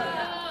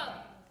 Hallelujah.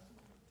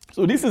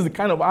 So this is the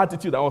kind of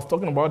attitude I was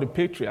talking about the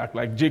patriarch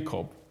like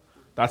Jacob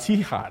that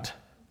he had.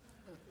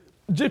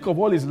 Jacob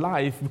all his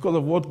life, because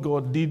of what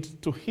God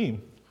did to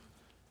him,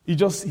 he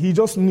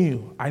just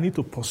knew, I need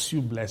to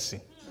pursue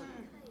blessing.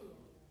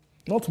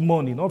 Not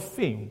money, not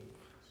fame.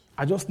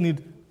 I just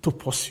need to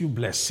pursue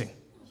blessing.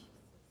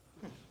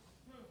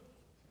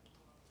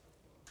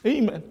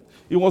 Amen.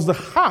 It was the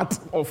heart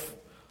of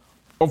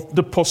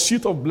the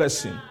pursuit of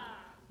blessing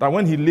that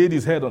when he laid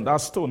his head on that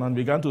stone and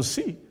began to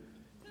see,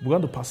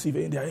 began to perceive,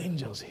 hey, there are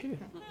angels here.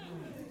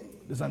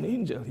 There's an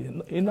angel here.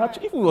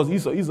 If it was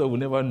Esau would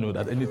never know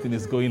that anything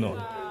is going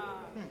on.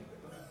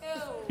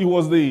 It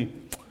was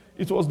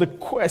the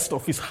quest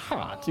of his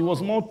heart. He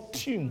was more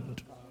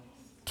tuned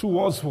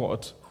towards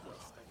what?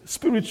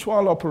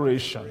 Spiritual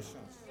operation.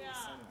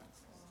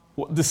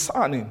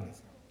 Discerning.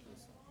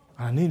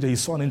 An angel, he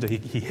saw an angel,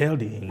 he held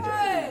the angel.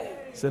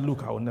 He said,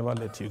 look, I will never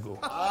let you go.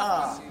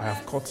 I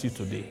have caught you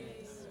today.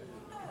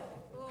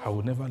 I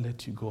will never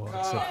let you go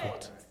except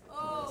what?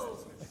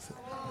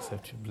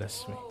 Except you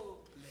bless me.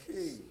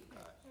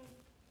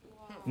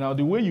 Now,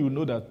 the way you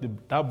know that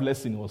that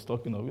blessing was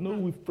talking of,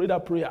 we pray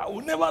that prayer, I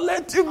will never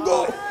let you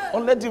go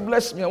unless you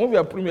bless me. And when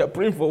we are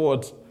praying for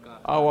what?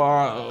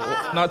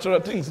 Our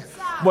natural things.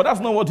 But that's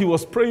not what he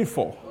was praying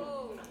for.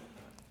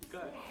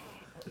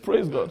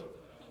 Praise God.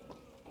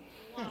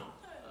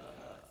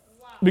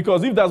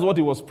 Because if that's what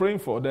he was praying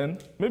for, then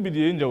maybe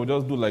the angel would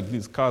just do like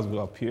this. Cars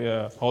will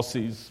appear,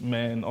 horses,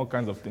 men, all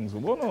kinds of things.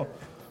 But no.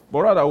 But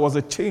rather, it was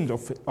a change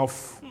of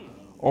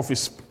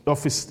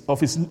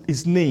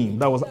his name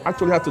that was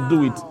actually had to do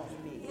with.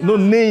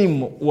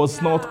 Name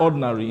was not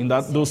ordinary in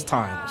those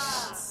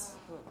times.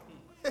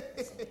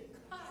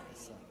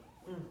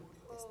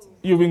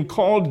 You've been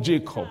called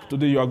Jacob.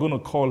 Today you are going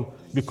to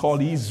be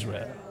called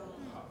Israel.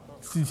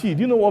 See,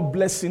 do you know what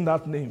blessing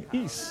that name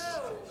is?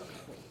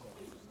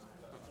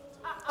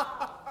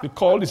 They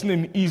called his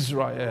name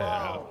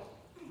Israel.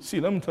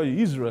 See, let me tell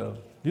you, Israel.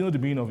 Do you know the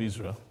meaning of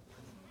Israel?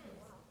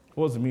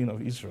 What's the meaning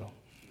of Israel?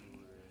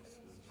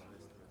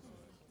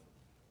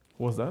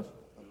 What's that?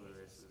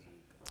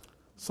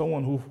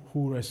 Someone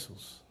who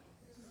wrestles.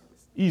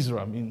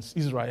 Israel means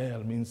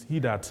he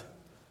that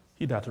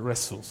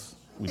wrestles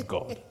with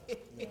God.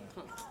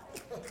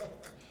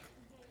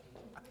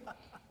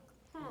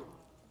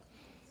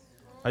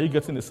 Are you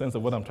getting the sense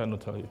of what I'm trying to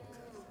tell you?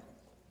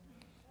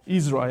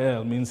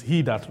 Israel means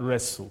he that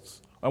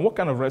wrestles. And what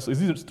kind of wrestle?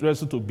 Is it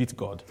wrestle to beat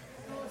God?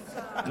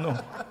 No.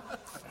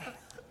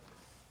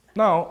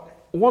 Now,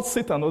 what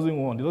Satan doesn't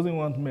want, he doesn't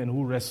want men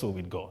who wrestle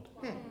with God.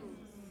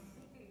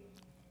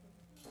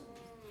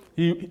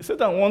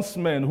 Satan wants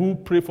men who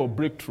pray for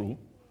breakthrough,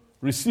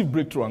 receive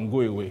breakthrough, and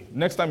go away.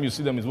 Next time you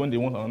see them is when they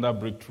want another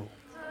breakthrough.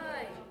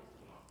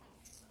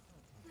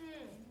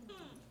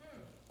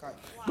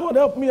 God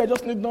help me, I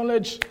just need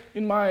knowledge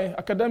in my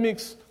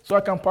academics so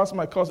I can pass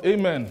my course.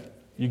 Amen.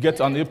 You get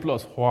an A+.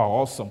 Wow,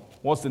 awesome.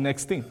 What's the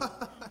next thing?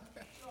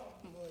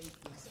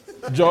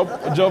 Job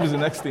is the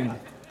next thing.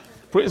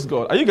 Praise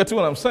God. Are you getting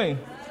what I'm saying?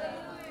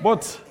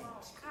 But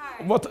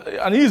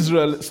an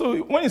Israel, so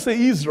when you say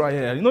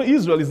Israel,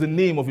 Israel is the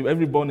name of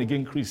every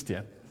born-again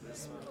Christian.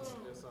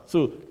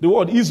 So the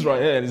word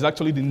Israel is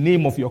actually the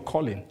name of your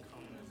calling.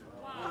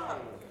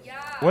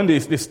 When they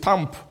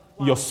stamp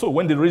your soul,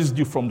 when they raised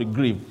you from the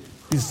grave,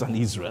 this is an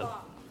Israel.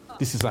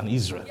 This is an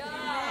Israel.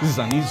 This is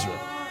an Israel.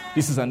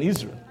 This is an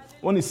Israel.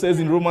 When it says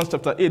in Romans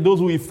chapter 8, those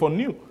who he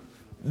foreknew,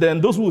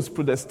 then those who is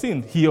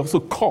predestined, he also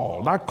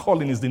called. That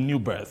calling is the new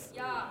birth.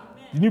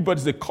 The new birth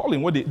is a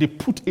calling where they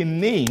put a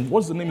name.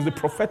 What's the name? It's a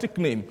prophetic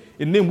name.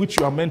 A name which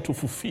you are meant to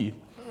fulfill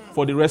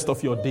for the rest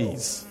of your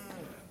days.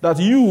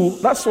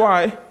 That's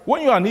why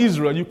when you are in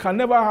Israel, you can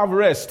never have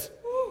rest.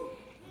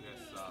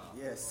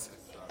 Yes.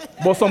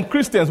 But some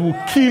Christians will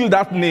kill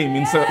that name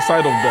inside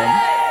of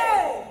them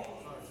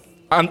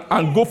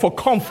and go for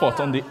comfort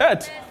on the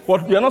earth.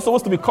 But we are not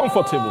supposed to be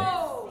comfortable.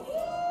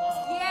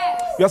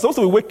 You are supposed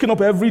to be waking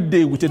up every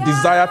day with a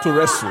desire to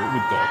wrestle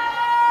with God.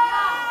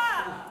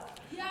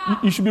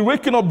 You should be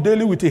waking up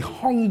daily with a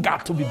hunger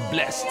to be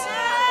blessed.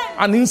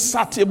 An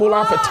insatiable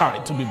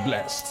appetite to be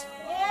blessed.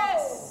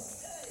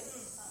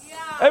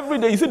 Every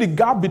day, you see the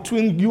gap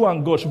between you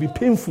and God should be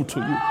painful to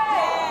you.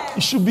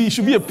 It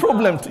should be a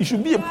problem. It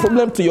should be a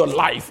problem to your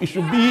life. It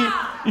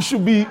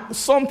should be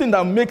something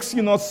that makes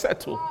you not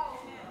settle.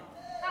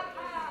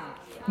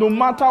 No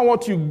matter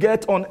what you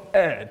get on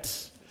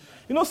earth.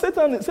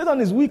 Satan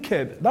is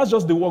wicked. That's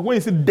just the word. When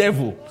you say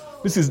devil,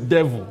 this is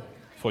devil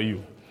for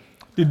you.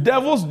 The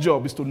devil's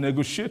job is to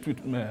negotiate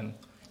with men.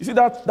 You see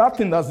that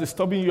thing that's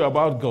disturbing you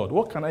about God,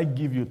 what can I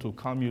give you to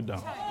calm you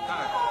down?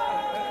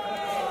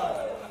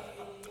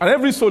 And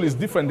every soul is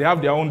different. They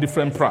have their own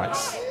different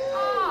price.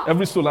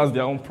 Every soul has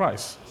their own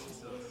price.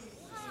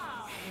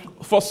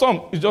 For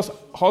some, it's just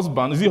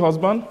husband. Is he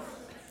husband?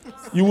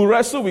 You will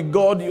wrestle with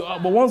God,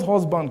 but once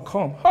husband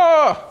come,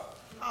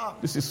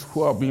 this is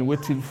who I've been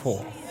waiting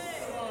for.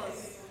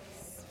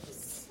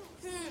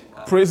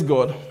 Praise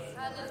God.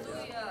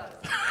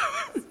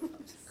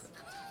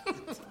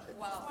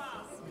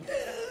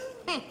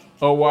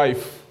 A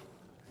wife.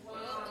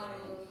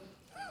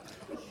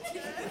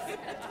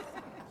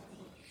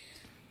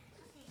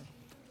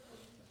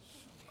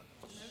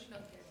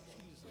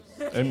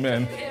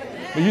 Amen.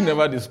 But you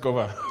never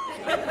discover.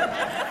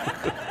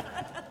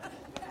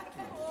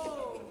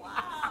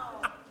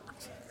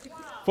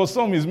 For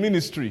some, it's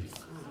ministry.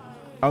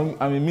 I'm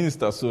a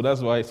minister, so that's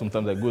why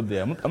sometimes I go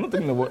there. I'm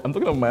talking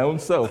about my own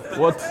self.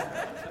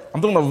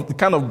 I'm talking about the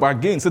kind of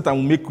bargain Satan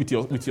will make with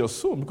your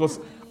soul. Because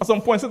at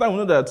some point, Satan will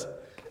know that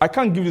I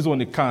can't give this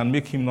one a can,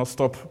 make him not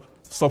stop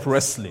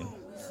wrestling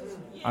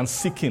and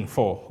seeking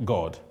for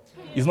God.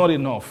 It's not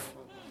enough.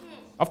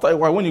 After a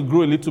while, when you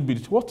grow a little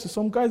bit,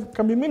 some guys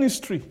can be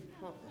ministry.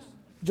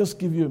 Just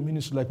give you a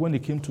ministry, like when they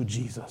came to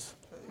Jesus.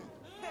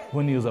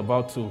 When he was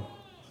about to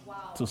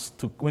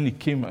when he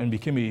came and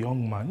became a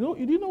young man.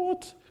 You know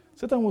what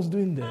Satan was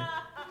doing there?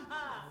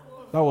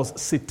 That was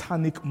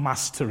satanic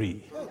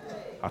mastery.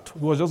 He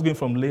was just going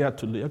from layer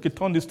to layer. Okay,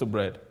 turn this to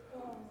bread.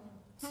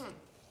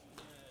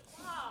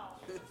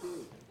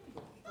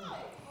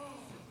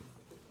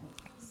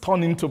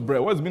 Turn into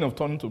bread. What's the meaning of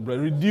turning to bread?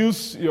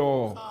 Reduce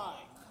your...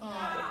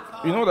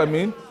 You know what I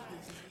mean?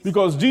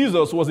 Because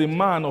Jesus was a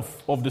man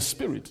of the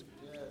Spirit.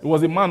 He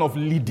was a man of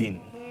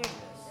leading.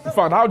 In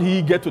fact, how did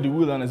he get to the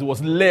wilderness? He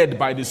was led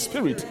by the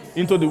Spirit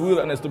into the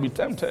wilderness to be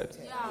tempted.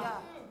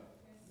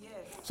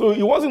 So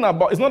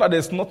it's not that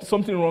there's not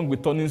something wrong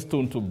with turning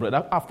stone to bread.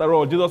 After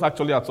all, Jesus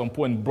actually at some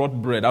point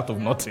brought bread out of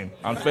nothing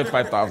and fed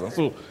 5,000.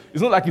 So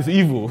it's not like it's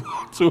evil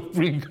to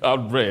bring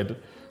out bread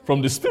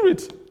from the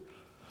Spirit.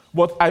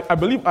 But I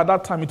believe at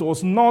that time it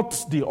was not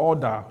the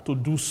order to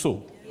do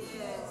so.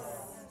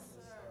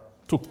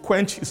 To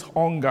quench his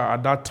hunger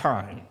at that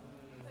time.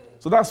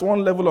 So that's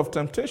one level of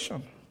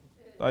temptation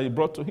that he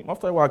brought to him.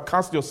 After a while,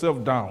 cast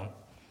yourself down.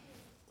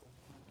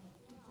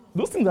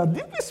 Those things are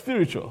deeply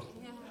spiritual.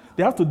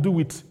 They have to do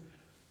with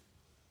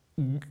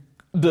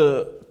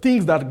the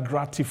things that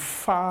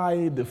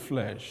gratify the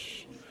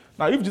flesh.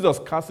 Now, if Jesus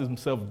casts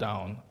himself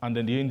down and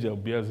then the angel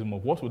bears him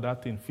up, what would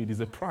that thing feed? Is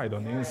a pride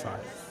on the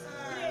inside.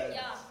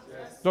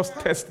 Just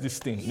test this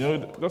thing.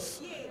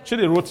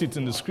 They wrote it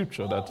in the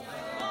scripture that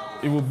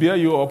it will bear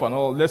you up and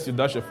all, lest you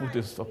dash your foot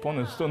upon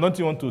a stone. Don't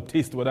you want to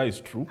taste whether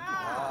it's true?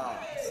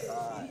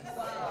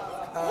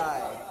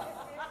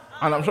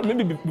 And I'm sure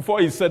maybe before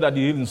he said that,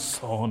 he is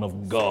Son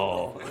of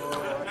God.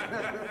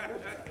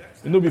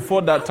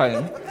 Before that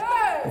time,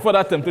 before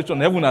that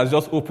temptation, heaven has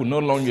just opened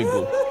not long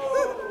ago.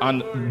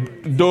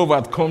 And dove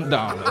had come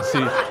down and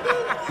said,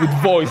 with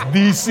voice,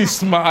 "This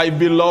is my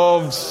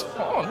beloved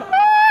Son."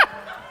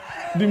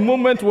 The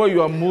moment where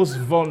you are most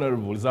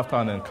vulnerable is after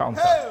an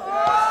encounter.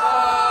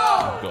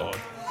 God.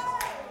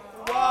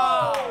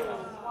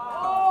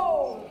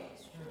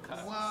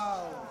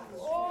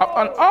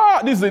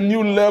 And this is a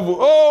new level.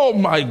 Oh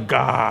my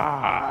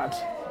God.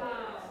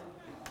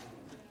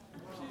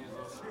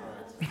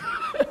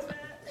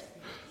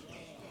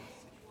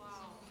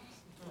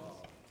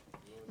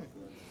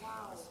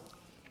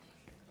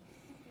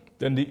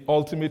 Then the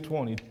ultimate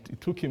one,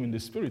 it took him in the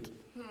Spirit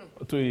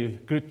to a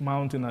great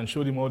mountain and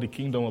showed him all the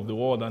kingdom of the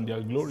world and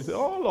their glory. He said,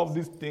 all of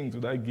these things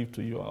would I give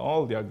to you,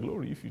 all their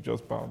glory, if you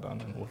just bow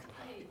down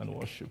and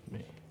worship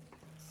me.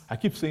 I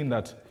keep saying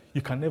that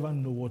you can never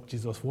know what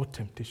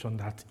temptation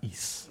that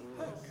is.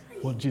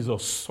 What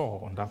Jesus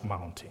saw on that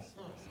mountain.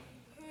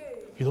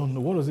 You don't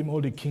know. What does it mean,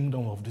 all the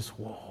kingdom of this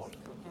world?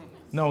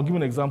 Now, I'll give you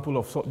an example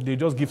of, they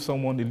just give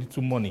someone a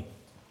little money.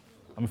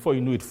 And before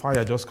you know it,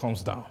 fire just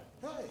comes down.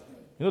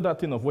 You know that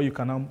thing of where you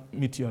can now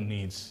meet your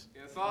needs?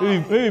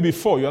 Maybe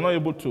before, you're not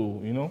able to,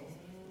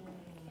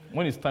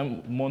 when it's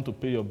time to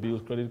pay your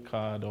bills, credit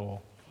card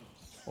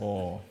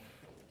or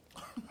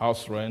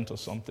house rent or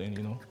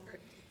something,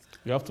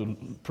 you have to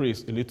pray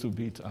a little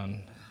bit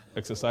and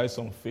exercise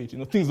some faith.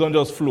 Things don't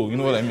just flow, you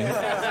know what I mean?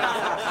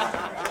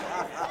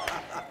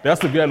 There has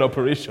to be an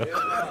operation.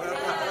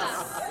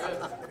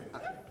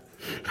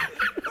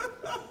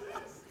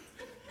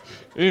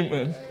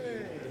 Amen.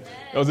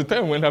 There was a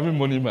time when having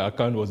money in my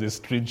account was a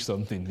strange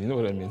something, you know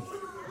what I mean?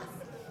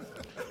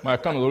 My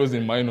account was always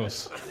in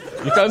minus.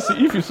 You can't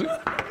see, if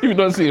you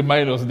don't see a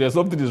minus, there's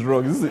something is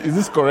wrong. Is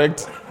this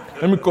correct?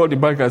 Let me call the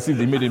bank and see if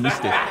they made a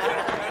mistake.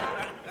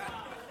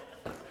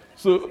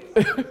 So,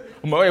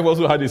 my wife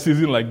also had a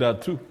season like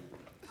that too.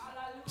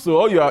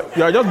 So you are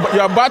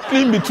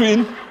battling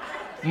between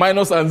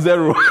minus and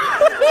zero.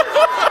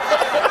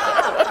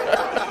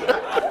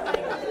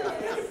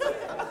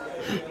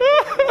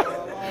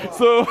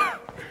 So,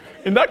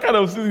 in that kind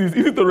of season, it's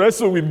easy to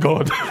wrestle with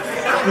God.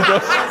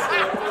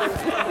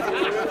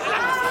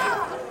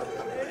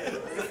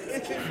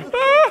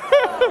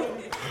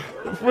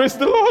 Praise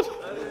the Lord.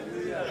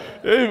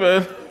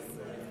 Amen.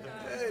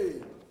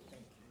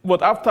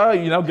 But after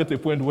you now get to a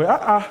point where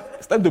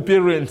it's time to pay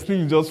rent,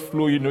 things just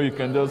flow, you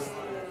can just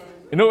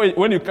You know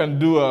when you can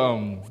do,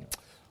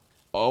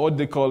 or what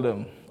they call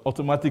them,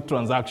 automatic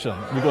transaction.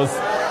 Because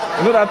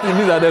you know that thing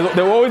means that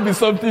there will always be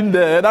something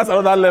there. That's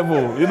another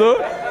level, you know.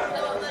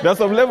 There's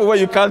some level where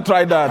you can't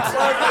try that.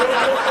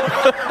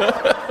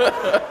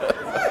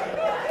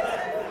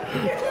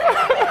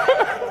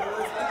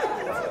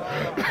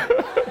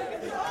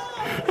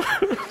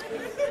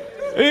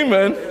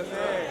 Amen.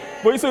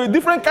 But it's a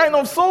different kind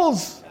of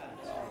souls.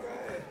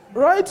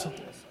 Right?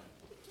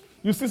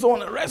 You see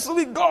someone wrestle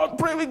with God,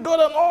 pray with God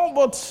and all,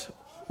 but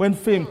when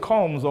fame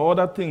comes or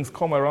other things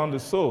come around the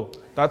soul,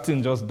 that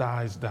thing just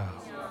dies down.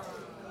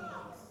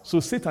 So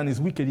Satan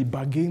is wicked. He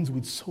bargains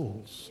with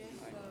souls.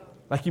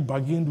 Like he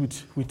bargained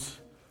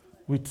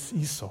with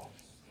Esau.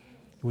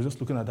 He was just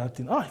looking at that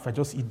thing. If I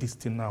just eat this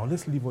thing now,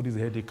 let's leave all this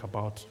headache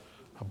about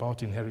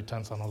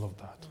inheritance and all of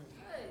that.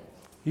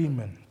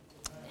 Amen.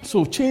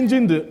 So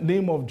changing the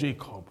name of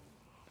Jacob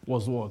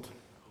was what?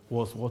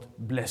 Was what?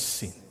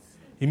 Blessing.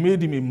 He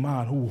made him a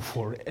man who will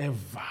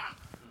forever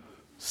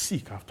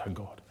seek after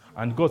God.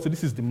 And God said,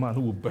 this is the man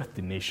who will birth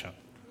the nation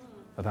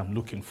that I'm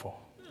looking for.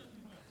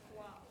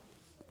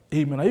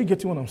 Amen. Are you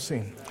getting what I'm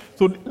saying?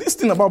 So this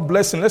thing about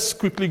blessing, let's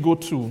quickly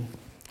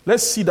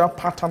let's see that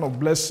pattern of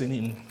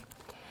blessing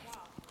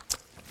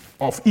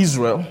of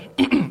Israel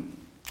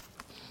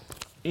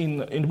in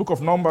the book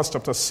of Numbers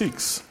chapter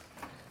 6.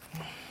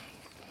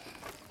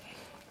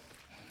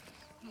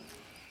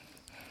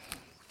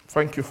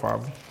 Thank you,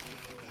 Father.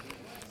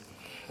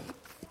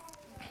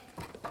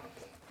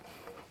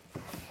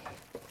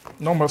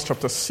 Numbers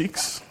chapter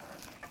 6.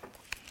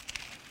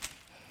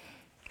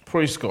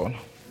 Praise God.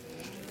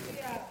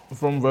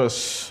 From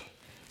verse,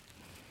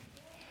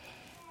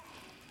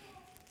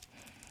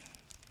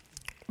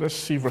 let's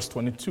see verse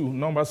 22.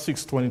 Numbers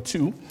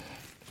 6:22.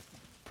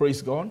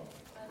 Praise God.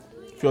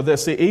 If you're there,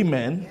 say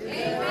amen.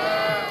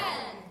 Amen.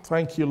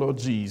 Thank you, Lord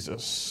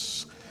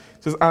Jesus.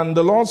 It says, and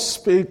the Lord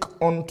spake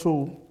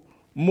unto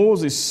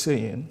Moses,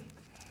 saying,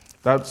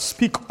 that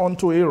speak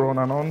unto Aaron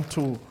and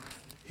unto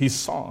his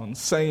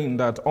sons, saying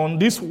that on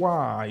this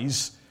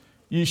wise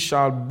ye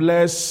shall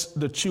bless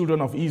the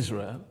children of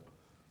Israel,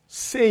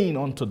 saying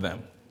unto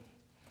them,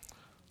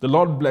 the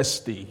Lord bless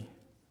thee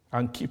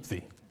and keep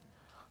thee.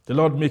 The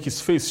Lord make his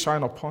face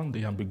shine upon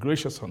thee and be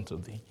gracious unto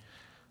thee.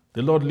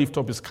 The Lord lift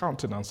up his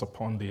countenance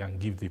upon thee and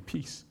give thee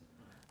peace.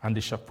 And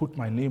they shall put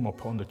my name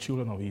upon the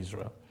children of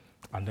Israel.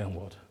 And then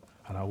what?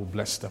 And I will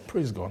bless them.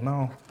 Praise God.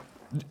 Now,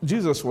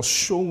 Jesus was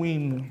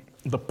showing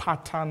the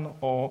pattern,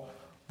 or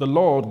the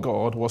Lord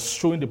God was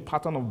showing the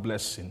pattern of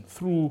blessing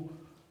through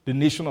the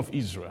nation of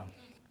Israel.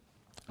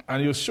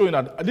 And he was showing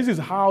that this is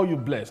how you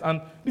bless.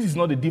 And this is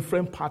not a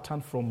different pattern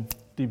from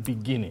the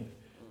beginning.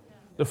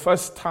 The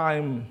first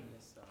time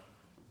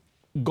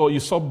you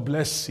saw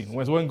blessing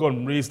was when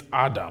God raised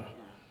Adam.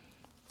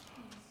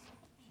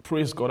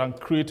 Praise God, and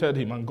created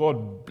him, and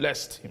God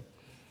blessed him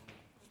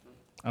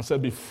and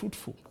said, be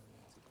fruitful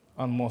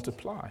and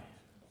multiply.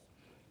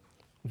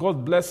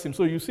 God blessed him.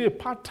 So you see a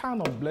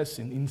pattern of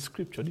blessing in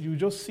Scripture. You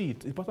just see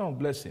it, a pattern of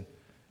blessing.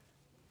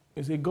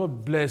 You say,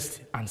 God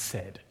blessed and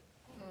said.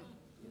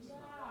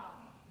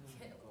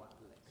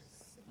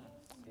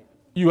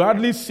 You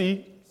hardly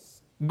see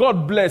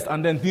God blessed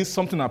and then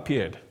something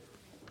appeared.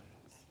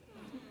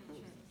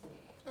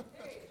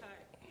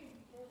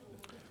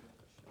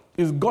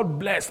 Is God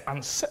blessed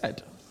and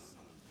said.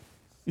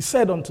 He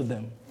said unto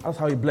them. That's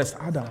how he blessed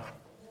Adam.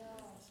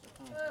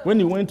 When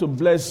he went to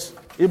bless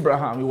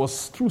Abraham, it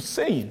was through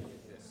saying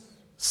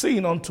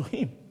unto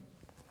him.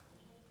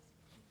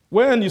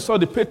 When you saw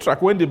the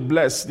patriarch, when they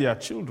blessed their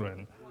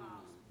children,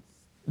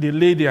 they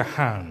laid their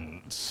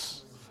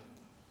hands.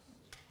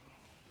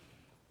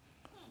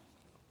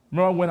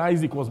 Remember when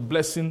Isaac was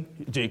blessing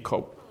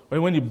Jacob?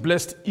 When he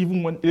blessed,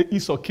 even when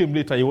Esau came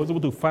later, he was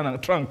able to find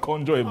and try and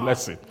conjure a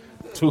blessing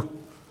to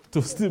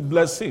still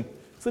bless him.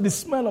 So the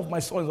smell of my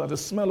soil is like the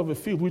smell of a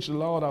field which the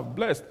Lord hath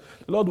blessed.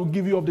 The Lord will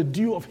give you of the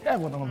dew of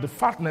heaven and of the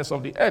fatness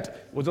of the earth.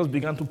 We just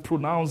began to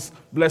pronounce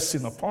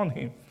blessing upon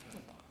him.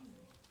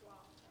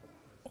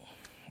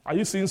 Are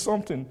you seeing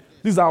something?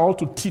 These are all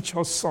to teach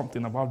us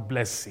something about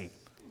blessing.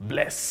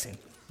 Blessing.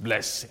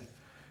 Blessing.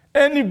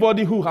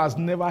 Anybody who has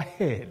never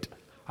heard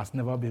has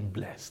never been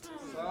blessed.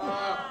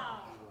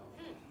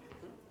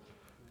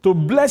 To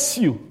bless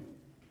you,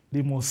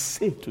 they must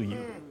say to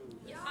you.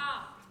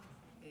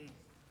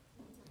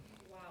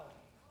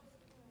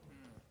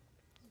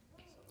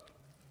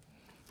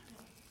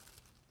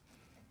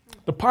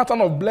 The pattern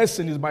of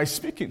blessing is by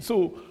speaking.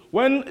 So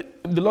when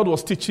the Lord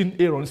was teaching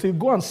Aaron, he said,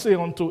 go and say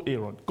unto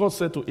Aaron. God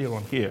said to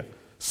Aaron here,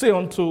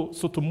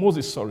 to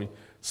Moses,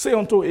 say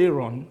unto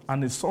Aaron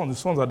and his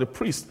sons are the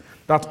priests,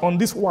 that on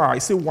this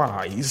wise, say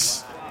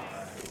wise.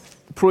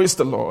 Praise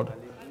the Lord.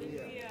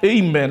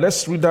 Amen.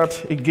 Let's read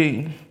that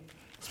again.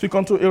 Speak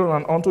unto Aaron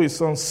and unto his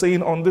sons,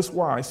 saying on this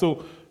wise. So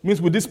it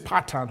means with this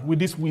pattern, with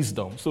this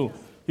wisdom. So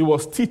he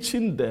was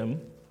teaching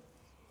them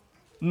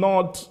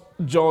not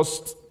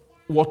just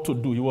what to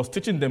do. He was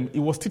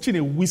teaching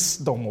a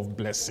wisdom of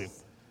blessing.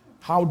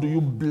 How do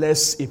you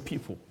bless a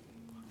people?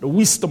 The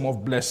wisdom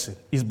of blessing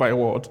is by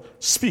what?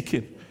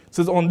 Speaking. It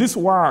says, on this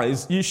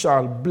wise ye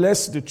shall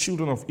bless the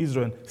children of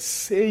Israel,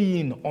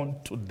 saying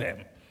unto them.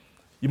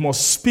 You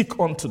must speak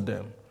unto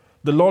them.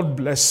 The Lord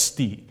bless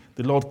thee.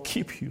 The Lord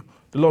keep you.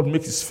 The Lord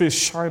make his face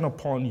shine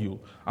upon you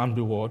and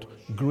be what?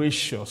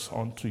 Gracious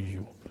unto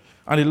you.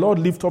 And the Lord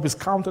lift up his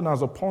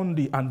countenance upon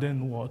thee and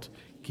then what?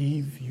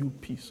 Give you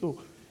peace.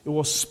 So it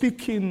was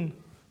speaking,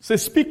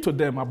 speak to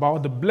them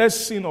about the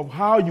blessing of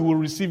how you will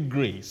receive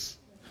grace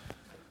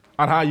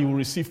and how you will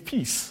receive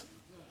peace.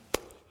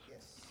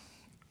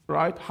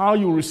 Right? How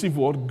you will receive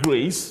what?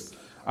 Grace,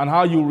 and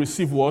how you will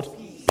receive what?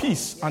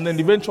 Peace. And then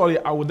eventually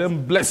I will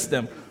then bless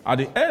them at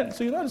the end.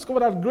 So you now discover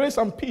that grace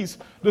and peace,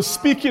 the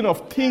speaking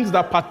of things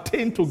that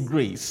pertain to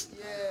grace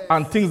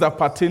and things that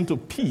pertain to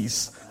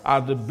peace are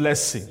the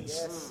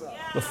blessings.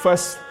 The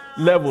first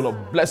level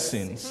of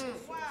blessings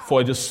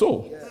for the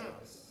soul.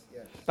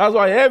 That's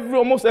why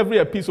almost every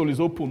epistle is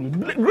open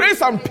with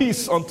grace and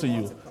peace unto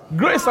you.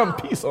 Grace and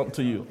peace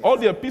unto you. All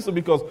the epistle,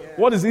 because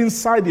what is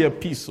inside the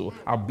epistle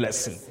are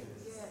blessings.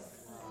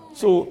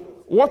 So,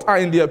 what are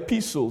in the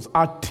epistles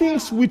are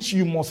things which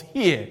you must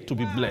hear to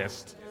be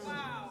blessed.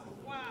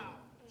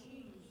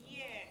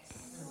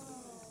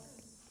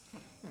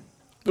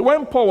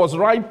 When Paul was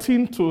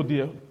writing to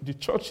the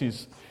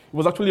churches, he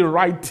was actually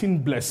writing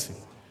blessing,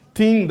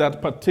 things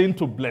that pertain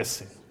to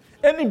blessing.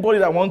 Anybody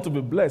that wants to be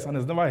blessed and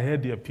has never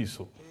heard the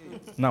epistle.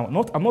 Now,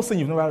 I'm not saying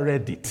you've never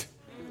read it,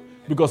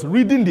 because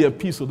reading the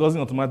epistle doesn't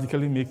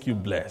automatically make you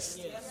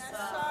blessed.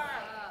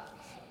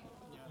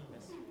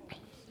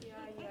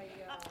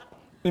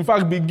 In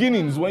fact,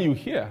 beginnings when you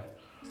hear.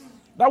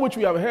 That which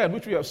we have heard,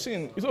 which we have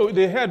seen. So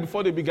they heard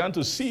before they began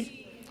to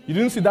see. You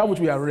didn't see that which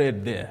we have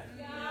read there.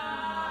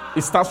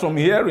 It starts from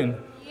hearing.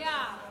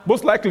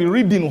 Most likely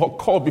reading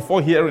occurred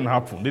before hearing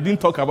happened. They didn't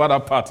talk about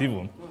that part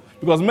even.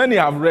 Because many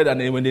have read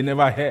and when they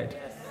never heard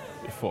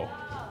before.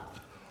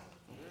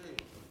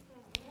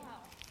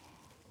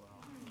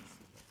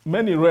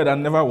 Many read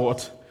and never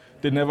what?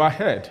 They never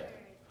heard.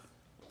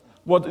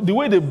 But the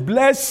way they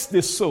bless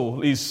the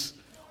soul is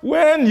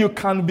when you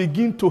can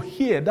begin to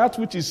hear that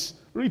which is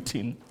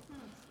written,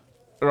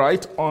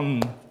 right,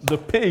 on the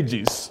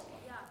pages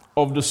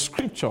of the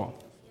scripture.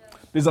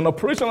 There's an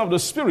operation of the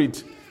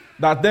Spirit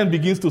that then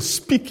begins to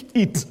speak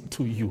it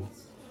to you.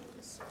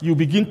 You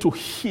begin to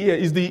hear.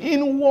 It's the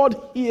inward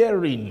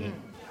hearing.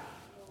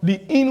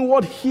 The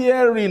inward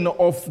hearing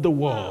of the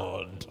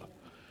word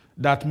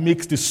that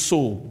makes the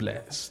soul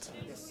blessed.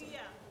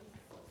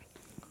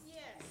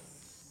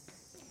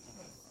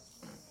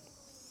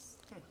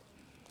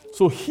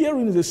 So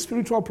hearing is a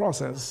spiritual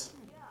process.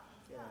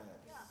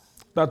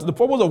 That the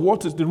purpose of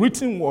what is the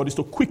written word is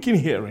to quicken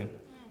hearing.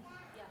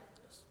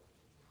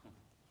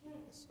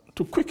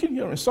 To quicken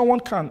hearing.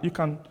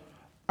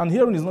 And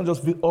hearing is not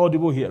just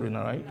audible hearing,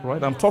 all right?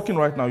 Right? I'm talking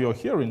right now, you're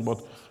hearing,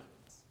 but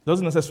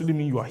doesn't necessarily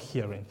mean you are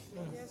hearing.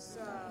 Yes,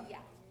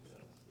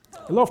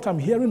 a lot of time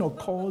hearing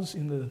occurs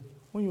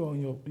when you are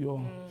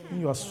when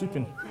you are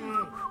sleeping.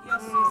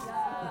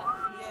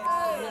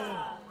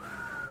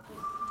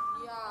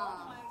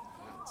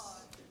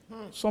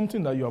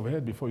 Something that you have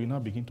heard before, you now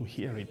begin to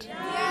hear it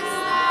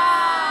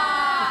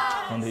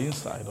on the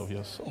inside of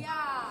your soul.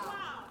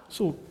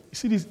 So, you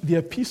see, the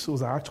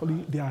epistles are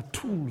actually, they are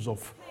tools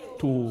of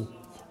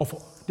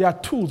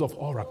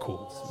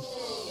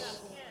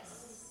oracles.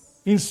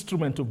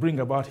 Instrument to bring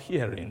about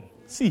hearing.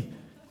 See,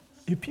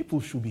 the people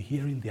should be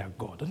hearing their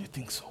God. Don't you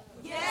think so?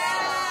 Yes,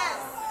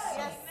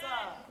 sir.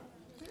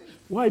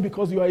 Why?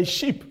 Because you are a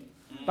sheep.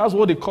 That's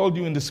what they called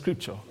you in the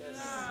scripture.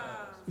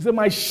 He said,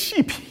 my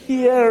sheep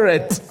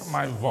heareth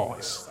my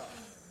voice.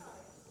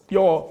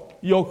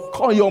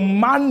 Your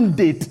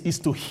mandate is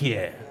to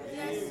hear.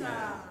 Yes,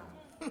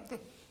 sir.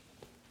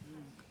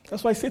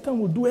 That's why Satan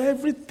will do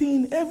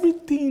everything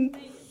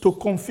to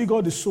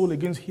configure the soul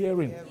against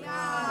hearing.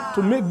 Yeah.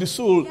 To make the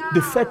soul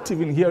defective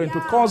in hearing,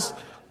 to cause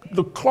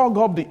to clog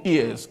up the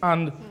ears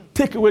and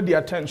take away the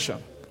attention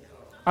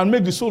and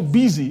make the soul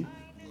busy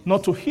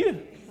not to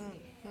hear.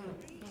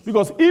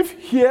 Because if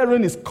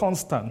hearing is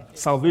constant,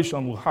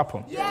 salvation will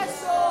happen. Yes,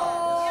 sir.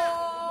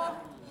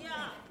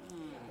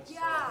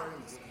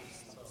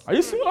 Are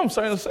you seeing what I'm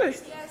trying to say?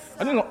 Yes,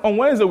 I think on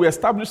Wednesday we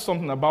established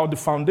something about the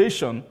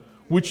foundation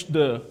which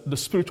the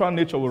spiritual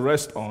nature will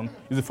rest on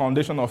is the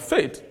foundation of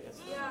faith.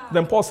 Yeah.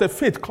 Then Paul said,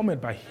 faith cometh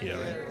by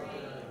hearing,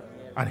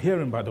 and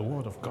hearing by the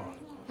word of God.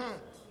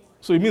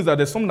 So it means that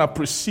there's something that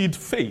precedes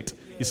faith.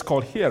 It's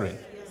called hearing.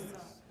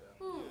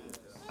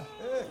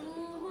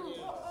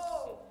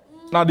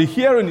 Now, the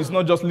hearing is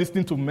not just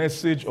listening to a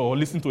message or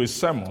listening to a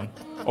sermon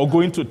or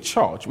going to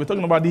church. We're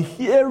talking about the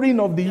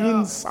hearing of the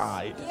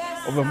inside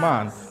of a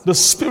man. The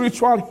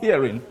spiritual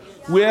hearing,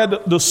 where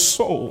the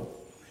soul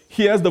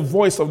hears the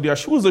voice of the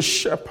Who is the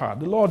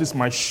shepherd? The Lord is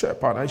my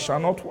shepherd, I shall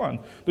not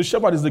want. The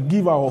shepherd is the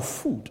giver of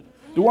food,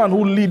 the one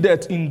who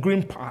leadeth in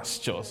green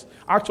pastures.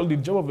 Actually,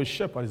 the job of a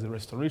shepherd is the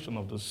restoration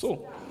of the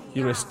soul.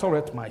 He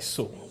restoreth my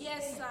soul.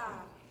 Yes, sir.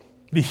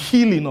 The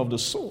healing of the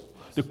soul.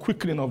 The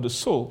quickening of the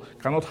soul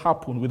cannot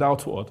happen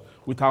without what?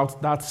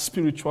 without that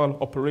spiritual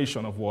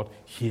operation of what?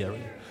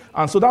 Hearing.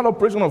 And so that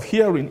operation of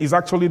hearing is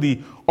actually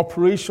the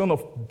operation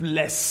of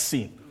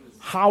blessing.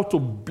 How to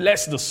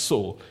bless the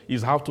soul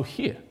is how to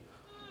hear.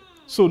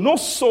 So no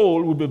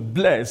soul will be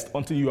blessed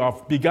until you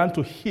have begun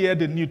to hear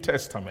the New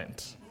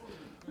Testament.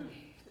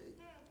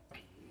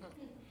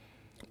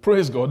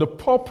 Praise God. The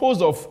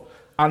purpose of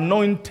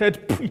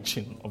anointed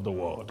preaching of the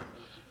word.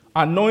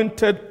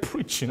 Anointed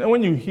preaching. And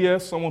when you hear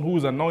someone who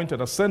is anointed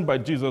or sent by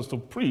Jesus to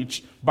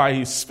preach by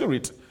his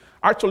Spirit,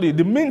 actually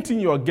the main thing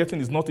you are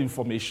getting is not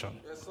information.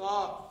 Yes, sir.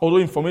 Although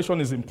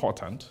information is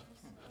important.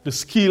 The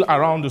skill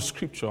around the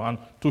scripture and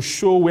to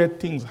show where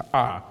things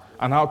are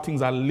and how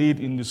things are laid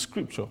in the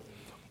scripture.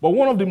 But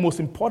one of the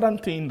most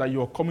important things that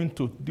you are coming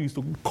to do is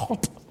to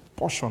cut a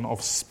portion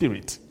of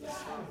spirit.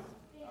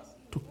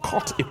 To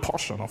cut a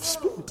portion of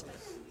spirit.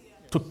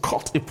 To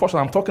cut a portion.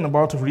 I'm talking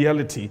about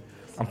reality.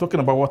 I'm talking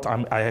about what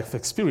I have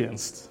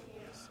experienced.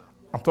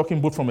 I'm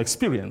talking both from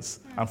experience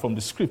and from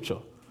the scripture.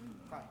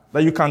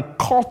 That you can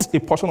cut a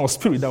portion of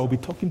spirit that will be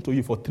talking to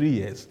you for 3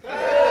 years.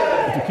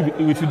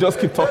 If you just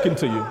keep talking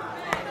to you.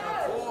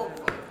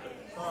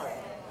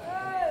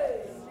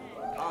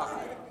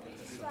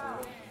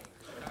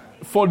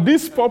 For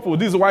this purpose,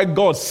 this is why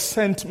God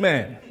sent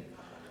men.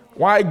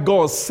 Why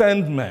God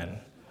sent men.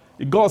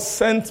 God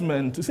sent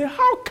men to say,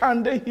 how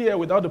can they hear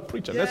without a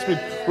preacher? Let's read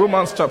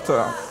Romans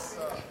chapter.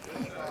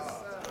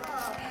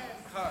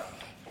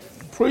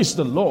 Praise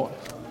the Lord.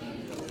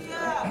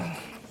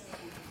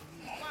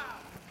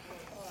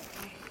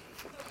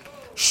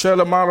 So,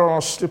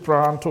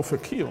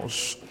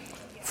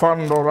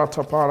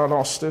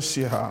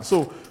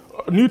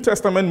 New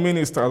Testament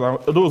ministers are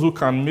those who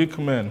can make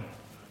men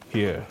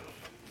hear.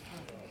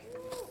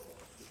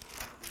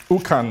 Who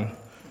can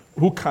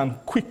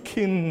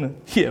quicken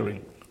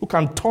hearing, who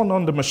can turn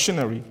on the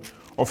machinery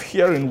of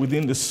hearing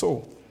within the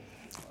soul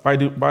by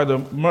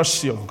the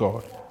mercy of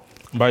God,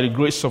 by the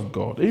grace of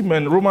God.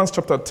 Amen. Romans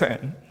chapter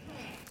 10.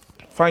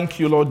 Thank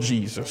you, Lord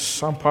Jesus.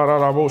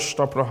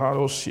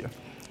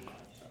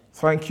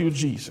 Thank you,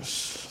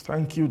 Jesus.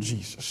 Thank you,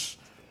 Jesus.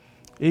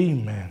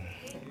 Amen.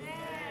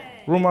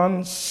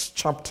 Romans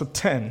chapter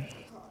 10,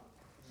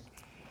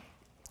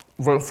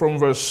 from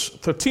verse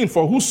 13.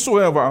 For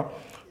whosoever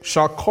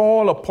shall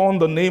call upon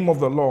the name of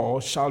the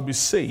Lord shall be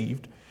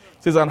saved.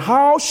 It says, and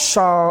how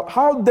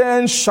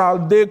then shall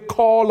they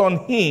call on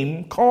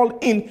him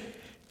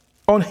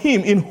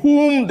in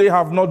whom they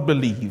have not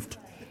believed?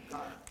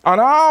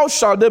 And how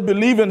shall they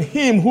believe in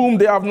him whom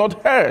they have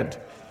not heard?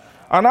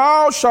 And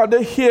how shall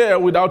they hear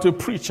without a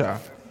preacher?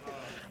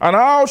 And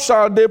how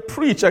shall they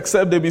preach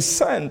except they be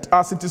sent?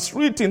 As it is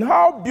written,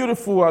 how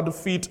beautiful are the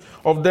feet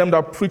of them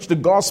that preach the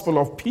gospel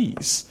of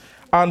peace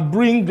and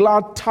bring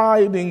glad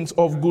tidings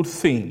of good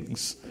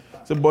things.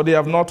 So, but they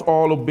have not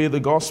all obeyed the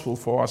gospel.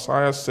 For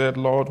Isaiah said,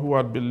 Lord, who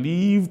had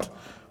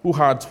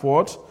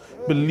what?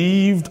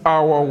 Believed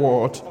our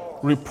what?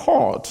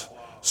 Report.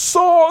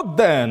 So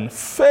then,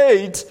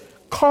 faith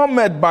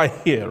cometh by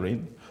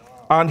hearing,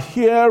 and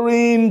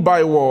hearing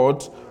by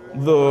what?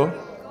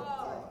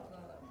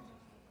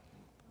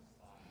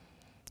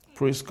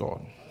 Praise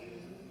God.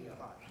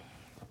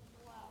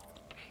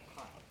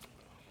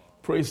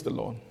 Praise the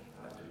Lord.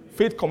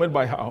 Faith cometh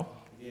by how?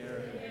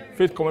 Hearing.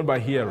 Faith cometh by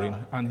hearing.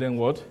 And then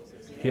what?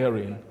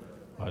 Hearing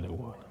by the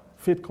word.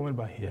 Faith cometh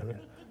by hearing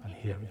and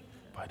hearing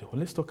by the word.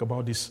 Let's talk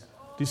about this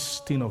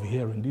thing of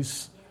hearing.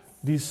 There's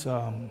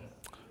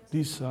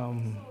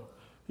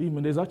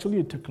actually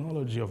a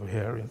technology of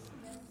hearing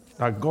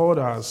that God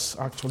has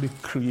actually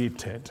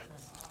created.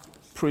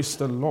 Praise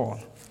the Lord.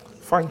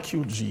 Thank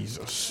you,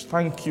 Jesus.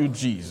 Thank you,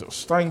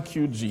 Jesus. Thank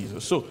you,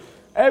 Jesus. So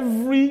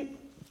every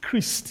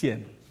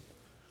Christian,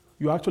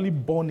 you're actually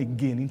born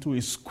again into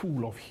a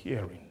school of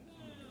hearing.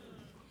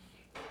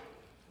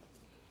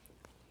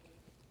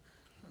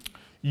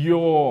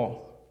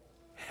 Your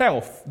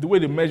health, the way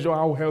they measure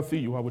how healthy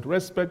you are with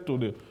respect to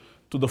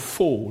the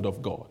fold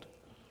of God,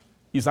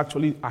 is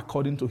actually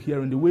according to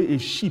hearing. The way a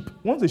sheep,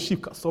 once a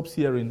sheep stops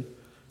hearing,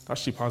 that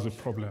sheep has a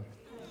problem.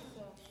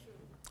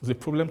 It's a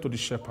problem to the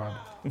shepherd.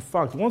 In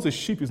fact, once a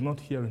sheep is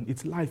not hearing,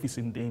 its life is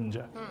in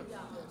danger.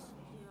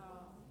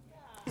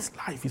 Its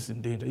life is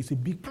in danger. It's a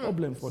big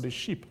problem for the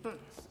sheep.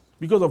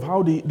 Because of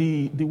how the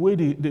way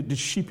the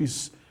sheep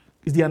is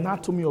the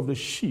anatomy of the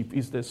sheep,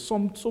 is that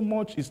so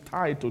much is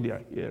tied to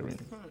their hearing.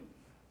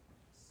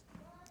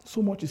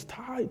 So much is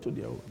tied to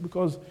their,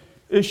 because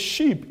a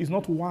sheep is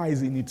not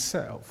wise in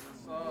itself.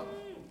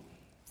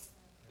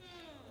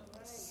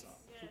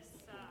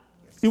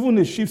 Even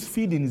a sheep's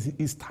feeding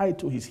is tied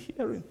to his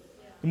hearing.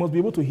 He must be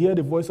able to hear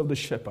the voice of the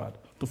shepherd,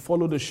 to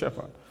follow the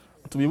shepherd,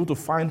 to be able to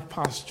find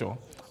pasture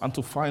and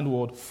to find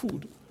what?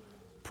 Food.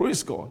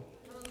 Praise God.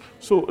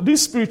 So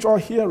this spiritual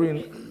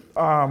hearing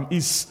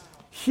is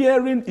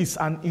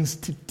an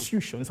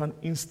institution. It's an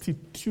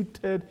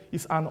instituted,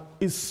 is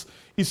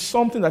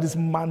something that is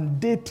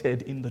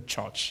mandated in the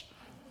church.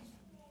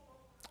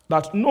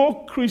 That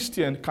no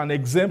Christian can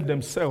exempt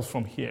themselves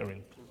from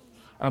hearing.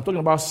 And I'm talking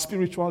about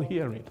spiritual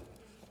hearing.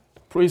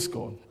 Praise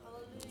God.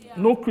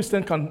 No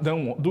Christian can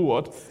then do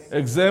what?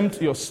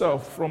 Exempt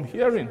yourself from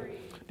hearing.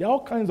 There are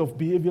all kinds of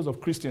behaviors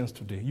of Christians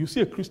today. You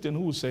see a Christian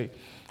who will say,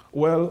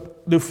 well,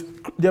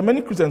 there are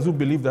many Christians who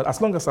believe that as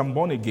long as I'm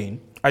born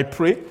again, I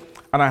pray,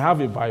 and I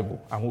have a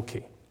Bible, I'm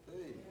okay.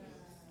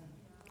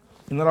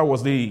 In other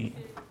words, they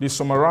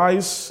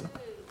summarize,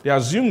 they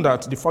assume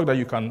that the fact that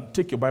you can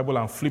take your Bible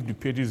and flip the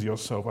pages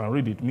yourself and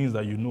read it means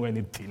that you know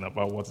anything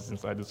about what is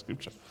inside the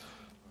scripture.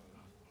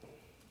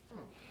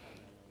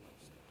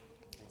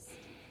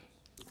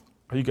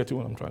 Are you getting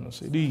what I'm trying to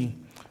say?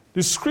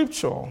 The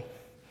scripture,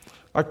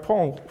 like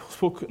Paul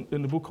spoke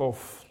in the book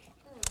of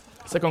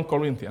 2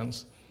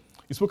 Corinthians,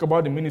 he spoke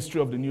about the ministry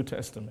of the New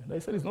Testament.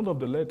 He said it's not of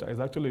the letter, it's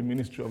actually a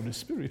ministry of the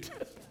Spirit.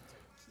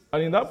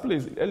 And in that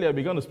place, earlier I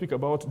began to speak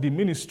about the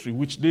ministry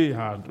which they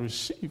had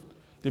received.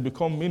 They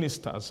become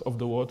ministers of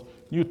the word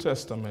New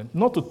Testament.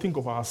 Not to think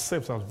of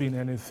ourselves as being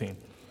anything,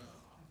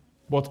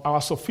 but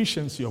our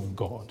sufficiency of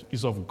God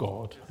is of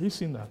God. Have you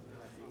seen that?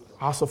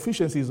 Our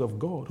sufficiency is of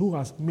God, who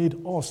has made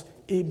us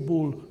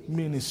able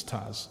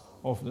ministers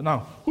of the.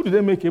 Now, who did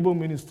they make able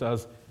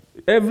ministers?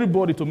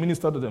 Everybody to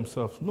minister to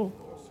themselves? No.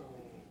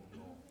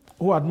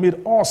 Who had made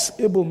us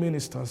able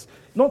ministers.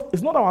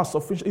 It's not our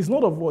sufficiency. It's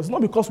not of us. It's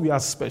not because we are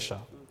special.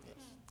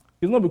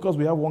 It's not because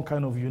we have one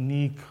kind of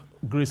unique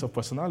grace of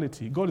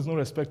personality. God is no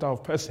respecter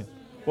of person.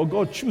 But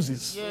God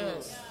chooses.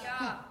 Yes.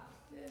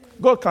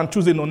 God can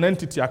choose a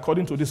non-entity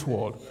according to this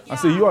word and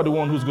say, you are the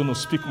one who's going to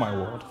speak my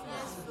word.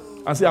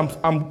 And say,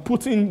 I'm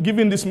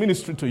giving this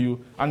ministry to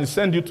you, and he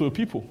send you to a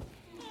people.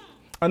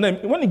 And then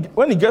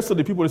when he gets to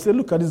the people, they say,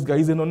 look at this guy,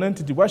 he's a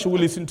non-entity. Why should we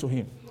listen to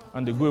him?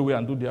 And they go away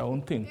and do their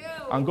own thing.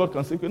 And God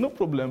can say, okay, no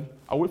problem.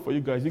 I'll wait for you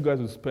guys. You guys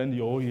will spend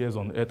your whole years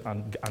on earth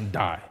and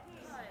die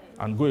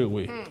and go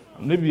away.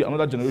 And maybe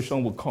another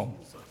generation will come,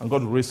 and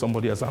God will raise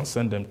somebody else and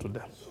send them to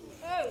them.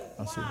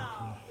 And say,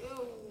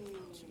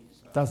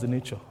 that's the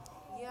nature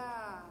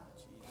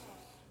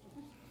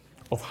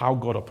of how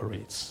God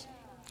operates.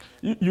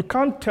 You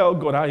can't tell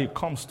God how he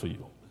comes to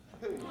you.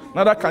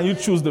 Neither can you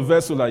choose the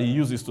vessel that he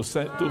uses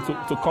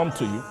to come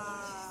to you.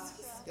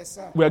 Yes,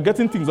 sir. We are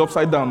getting things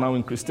upside down now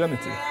in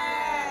Christianity.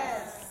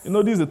 Yes. You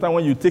know, this is the time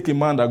when you take a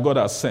man that God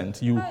has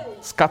sent, you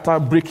scatter,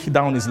 break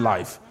down his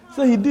life.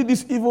 So he did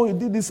this evil, he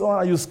did this,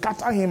 and you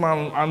scatter him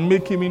and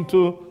make him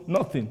into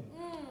nothing.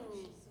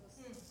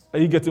 Are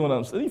you getting what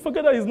I'm saying? You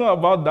forget that it's not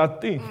about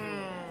that thing.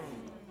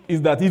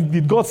 It's that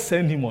did God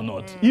send him or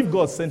not? If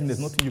God sent him, there's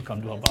nothing you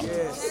can do about it.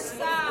 Yes,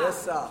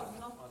 yes, sir.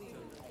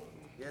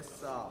 Yes,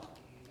 sir.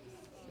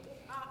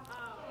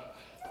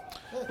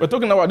 We're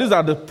talking about these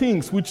are the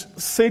things which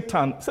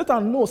Satan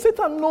knows.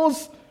 Satan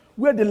knows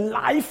where the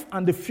life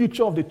and the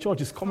future of the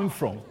church is coming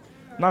from.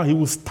 Now he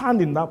will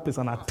stand in that place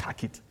and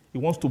attack it. He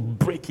wants to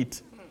break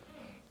it.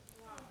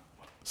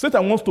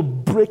 Satan wants to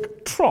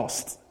break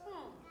trust.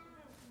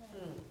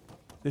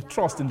 The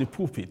trust in the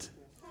pulpit.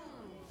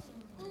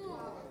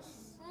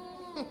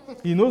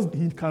 He knows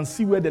he can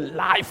see where the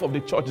life of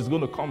the church is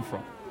going to come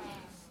from.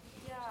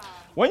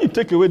 When you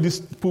take away this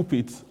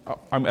pulpit,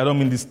 I don't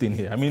mean this thing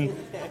here. I mean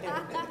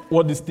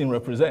what this thing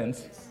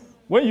represents.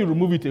 When you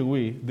remove it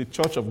away, the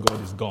church of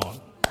God is gone.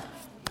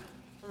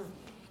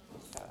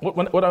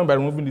 What I mean by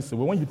removing this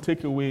away, when you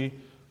take away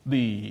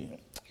the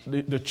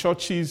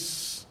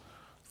church's,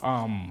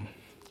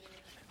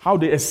 how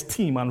they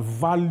esteem and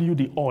value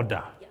the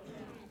order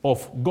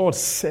of God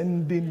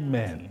sending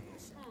men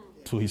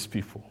to his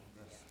people.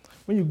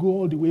 When you go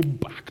all the way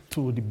back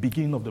to the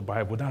beginning of the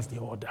Bible, that's the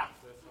order.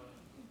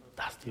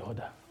 That's the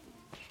order.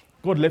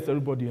 God left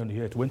everybody on the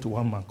earth, went to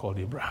one man called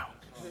Abraham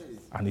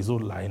and his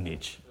own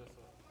lineage.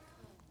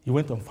 He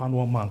went and found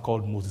one man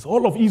called Moses.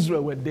 All of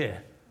Israel were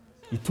there.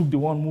 He took the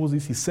one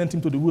Moses, he sent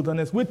him to the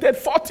wilderness, waited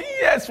 40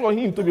 years for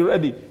him to be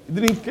ready. He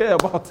didn't care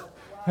about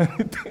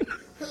anything.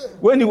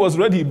 When he was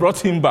ready, he brought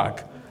him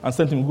back and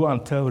sent him, go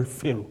and tell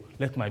Pharaoh,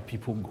 let my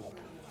people go.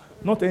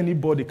 Not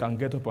anybody can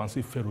get up and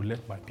say, Pharaoh,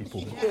 let my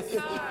people go.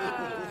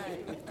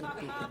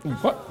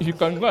 But you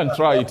can go and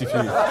try it if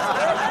you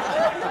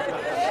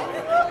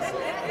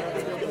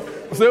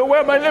say,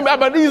 well, my name,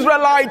 I'm an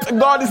Israelite.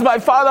 God is my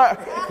father.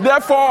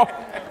 Therefore,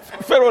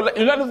 Pharaoh,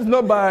 you know,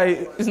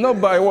 it's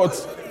not by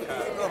what?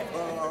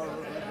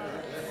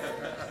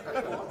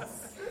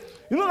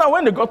 You know that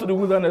when they got to the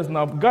wilderness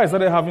now, guys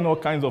started having all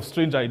kinds of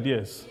strange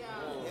ideas.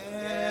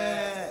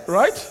 Yes.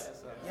 Right? Yes.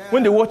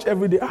 When they watch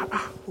every day,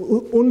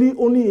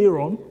 only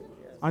Aaron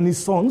and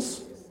his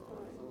sons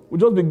will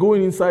just be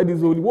going inside this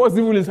holy. What's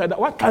evil inside that?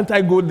 Why can't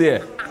I go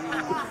there?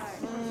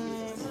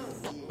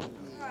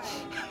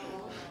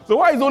 So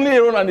why is only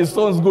Aaron and his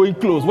sons going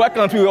close? Why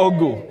can't we all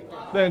go?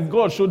 Then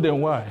God showed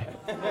them why.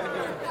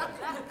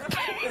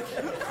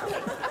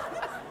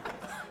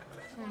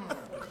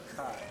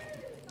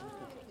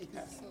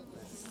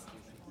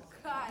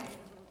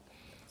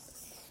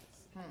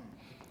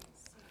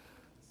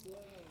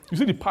 You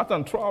see the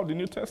pattern throughout the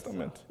New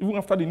Testament. Even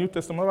after the New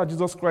Testament, after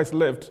Jesus Christ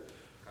left,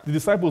 the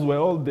disciples were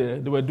all there.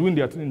 They were doing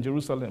their thing in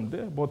Jerusalem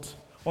there. But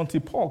until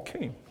Paul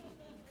came,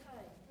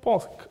 Paul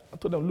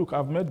told them, look,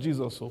 I've met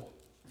Jesus. So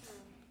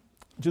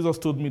Jesus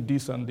told me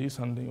this and this.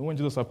 And when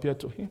Jesus appeared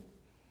to him,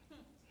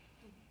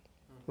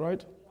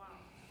 Right?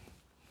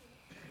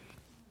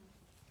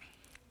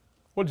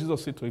 What did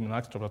Jesus say to him in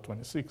Acts chapter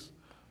 26?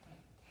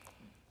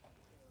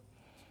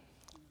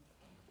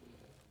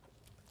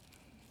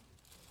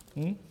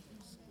 When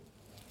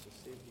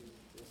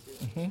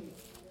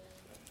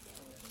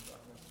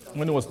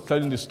he was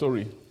telling the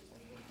story.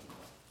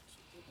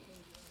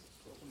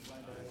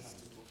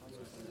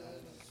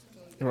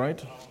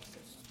 Right?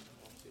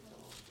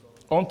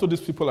 Unto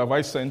these people have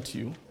I sent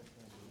you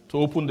to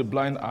open the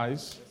blind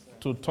eyes,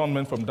 to turn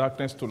men from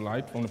darkness to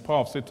light, from the power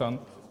of Satan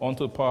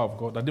unto the power of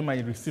God, that they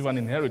might receive an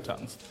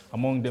inheritance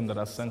among them that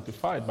are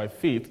sanctified by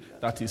faith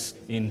that is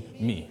in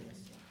me.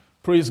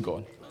 Praise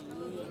God.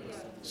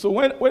 So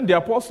when the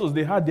apostles,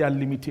 they had their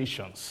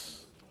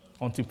limitations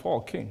until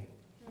Paul came.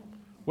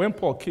 When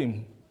Paul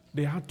came,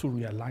 they had to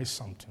realize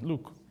something.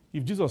 Look,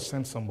 if Jesus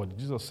sent somebody,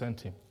 Jesus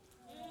sent him.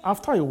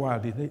 After a while,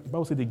 the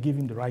Bible said they gave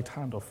him the right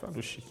hand of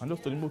fellowship. And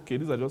just told him, okay,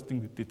 these are just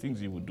the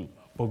things you would do,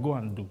 but go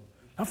and do.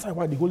 After a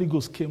while, the Holy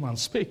Ghost came and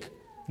spake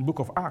in the book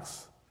of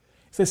Acts.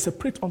 He says,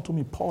 separate unto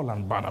me Paul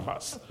and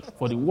Barnabas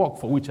for the work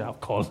for which I have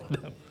called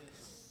them.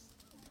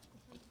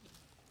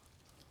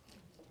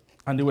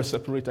 And they were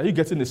separated. Are you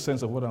getting the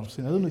sense of what I'm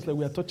saying? I don't know, it's like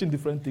we are touching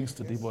different things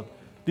today, but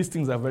these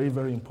things are very,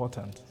 very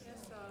important.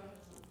 Yes, sir.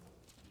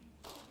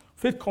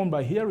 Faith comes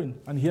by hearing,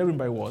 and hearing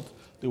by what?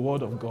 The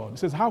word of God. It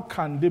says, how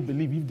can they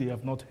believe if they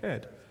have not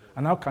heard?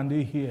 And how can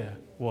they hear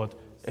what?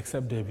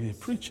 Except there be a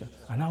preacher.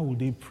 And how will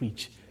they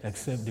preach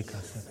except they can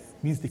send?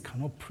 Means they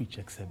cannot preach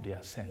except they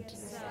are sent.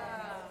 Yes,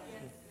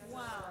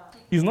 wow.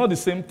 It's not the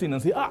same thing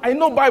and say, I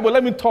know Bible,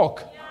 let me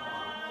talk.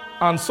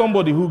 And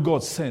somebody who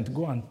God sent,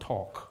 go and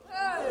talk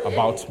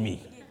about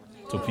me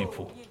to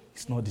people.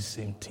 It's not the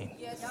same thing.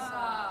 Yes, sir.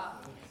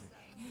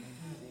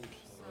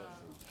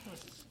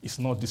 It's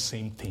not the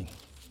same thing.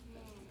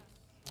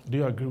 Do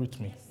you agree with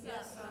me?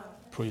 Yes, sir.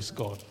 Praise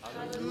God.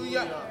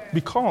 Hallelujah.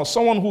 Because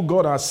someone who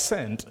God has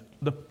sent,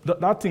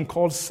 that thing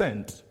called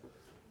sent,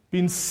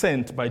 being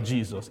sent by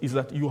Jesus, is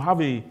that you have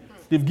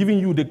they've given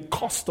you the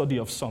custody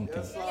of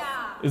something.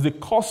 Yeah. It's the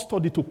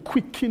custody to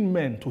quicken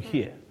men to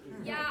hear.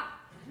 Yeah.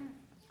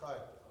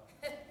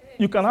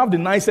 You can have the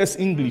nicest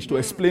English to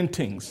explain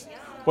things,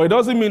 but it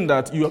doesn't mean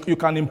that you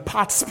can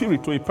impart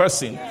spirit to a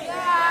person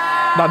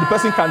that the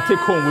person can take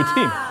home with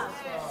him.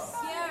 Yes.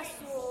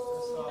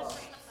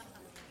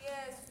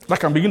 Yes. That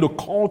can begin to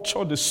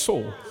culture the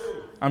soul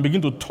and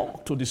begin to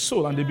talk to the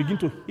soul, and they begin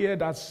to hear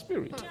that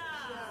spirit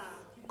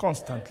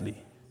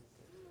constantly.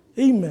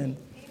 Amen.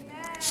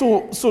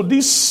 So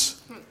this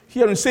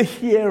hearing, say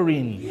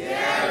hearing.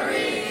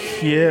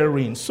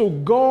 Hearing. So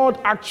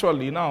God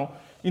actually now,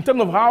 in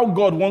terms of how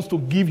God wants to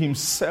give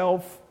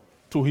himself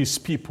to his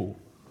people,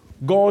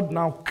 God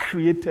now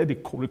created a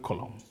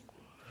curriculum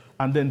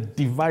and then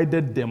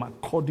divided them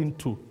according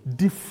to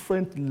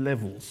different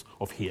levels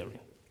of hearing.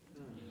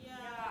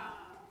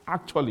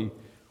 Actually,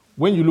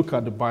 when you look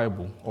at the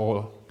Bible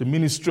or the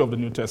ministry of the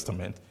New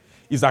Testament,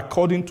 is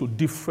according to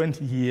different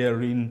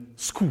hearing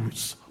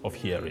schools of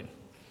hearing.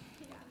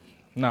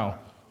 Now,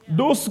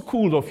 those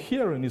schools of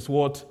hearing is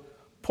what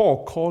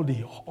Paul called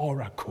the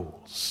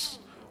oracles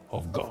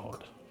of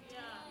God.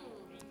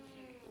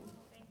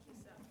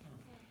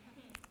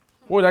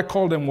 What would I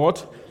call them?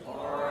 What?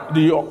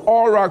 The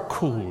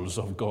oracles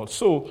of God.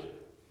 So,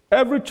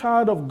 every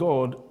child of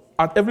God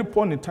at every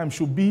point in time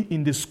should be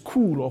in the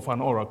school of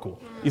an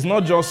oracle. It's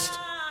not just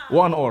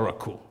one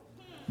oracle.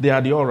 They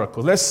are the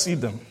oracles. Let's see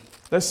them.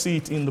 Let's see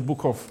it in the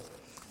book of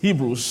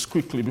Hebrews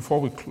quickly before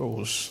we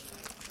close.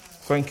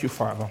 Thank you,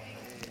 Father.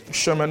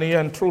 Shemania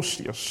and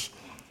Trosius.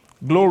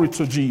 Glory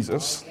to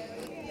Jesus.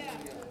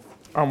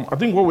 I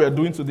think what we are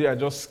doing today are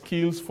just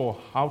skills for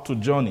how to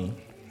journey.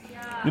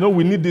 You know,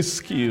 we need this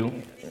skill,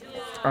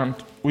 and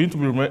we need to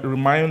be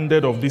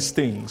reminded of these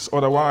things.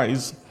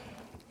 Otherwise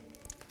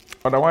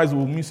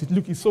we'll miss it.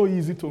 Look, it's so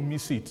easy to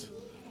miss it.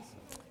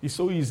 It's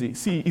so easy.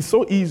 See, it's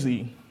so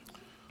easy.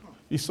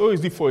 It's so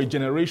easy for a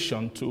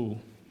generation to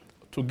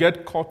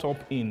get caught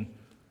up in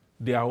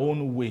their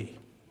own way.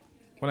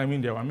 What I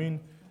mean there, I mean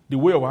the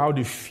way of how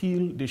they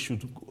feel they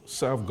should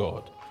serve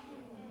God.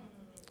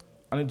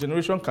 And a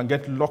generation can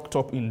get locked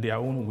up in their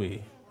own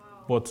way,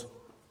 but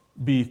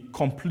be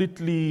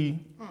completely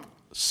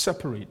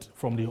separate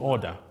from the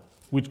order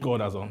which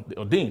God has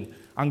ordained.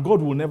 And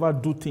God will never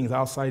do things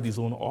outside his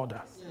own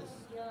order.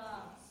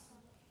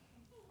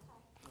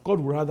 God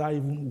would rather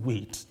even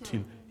wait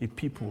till a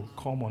people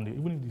come on it,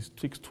 even if it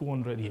takes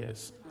 200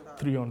 years,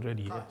 300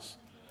 years.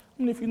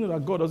 Even if you know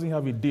that God doesn't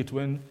have a date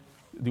when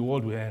the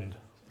world will end.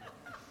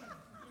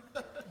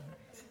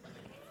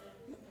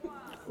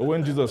 Or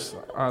when Jesus,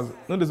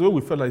 there's a way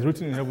we felt like it's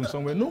written in heaven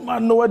somewhere. No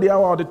man knows where the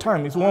hour or the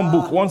time. It's one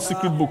book, one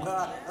secret book.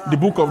 The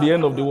book of the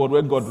end of the world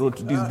where God wrote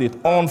this date.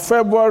 On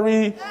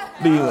February,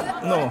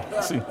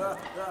 see,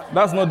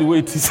 that's not the way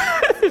it is.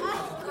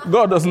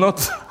 God does not,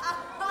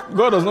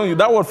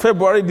 that word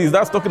February,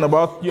 that's talking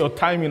about your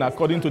timing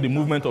according to the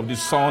movement of the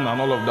sun and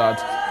all of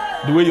that.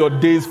 The way your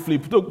days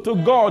flip. To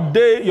God,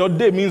 your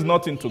day means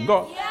nothing to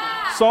God.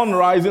 Sun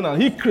rising,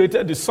 and he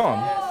created the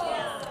sun.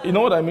 You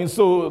know what I mean?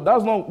 So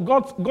that's not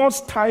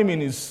God's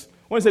timing is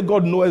When you say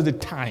God knows the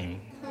time,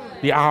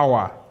 the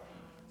hour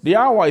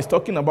is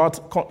talking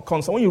about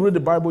concern. When you read the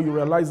Bible, you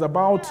realize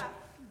about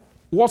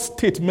what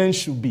state men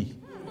should be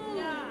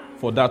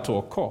for that to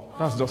occur.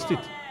 That's just it.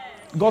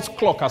 God's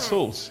clock has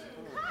souls.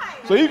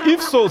 So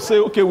if souls say,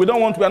 okay, we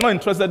are not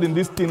interested in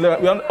this thing,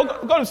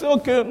 God will say,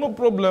 okay, no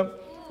problem.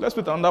 Let's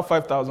wait another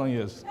 5,000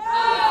 years.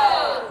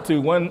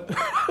 Till when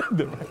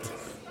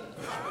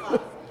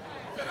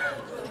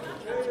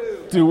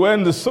till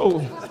when the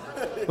soul,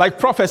 like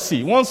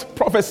prophecy, once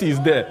prophecy is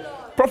there,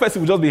 prophecy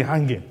will just be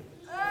hanging.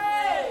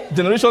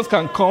 Generations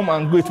can come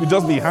and go, it will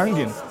just be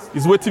hanging.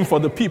 It's waiting for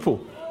the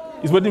people.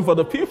 It's waiting for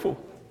the people.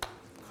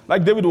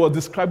 Like David was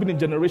describing a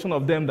generation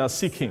of them that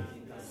seek him.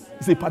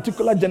 It's a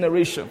particular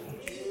generation.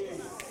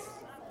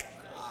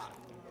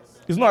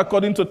 It's not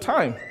according to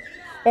time.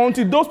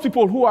 Until those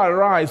people who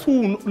arise,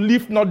 who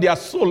lift not their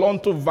soul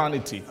unto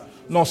vanity,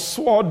 nor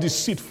swore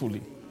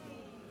deceitfully.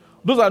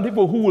 Those are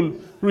people who will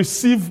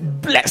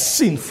receive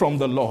blessing from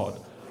the Lord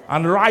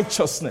and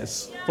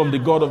righteousness from the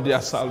God of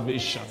their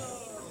salvation.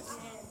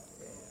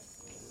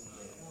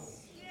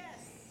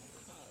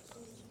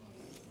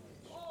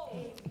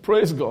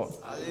 Praise God.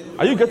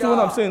 Are you getting what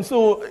I'm saying?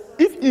 So,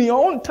 if in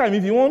your own time,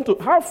 if you want to,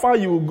 how far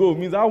you will go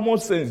means how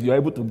much sense you are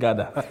able to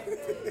gather.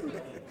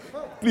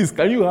 Please,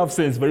 can you have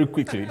sense very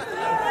quickly?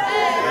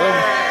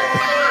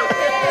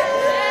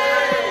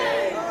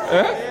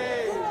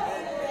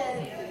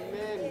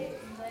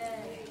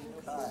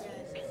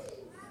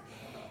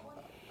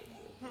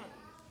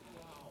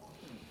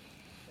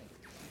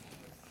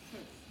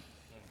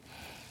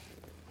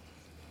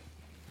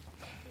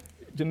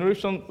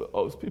 Generation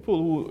of people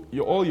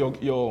who all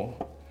your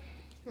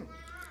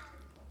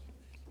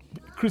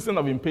Christians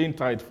have been paying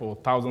tithe for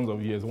thousands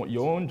of years.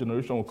 Your own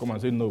generation will come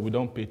and say, no, we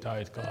don't pay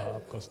tithe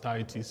because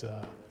tithe is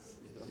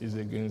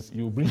against,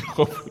 you bring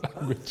up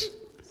language.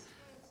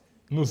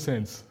 No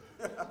sense.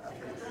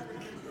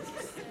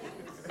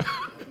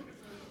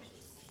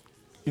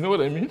 You know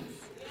what I mean?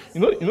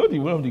 You know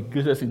one of the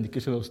greatest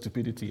indications of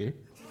stupidity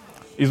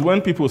is when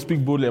people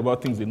speak boldly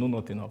about things they know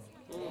nothing of.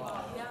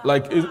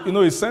 Like,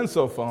 a sense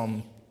of,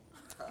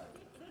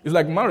 it's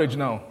like marriage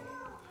now.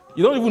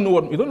 You don't know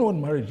what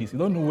marriage is. You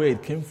don't know where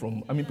it came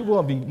from. I mean, people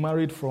have been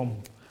married from,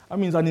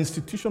 it's an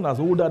institution that's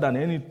older than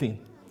anything.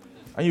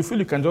 And you feel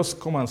you can just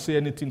come and say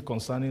anything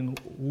concerning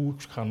who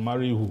can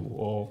marry who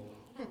or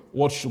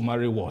what should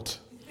marry what.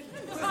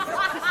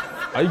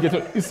 Are you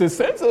getting it? It's a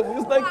sense of,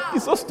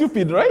 it's so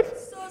stupid, right?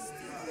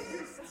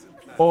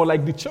 Or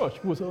like the church.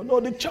 People say, no,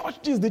 the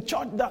church this, the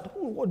church that.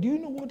 What do you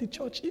know what the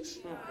church is?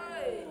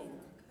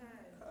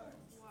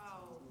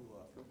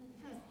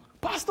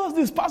 Pastors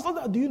this, pastors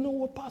that. Do you know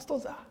what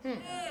pastors are?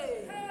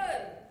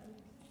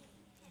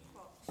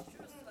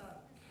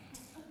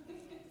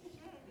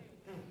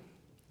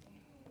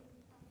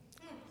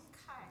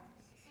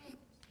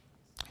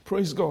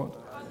 Praise God.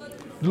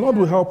 The Lord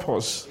will help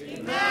us.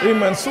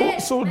 Amen.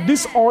 So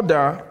this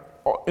order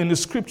in the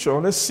scripture,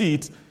 let's see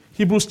it.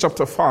 Hebrews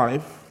chapter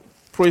 5.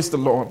 Praise the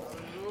Lord.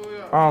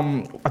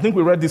 I think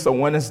we read this on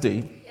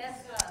Wednesday.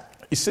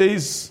 It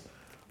says,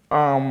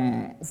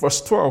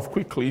 verse 12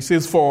 quickly. It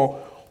says,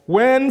 for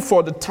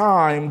the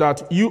time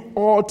that you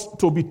ought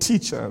to be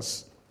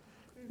teachers,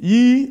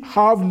 ye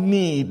have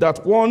need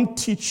that one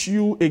teach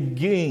you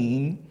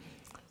again,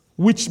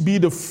 which be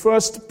the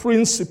first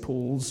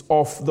principles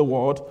of the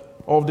word,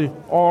 of the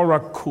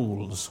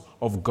oracles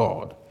of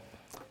God,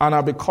 and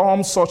are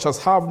become such as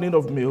have need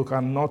of milk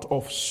and not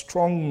of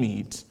strong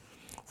meat.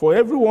 For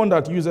everyone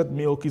that useth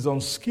milk is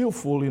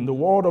unskillful in the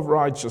word of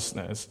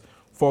righteousness,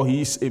 for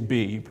he is a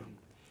babe.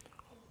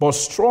 But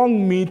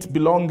strong meat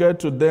belongeth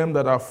to them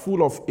that are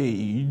full of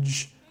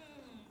age,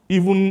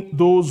 even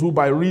those who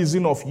by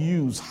reason of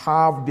use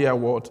have their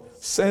what?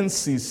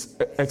 Senses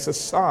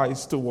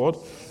exercised to what?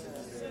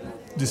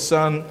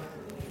 Discern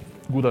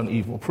good and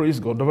evil. Praise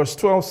God. The verse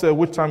 12 says,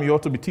 which time you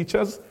ought to be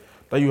teachers,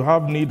 that you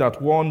have need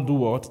that one do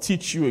what?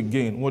 Teach you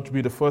again, what will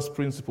be the first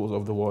principles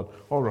of the word,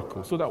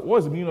 oracle. So that what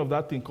is the meaning of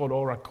that thing called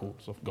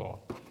oracles of God?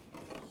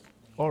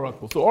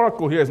 Oracle. So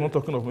oracle here is not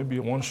talking of maybe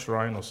one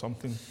shrine or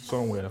something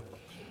somewhere.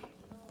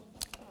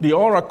 The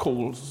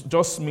oracles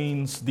just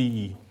means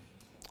the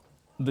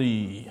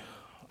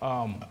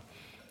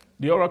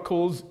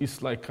oracles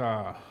is like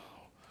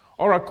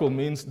oracle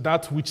means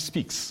that which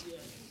speaks,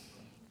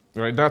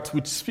 right? That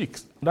which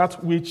speaks,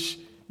 that which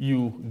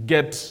you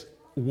get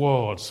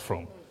words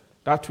from,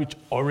 that which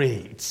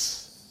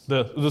orates,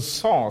 the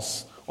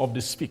source of the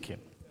speaking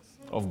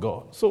of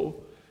God.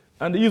 So,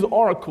 and they use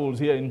oracles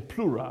here in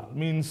plural,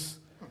 means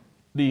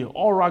the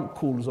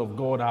oracles of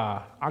God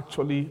are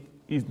actually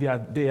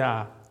they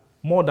are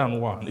more than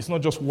one. It's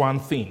not just one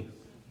thing.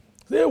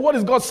 Say, what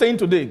is God saying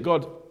today?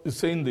 God is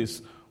saying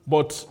this.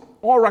 But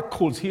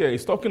oracles here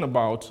is talking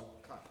about,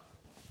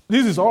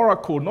 this is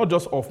oracle, not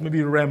just of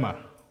maybe Rema.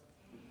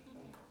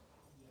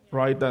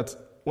 Right? That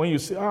when you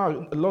say,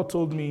 the Lord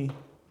told me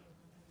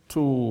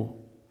to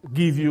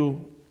give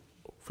you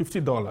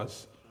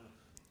 $50.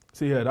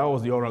 See, yeah, that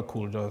was the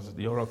oracle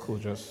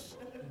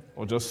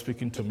just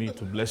speaking to me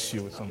to bless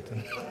you with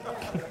something.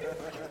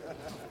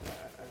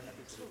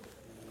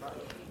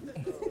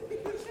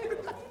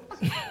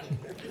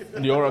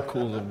 The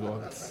oracles of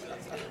God.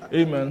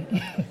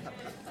 Amen.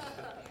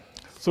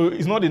 So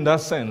it's not in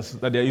that sense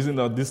that they're using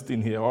this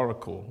thing here,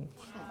 oracle.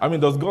 I mean,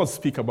 does God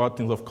speak about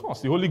things? Of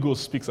course. The Holy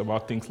Ghost speaks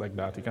about things like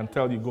that. He can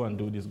tell you, go and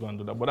do this, go and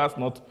do that. But that's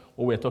not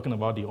what we're talking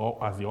about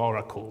as the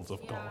oracles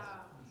of God.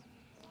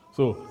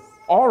 So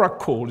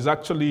oracle is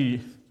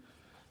actually,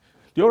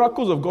 the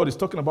oracles of God is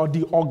talking about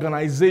the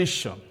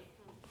organization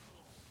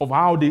of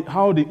how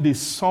they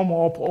sum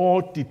up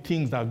all the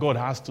things that God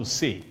has to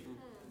say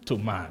to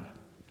man.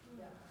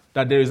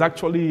 That there is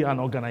actually an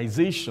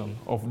organization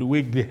of the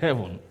way the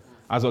heaven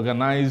has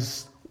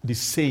organized the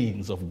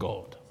sayings of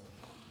God.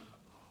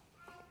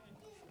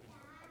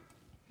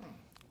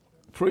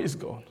 Praise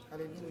God.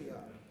 Hallelujah.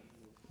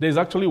 There's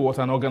actually what?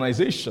 An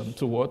organization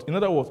to what? In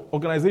other words,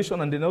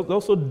 organization and then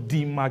also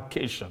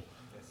demarcation.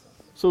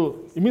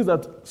 So it means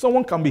that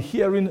someone can be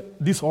hearing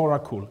this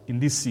oracle in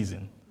this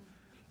season.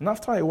 And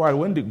after a while,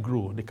 when they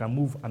grow, they can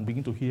move and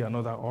begin to hear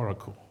another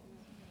oracle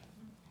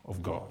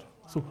of God.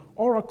 So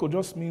oracle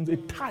just means a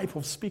type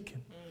of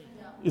speaking.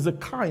 It's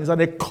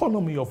an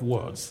economy of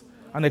words,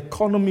 an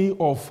economy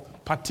of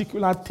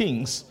particular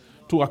things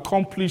to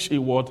accomplish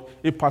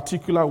a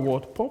particular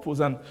word purpose.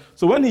 And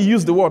so when he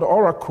used the word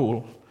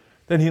oracle,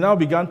 then he now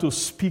began to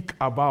speak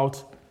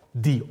about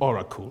the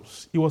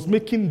oracles. He was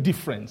making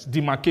difference,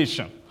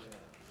 demarcation.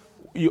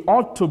 You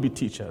ought to be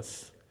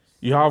teachers.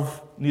 You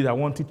have, I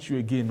won't teach you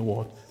again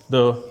what?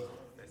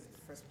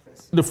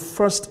 The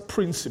first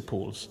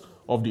principles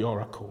of the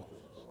oracle.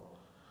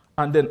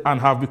 And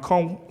have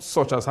become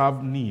such as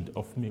have need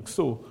of milk.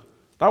 So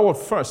that word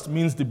first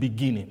means the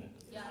beginning.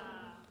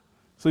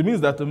 So it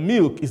means that the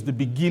milk is the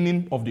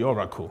beginning of the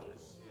oracle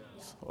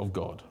of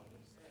God.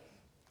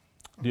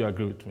 Do you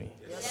agree with me?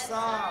 Yes,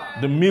 sir.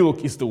 The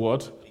milk is the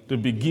what? The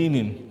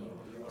beginning.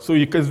 So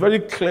it's very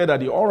clear that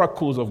the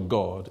oracles of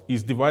God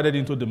is divided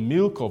into the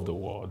milk of the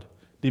word,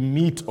 the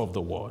meat of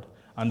the word,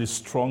 and the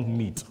strong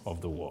meat of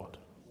the word.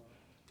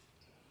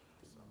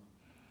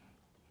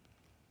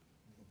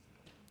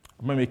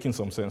 Am I making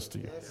some sense to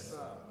you? Yes, sir.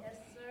 Yes,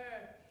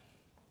 sir.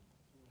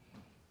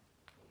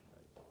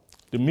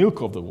 The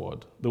milk of the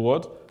word,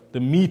 the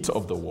meat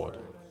of the word,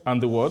 and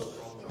the word,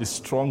 the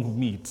strong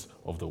meat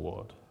of the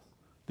word.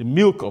 The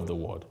milk of the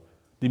word,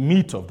 the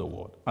meat of the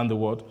word, and the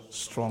word,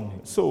 strong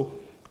meat. So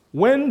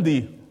when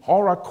the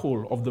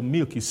oracle of the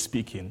milk is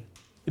speaking,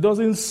 it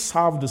doesn't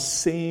serve the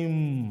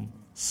same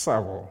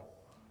savor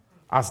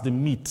as the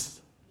meat.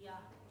 Yeah.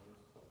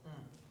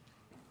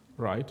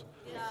 Right?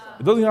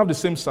 It doesn't have the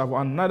same savor,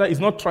 and neither is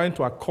not trying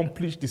to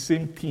accomplish the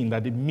same thing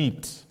that the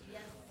meat.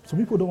 Some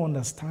people don't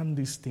understand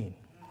this thing.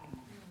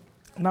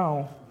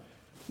 Now,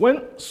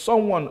 when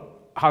someone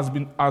has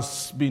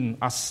been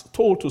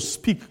told to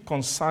speak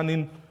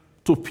concerning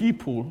to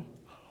people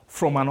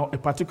from a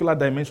particular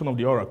dimension of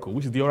the oracle,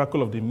 which is the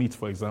oracle of the meat,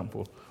 for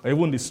example, or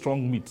even the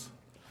strong meat,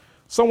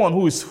 someone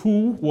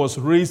who was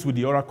raised with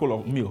the oracle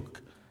of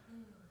milk,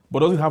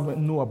 but doesn't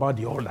know about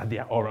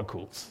their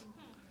oracles,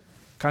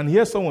 can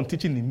hear someone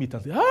teaching the meat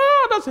and say,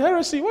 that's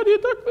heresy. What are you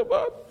talking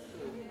about?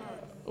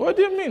 What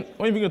do you mean?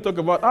 When you begin to talk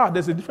about,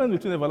 there's a difference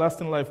between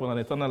everlasting life and an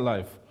eternal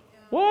life.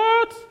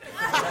 What?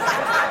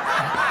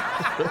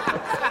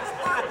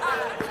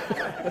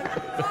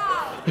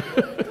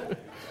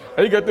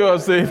 Are you getting what I'm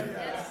saying?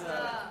 Yes,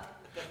 sir.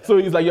 So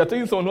it's like you're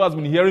taking someone who has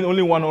been hearing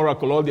only one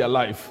oracle all their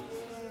life.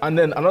 And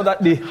then another,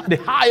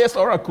 the highest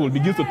oracle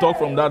begins to talk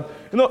from that.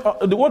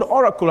 The word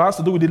oracle has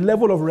to do with the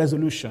level of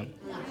resolution.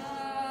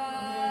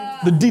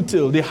 The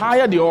detail, the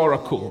higher the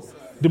oracle,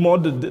 the more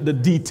the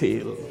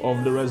detail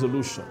of the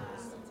resolution.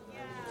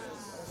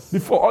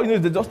 Before,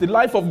 just the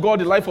life of God,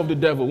 the life of the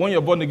devil. When you're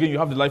born again, you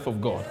have the life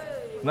of God.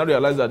 Now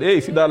realize that,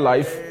 you see that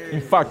life? In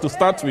fact, to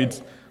start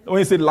with, when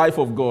you say life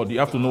of God, you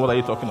have to know what are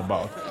you talking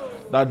about.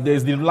 That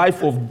there's the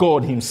life of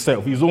God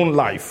himself, his own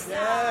life.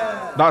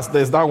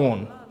 There's that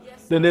one.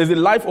 Then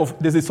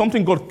there's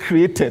something God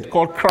created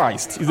called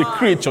Christ. He's a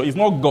creature. He's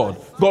not God.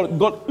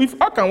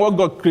 How can what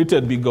God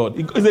created be God?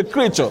 He's a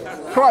creature.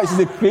 Christ is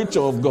a creature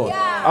of God.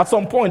 At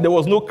some point, there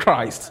was no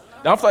Christ.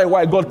 After a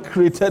while, God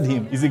created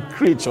him. He's a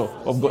creature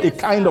of God, a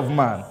kind of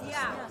man.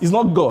 He's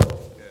not God.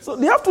 So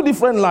they have two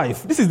different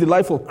lives. This is the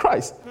life of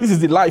Christ. This is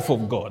the life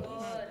of God.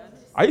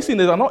 Are you seeing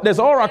there's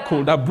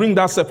oracle that bring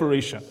that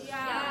separation?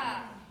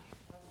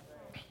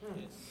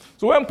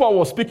 So when Paul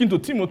was speaking to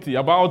Timothy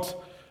about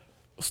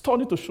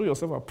study to show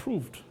yourself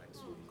approved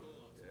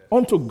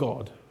unto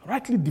God,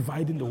 rightly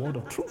dividing the word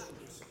of truth.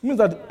 It means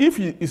that if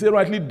you say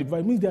rightly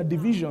divide, it means there are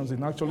divisions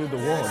in actually the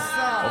word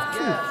of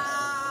truth.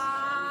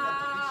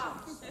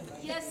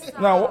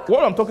 Now,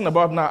 what I'm talking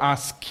about now are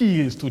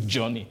skills to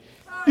journey.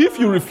 If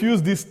you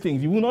refuse these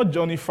things, you will not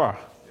journey far.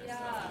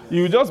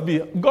 You will just be,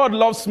 God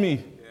loves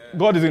me.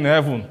 God is in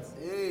heaven.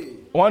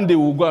 One day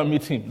we'll go and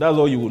meet him. That's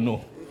all you will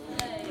know.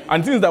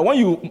 And things that when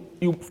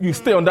you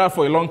stay on that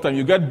for a long time,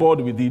 you get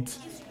bored with it.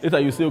 Later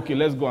you say, okay,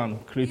 let's go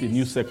and create a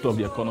new sector of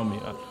the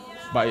economy.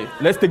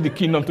 Let's take the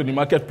kingdom to the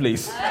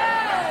marketplace.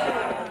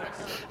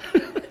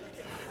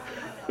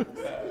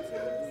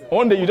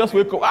 One day you just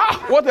wake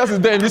up, what else is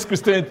there in this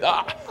Christianity?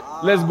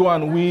 let's go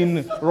and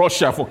win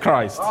Russia for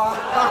Christ.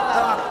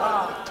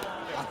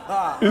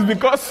 It's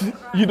because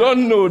you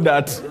don't know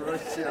that.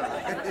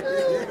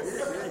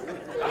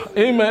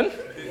 Amen.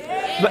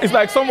 It's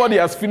like somebody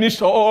has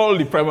finished all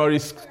the primary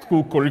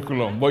school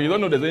curriculum, but you don't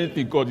know there's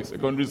anything called the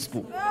secondary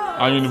school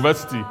and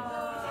university.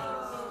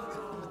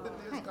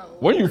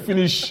 When you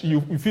finish,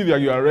 you feel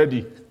that you are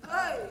ready.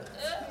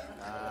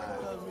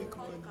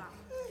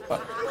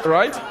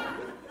 Right?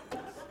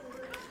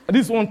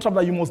 This is one trap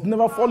that you must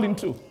never fall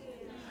into.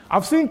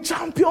 I've seen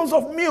champions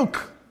of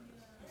milk.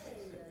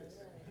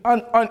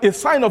 And a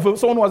sign of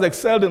someone who has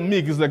excelled in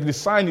milk is like the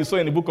sign you saw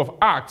in the book of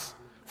Acts,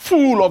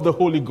 full of the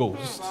Holy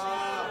Ghost.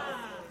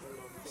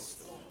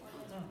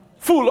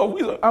 Full of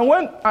wisdom.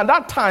 And at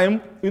that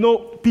time,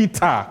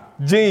 Peter,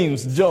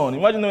 James, John,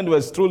 imagine when they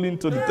were strolling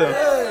to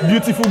the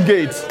beautiful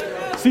gates.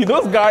 See,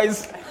 those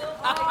guys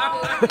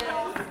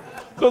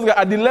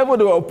at the level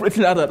they were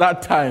operating at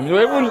that time, they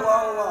were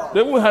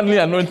even handling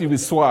anointing with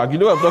swag. You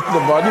know what I'm talking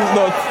about? This is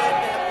not...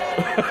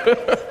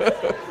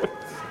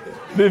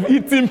 They've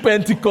eaten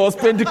Pentecost,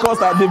 they've become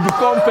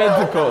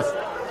Pentecost.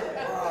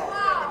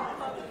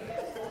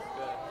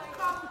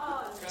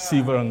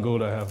 Silver and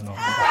gold I have none.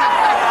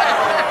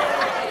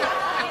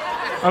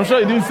 I'm sure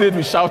he didn't say it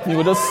with shouting,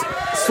 with just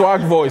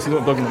swag voice, you know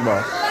what I'm talking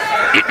about.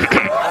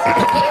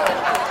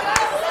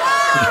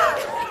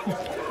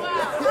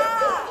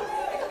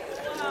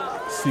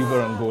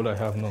 Silver and gold I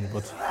have none,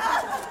 but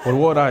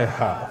what I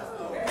have,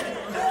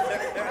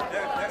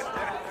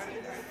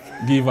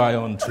 give I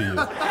unto you.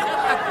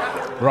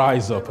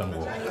 Rise up and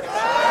walk.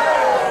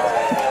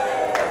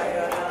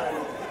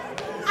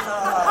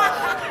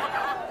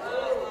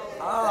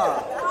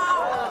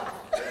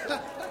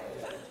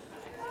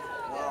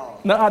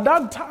 Now, at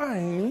that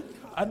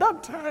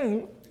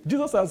time,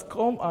 Jesus has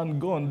come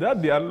and gone.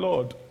 That their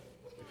Lord.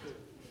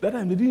 That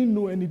time, they didn't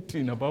know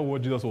anything about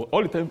what Jesus was.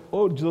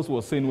 All Jesus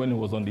was saying when he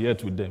was on the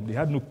earth with them, they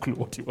had no clue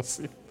what he was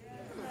saying.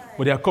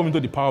 But they are coming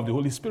to the power of the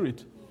Holy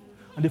Spirit.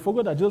 And they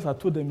forgot that Jesus had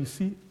told them, you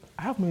see,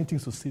 I have many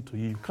things to say to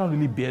you. You can't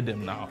really bear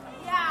them now.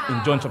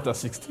 In John chapter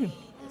 16.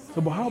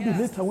 So, but how be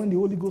later when the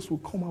Holy Ghost will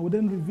come, I will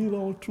then reveal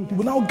all truth. He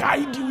will now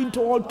guide you into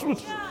all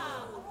truth.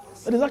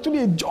 There is actually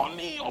a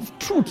journey of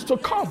truth to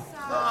come.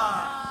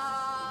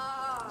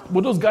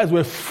 But those guys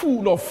were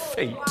full of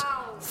faith,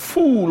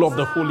 full of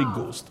the Holy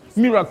Ghost.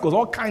 Miracles,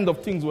 all kinds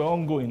of things were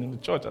ongoing in the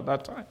church at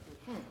that time.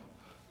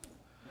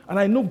 And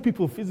I know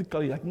people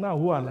physically like now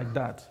who are like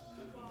that.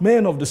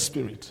 Men of the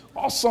Spirit,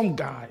 awesome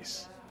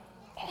guys,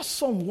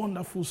 awesome,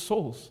 wonderful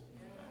souls.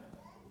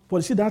 But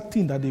you see that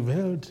thing that they've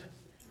heard,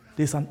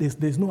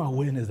 there's no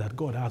awareness that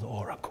God has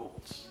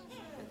oracles.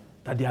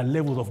 That there are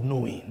levels of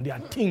knowing. There are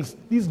things,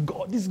 this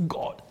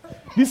God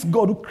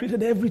who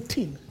created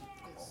everything.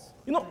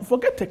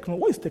 Forget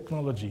technology. What is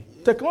technology?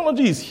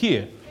 Technology is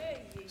here.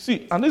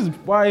 See, and this is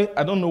why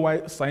I don't know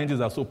why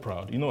scientists are so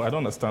proud. I don't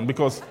understand.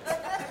 Because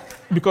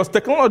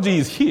technology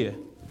is here.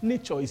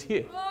 Nature is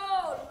here.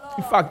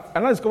 In fact, I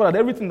discovered that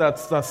everything that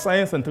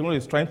science and technology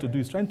is trying to do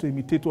is trying to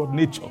imitate what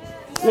nature.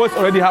 What's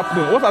already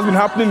happening. What has been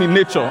happening in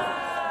nature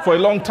for a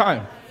long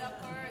time.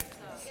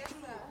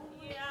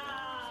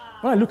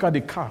 When I look at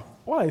the car,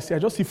 what I see, I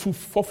just see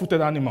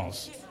four-footed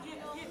animals.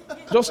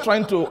 Just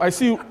trying to, I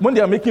see when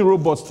they are making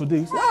robots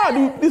today,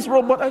 this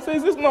robot, I say,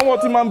 is this not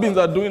what human beings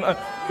are doing?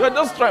 You're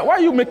just trying, why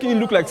are you making it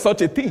look like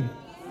such a thing?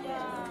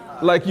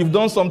 Like you've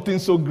done something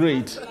so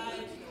great.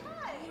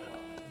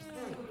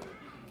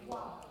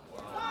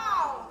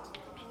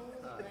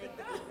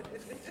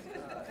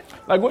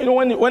 Like,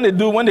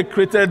 when they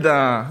created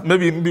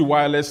maybe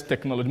wireless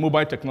technology,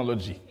 mobile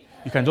technology,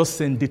 you can just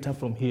send data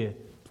from here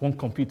to one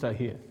computer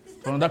here,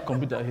 to another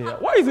computer here.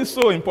 Why is it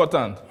so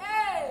important?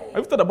 Have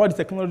you thought about the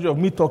technology of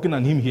me talking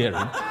and him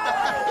hearing?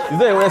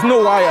 There's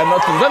no wire,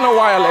 nothing. Is there no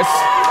wireless?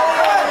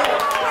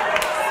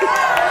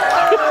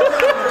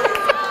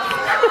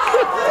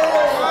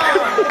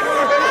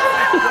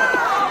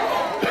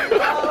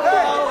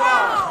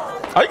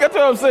 Are you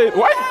getting what I'm saying?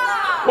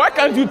 Why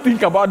can't you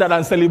think about that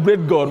and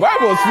celebrate God? Why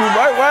was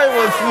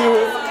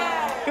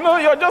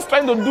you? You're just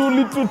trying to do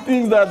little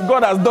things that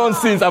God has done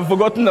since and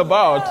forgotten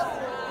about.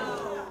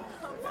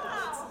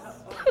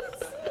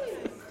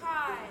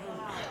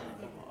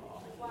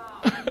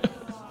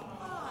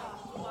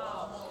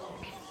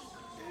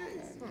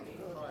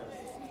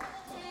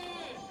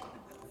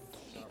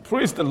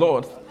 Praise the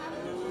Lord.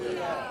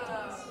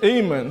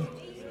 Amen.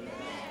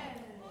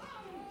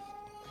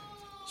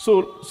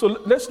 So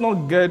let's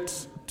not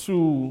get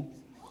too...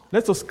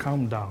 Let's just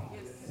calm down.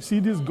 See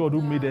this God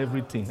who made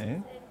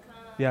everything,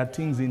 There are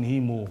things in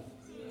him.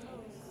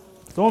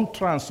 Don't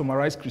try and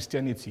summarize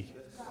Christianity.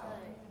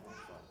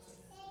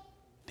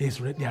 There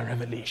are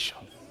revelation.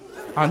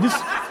 And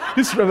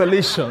this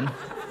revelation,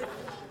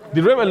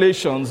 the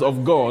revelations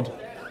of God,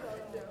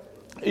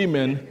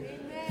 amen,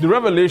 the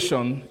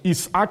revelation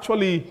is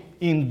actually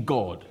in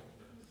God.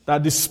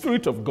 That the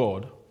Spirit of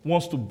God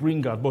wants to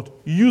bring out, but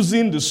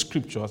using the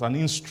Scripture as an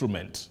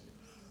instrument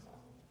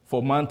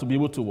for man to be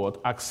able to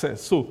what?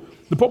 Access. So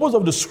the purpose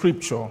of the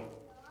Scripture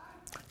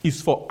is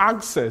for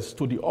access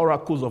to the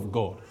oracles of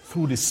God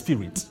through the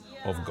Spirit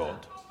of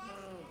God.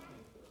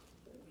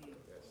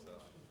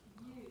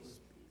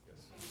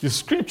 The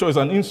scripture is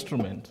an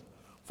instrument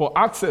for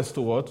access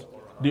to what?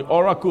 The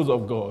oracles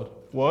of God.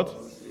 What?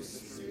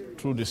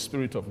 Through the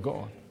Spirit of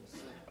God.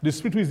 The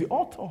Spirit is the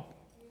author.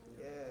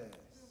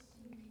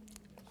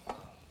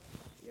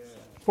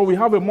 For we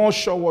have a more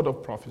sure word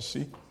of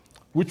prophecy,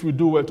 which we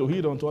do well to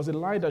heed unto as a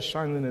light that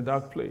shines in a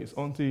dark place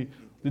until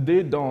the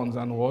day dawns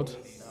and what?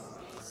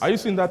 Are you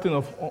seeing that thing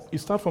of, it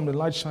starts from the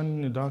light shining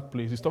in a dark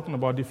place? It's talking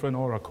about different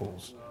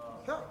oracles.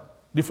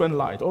 Different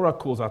light.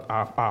 Oracles that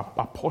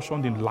are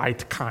portioned in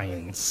light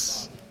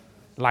kinds.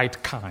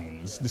 Light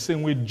kinds. The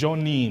same way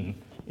journeying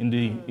in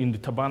the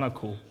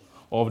tabernacle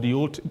of the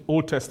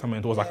Old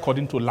Testament was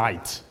according to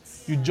light.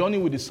 You journey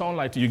with the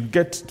sunlight, you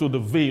get to the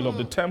veil of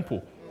the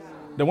temple.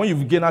 Then when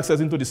you gain access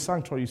into the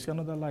sanctuary, you see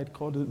another light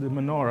called the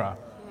menorah,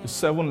 the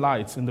 7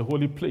 lights in the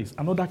holy place.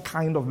 Another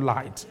kind of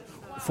light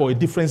for a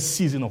different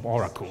season of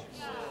oracle,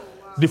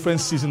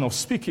 different season of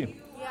speaking.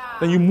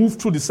 Then you move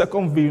through the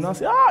second veil and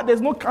say,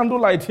 there's no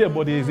candlelight here,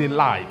 but there is a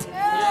light.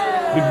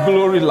 The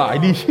glory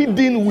light, the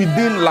hidden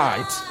within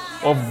light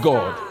of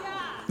God.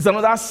 It's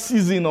another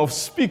season of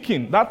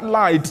speaking. That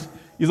light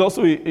is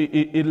also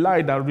a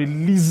light that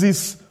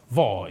releases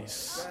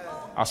voice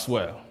as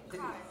well.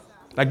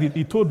 Like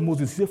he told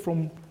Moses, he said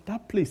from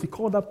that place, he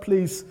called that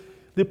place,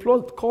 they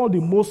called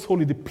the most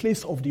holy, the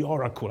place of the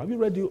oracle. Have you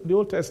read the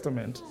Old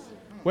Testament?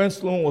 When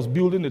Solomon was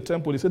building the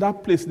temple, they said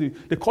that place,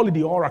 they call it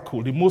the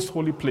oracle, the most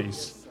holy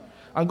place.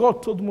 And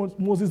God told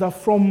Moses that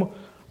from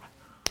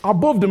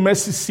above the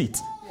mercy seat,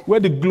 where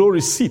the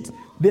glory sits,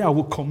 there I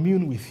will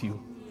commune with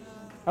you.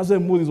 That's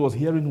when Moses was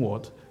hearing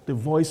what? The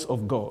voice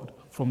of God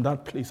from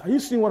that place. Are you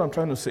seeing what I'm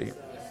trying to say?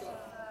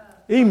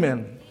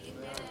 Amen.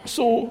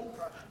 So,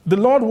 the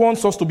Lord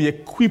wants us to be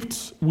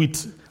equipped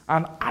with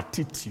an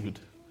attitude.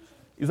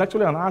 It's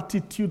actually an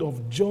attitude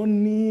of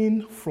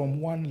journeying from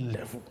one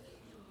level.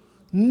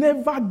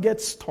 Never get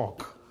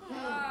stuck.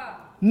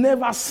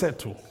 Never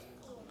settle.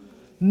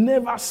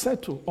 Never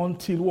settle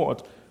until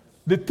what?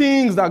 The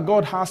things that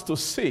God has to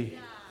say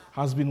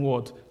has been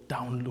what?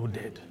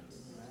 Downloaded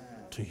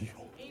to you.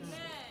 Amen.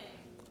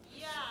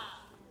 Yeah.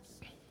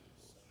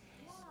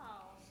 Wow.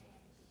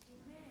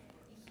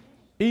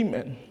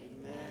 Amen.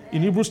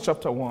 In Hebrews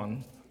chapter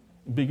 1,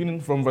 beginning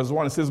from verse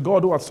 1, it says,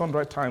 God who at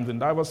sundry times in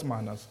diverse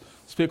manners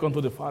spake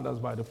unto the fathers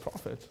by the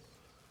prophet,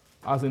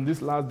 as in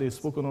this last day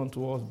spoken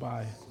unto us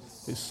by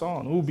his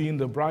Son, who being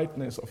the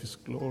brightness of his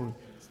glory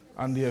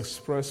and the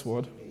express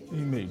word,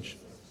 image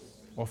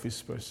of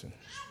his person.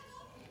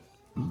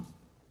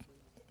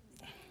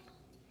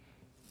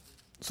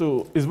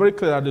 So it's very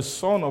clear that the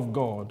Son of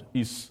God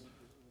is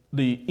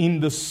in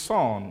the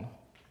Son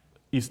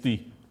is the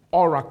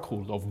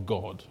oracle of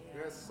God.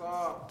 Yes,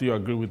 sir. Do you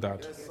agree with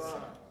that? Yes,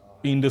 sir.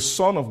 In the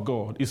Son of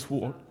God is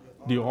what?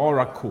 The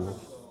oracle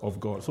of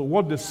God. So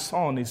what the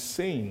Son is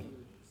saying,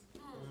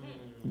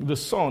 the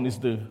Son is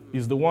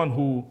the one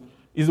who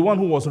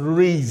was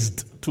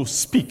raised to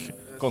speak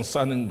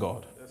concerning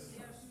God.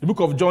 The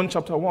book of John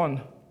chapter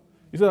 1,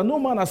 he said that no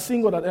man has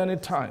seen God at any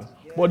time,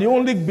 but the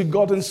only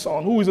begotten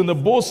Son, who is in the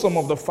bosom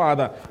of the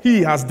Father,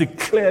 he has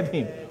declared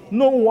him.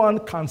 No one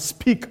can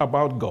speak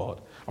about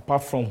God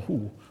apart from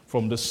who?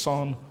 From the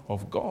Son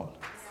of God.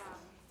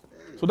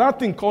 So that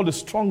thing called the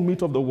strong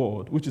meat of the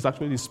word, which is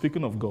actually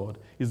speaking of God,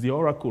 is the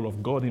oracle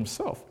of God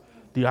himself,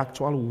 the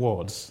actual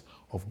words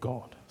of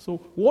God. So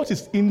what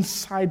is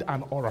inside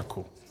an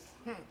oracle?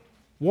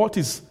 What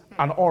is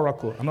an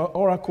oracle? An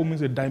oracle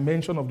means a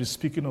dimension of the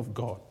speaking of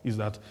God. Is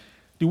that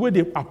the way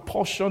they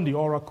apportion the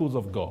oracles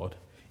of God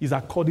is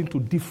according to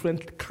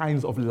different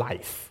kinds of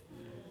life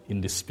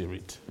in the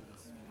spirit.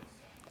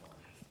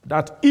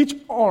 That each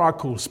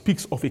oracle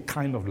speaks of a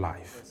kind of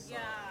life. Yeah.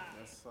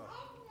 Yes, sir.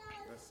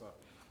 Yes, sir.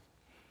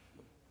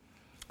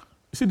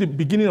 You see, the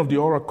beginning of the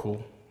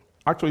oracle,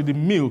 actually the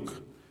milk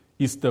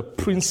is the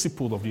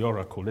principle of the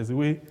oracle. There's a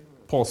way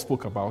Paul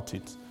spoke about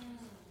it.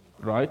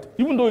 Right?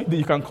 Even though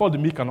you can call the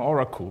milk an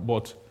oracle,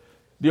 but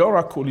the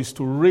oracle is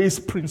to raise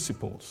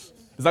principles.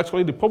 It's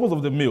actually the purpose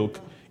of the milk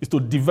is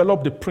to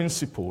develop the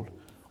principle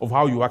of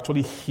how you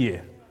actually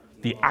hear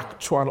the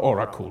actual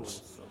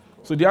oracles.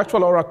 So the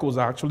actual oracles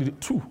are actually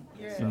two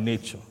in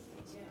nature.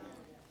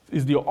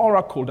 It's the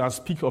oracle that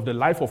speaks of the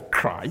life of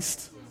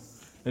Christ,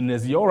 and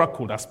there's the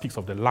oracle that speaks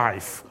of the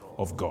life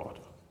of God.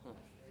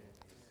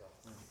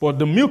 But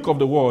the milk of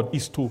the word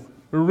is to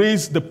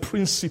raise the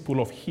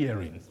principle of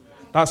hearing.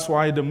 That's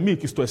why the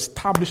milk is to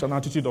establish an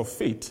attitude of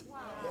faith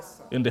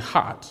in the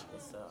heart,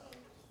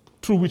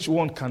 through which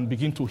one can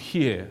begin to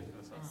hear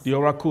the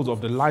oracles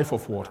of the life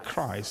of what?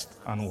 Christ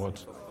and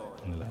what?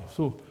 In life.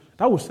 So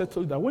that will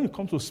settle that when it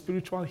comes to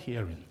spiritual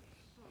hearing,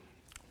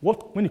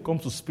 when it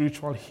comes to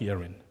spiritual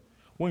hearing,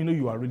 when you know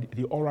you are ready,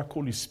 the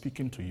oracle is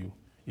speaking to you,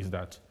 is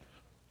that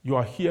you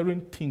are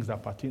hearing things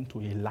that pertain to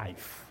a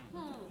life.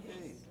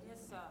 Yes,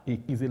 sir.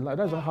 It is a life.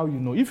 That's how you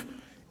know.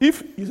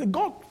 If you say,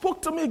 God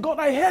spoke to me, God,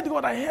 I heard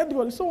God.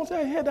 If someone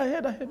say, I heard.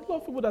 A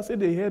lot of people that say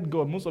they heard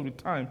God most of the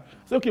time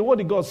say, okay, what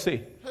did God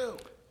say?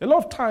 A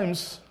lot of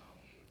times,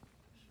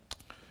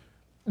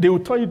 they will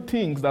tell you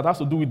things that has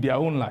to do with their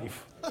own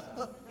life.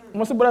 You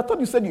must say, but I thought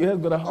you said you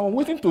heard God. I'm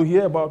waiting to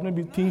hear about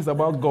maybe things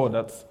about God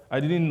that I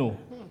didn't know.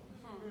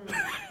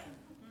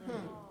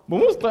 But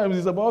most times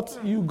it's about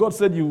you. God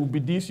said you will be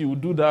this, you will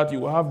do that,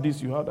 you will have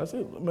this, you will have that. I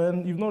say,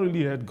 man, you've not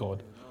really heard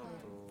God.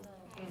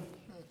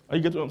 Are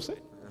you getting what I'm saying?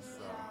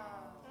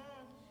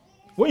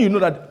 When you know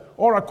that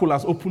oracle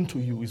has opened to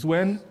you is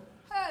when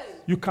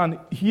you can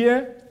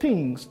hear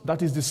things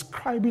that is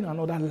describing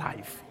another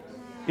life,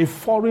 a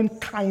foreign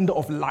kind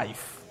of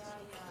life,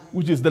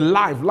 which is the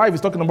life. Life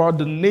is talking about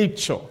the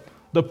nature,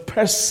 the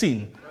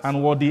person,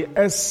 and what the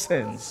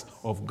essence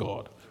of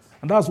God.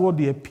 And that's what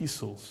the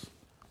epistles.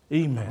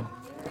 Amen.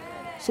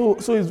 So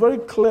it's very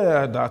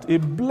clear that a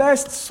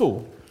blessed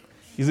soul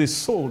is a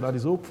soul that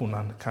is open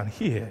and can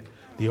hear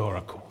the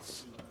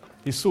oracles.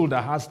 A soul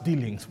that has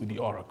dealings with the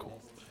oracle.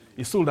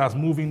 A soul that's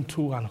moving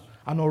to an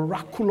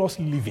oraculous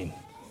living.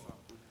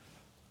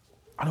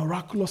 An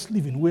oraculous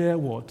living where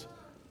what?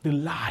 The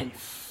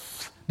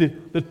life,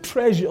 the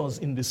treasures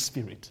in the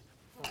spirit.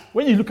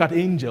 When you look at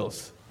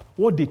angels,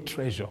 what they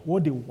treasure,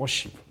 what they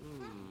worship,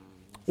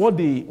 what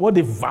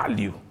they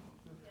value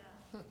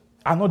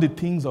are not the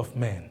things of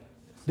men.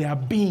 They are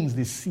beings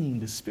they see in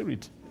the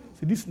spirit.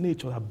 See, these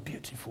natures are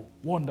beautiful,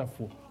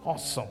 wonderful,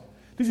 awesome.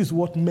 This is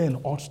what men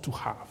ought to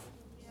have.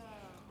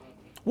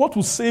 What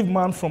will save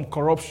man from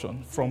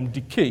corruption, from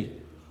decay,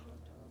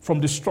 from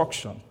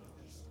destruction,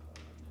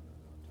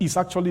 is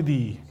actually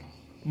the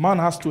man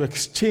has to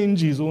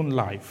exchange his own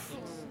life.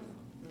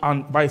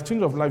 And by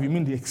exchange of life, you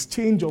mean the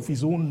exchange of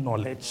his own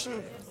knowledge,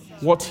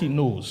 what he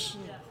knows,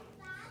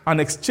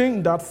 and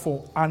exchange that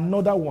for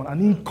another one,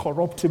 an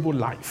incorruptible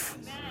life,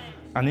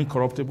 an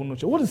incorruptible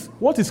nature.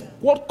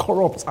 What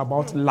corrupts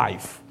about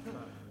life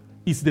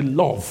is the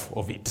love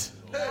of it.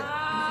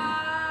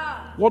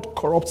 What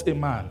corrupts a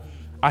man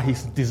are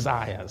his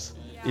desires.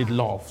 It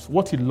loves.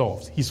 What he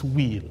loves, his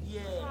will.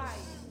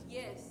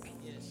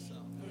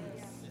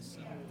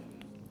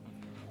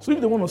 So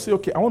if they want to say,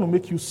 okay, I want to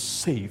make you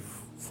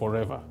safe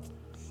forever,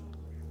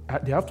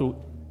 they have to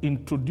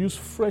introduce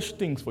fresh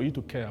things for you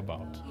to care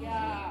about.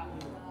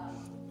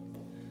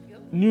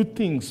 New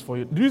things for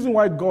you. The reason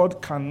why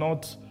God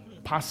cannot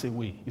pass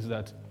away is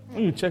that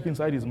when you check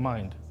inside his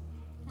mind,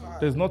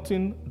 there's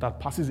nothing that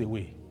passes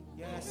away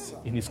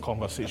in his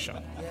conversation.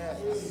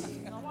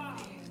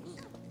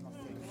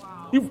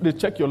 If they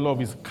check your love,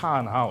 his car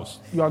and house,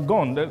 you are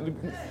gone.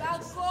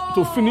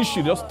 To finish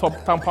you, just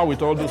tamper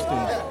with all those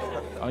things,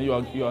 and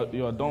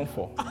you are done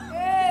for.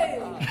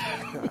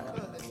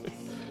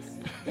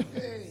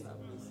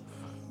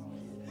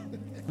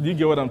 Do you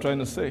get what I'm trying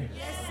to say?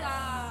 Yes, sir.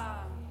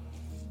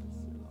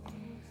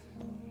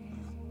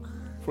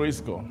 Praise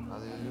God.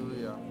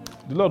 Hallelujah.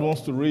 The Lord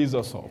wants to raise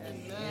us up.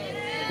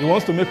 He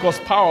wants to make us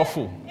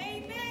powerful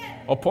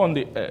upon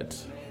the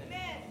earth.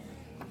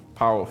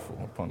 Powerful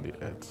upon the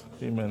earth.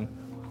 Amen.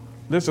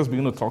 Let's just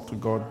begin to talk to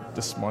God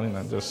this morning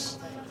and just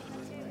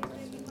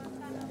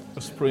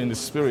pray in the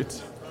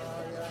Spirit.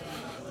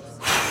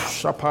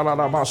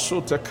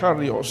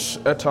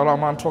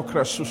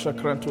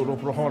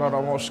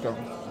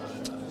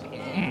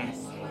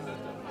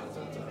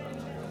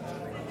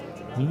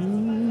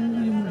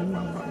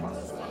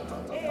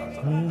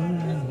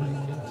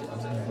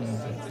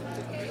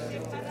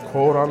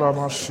 Ora la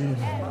machine.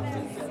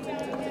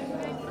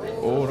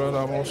 Ora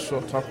la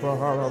mosso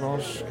tapahara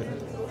noske.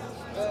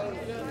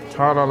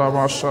 Tara la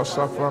masha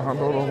sapra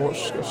handoro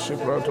moske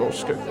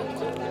sipradoske.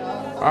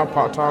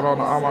 Apatara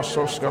na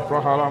amasoska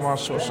prahara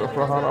masosa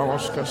prahara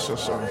moske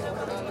sesa.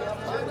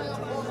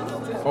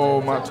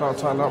 O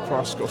matata la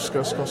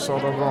praskoske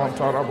skosora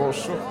brantara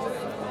bosso.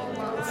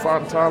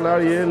 Fantala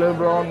yele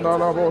branda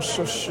la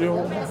bosso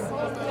shio.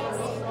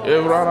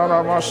 Evrana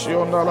la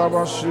masionda la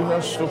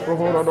basina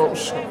stuprohora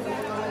doska.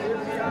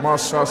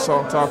 Massa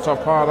Santa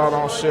Para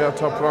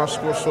Rancheta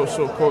Prasco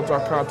Soso Kota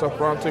Kata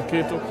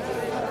Prantikito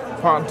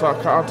Panta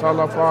Kata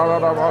La Para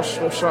la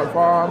Vasso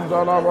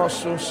Sapanda la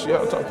Vasso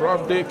Sieta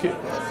Prandiki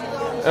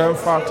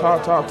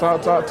Enfatata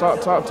Tata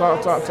Tata Tata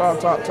Tata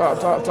Tata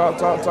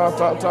Tata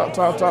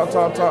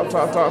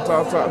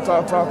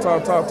Tata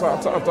Tata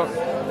Tata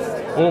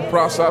O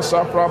Prasa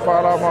Sapra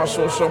Para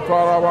Masso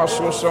Sapra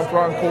Vasso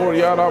Sapran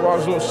Korea la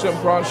Vasso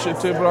Sempran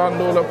Shite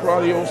Brando la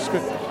Pradioski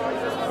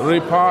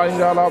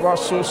Ripanda la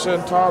basso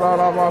sentara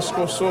la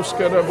vasco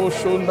soske de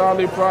bushunda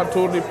li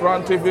pranto li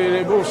pranti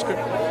vere busque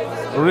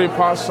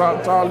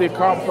ripasanta li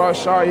campra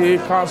shai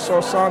caso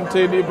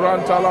sante li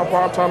branta la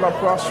pata la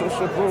prasso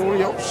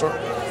supuriosa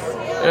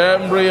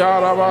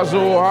embriara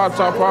vazo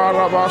ata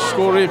para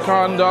vasco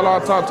ricanda la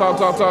ta ta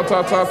ta ta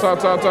ta ta ta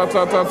ta ta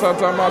ta ta ta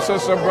ta massa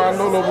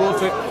sembrando lo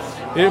brute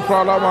e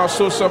prala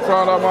masso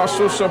prala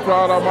masso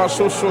prala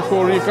masso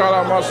corica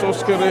la masso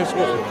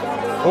scheresco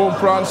Un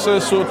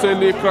pranceso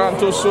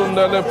telecranto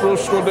sunda le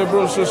prosco de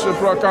brosso se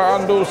praca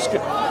andoske.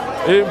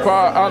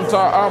 Impa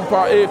anta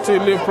ampa eti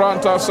le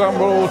pranta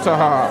sambrota.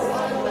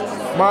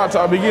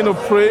 Martha, begin to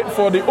pray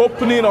for the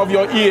opening of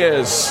your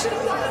ears.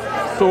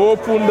 To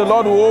open, the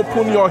Lord will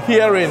open your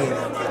hearing.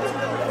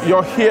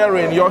 Your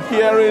hearing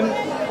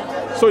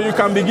so you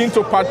can begin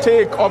to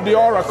partake of the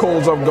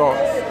oracles of God.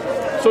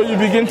 So you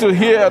begin to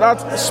hear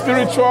that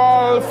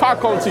spiritual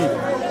faculty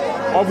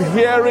of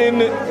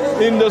hearing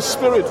in the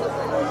spirit,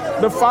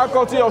 the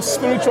faculty of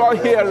spiritual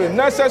hearing,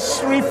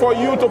 necessary for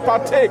you to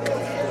partake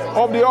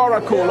of the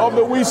oracle, of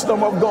the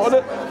wisdom of God,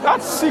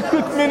 that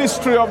secret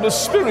ministry of the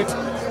Spirit,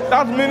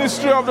 that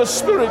ministry of the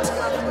Spirit,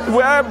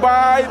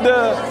 whereby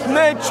the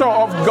nature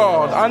of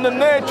God and the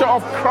nature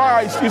of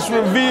Christ is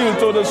revealed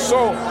to the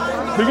soul.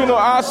 Begin to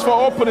ask for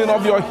opening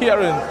of your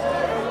hearing.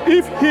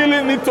 If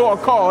healing needs to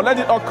occur, let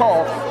it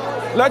occur.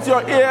 Let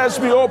your ears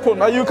be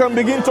open and you can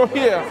begin to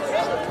hear.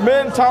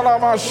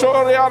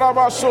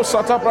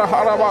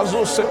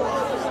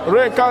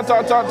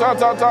 Rekata ta ta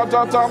ta ta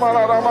ta ta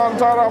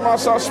mararamantara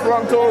masa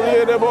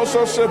sprantori de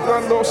boso se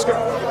prandoska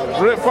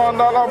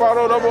repanda la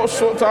baroda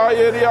boso ta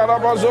yeri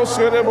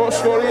arabazoske de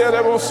boskori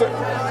de bose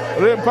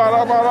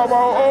repara maraba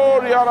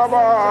ori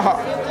araba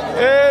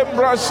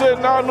embrase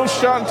nanu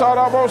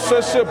shantara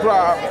bose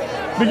sepra.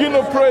 Begin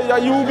to pray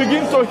that you will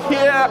begin to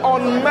hear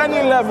on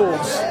many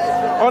levels,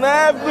 on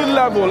every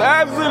level,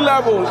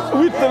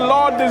 which the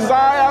Lord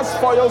desires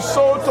for your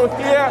soul to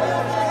hear,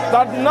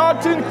 that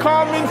nothing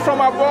coming from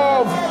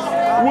above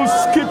will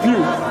skip you.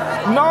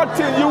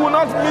 Nothing, you will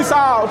not miss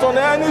out on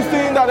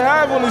anything that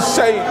heaven is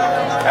saying.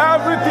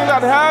 Everything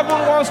that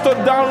heaven wants to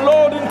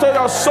download into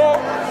your soul,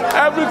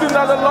 everything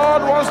that the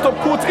Lord wants to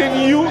put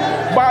in you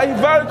by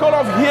vehicle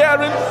of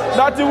hearing,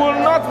 that you will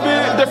not be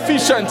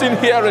deficient in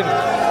hearing.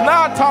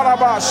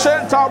 Nataraba,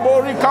 Shenta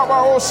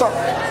Borikabaosa,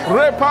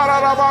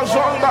 Repararaba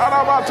Zonda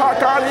Rabata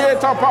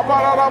Karieta,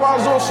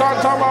 Paparabazo,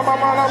 Santa Mama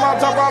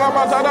Mata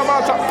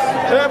Barabatamata,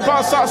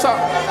 Empasasa.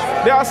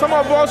 There are some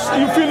of us,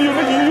 you feel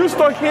you used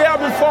to hear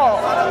before,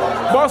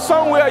 but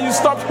somewhere you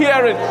stopped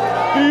hearing.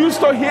 You used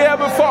to hear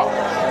before,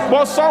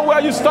 but somewhere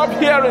you stopped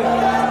hearing.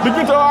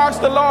 Begin to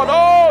ask the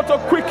Lord, to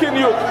quicken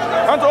you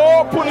and to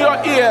open your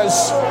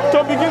ears,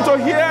 to begin to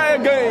hear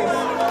again,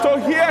 to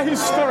hear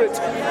His Spirit,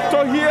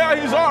 to hear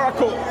His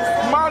oracle.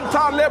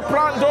 Manta le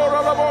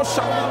prandora la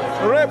bosha,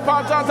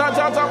 repata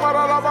tata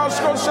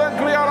marabasco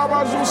sencria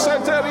rabazu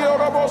seterio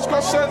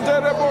robosco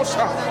sentere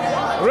bosha,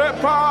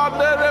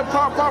 repade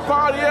repapa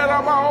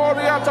pariera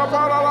maoria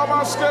tapara la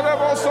maschere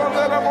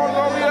bosonde le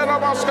monoviera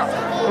basca,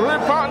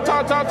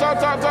 repanta tata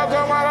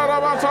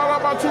marabata la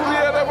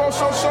baturiere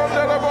boso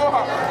sonde le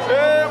boha,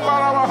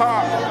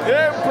 marabaha,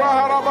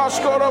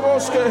 praharabasco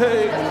robosque,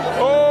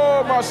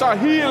 masa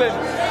healing.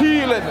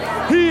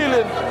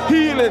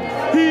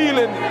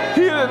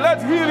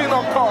 Let healing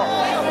occur.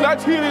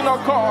 Let healing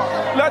occur.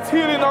 Let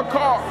healing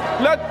occur.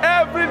 Let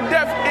every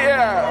deaf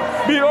ear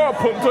be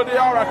open to the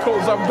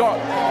oracles of God.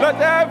 Let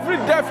every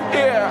deaf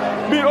ear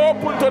be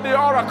open to the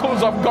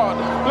oracles of God.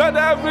 Let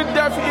every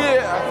deaf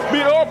ear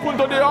be open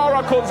to the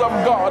oracles of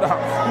God.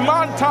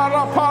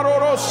 Mantara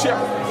parorosia,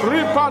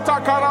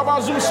 ripata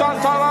karabazu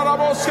santara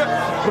raboske,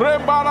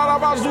 rembara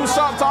rabazu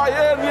santa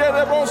erie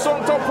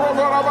rebosonto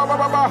progora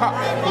bababaha,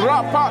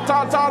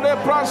 rapata tale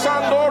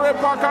prasandore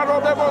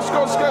pakaro de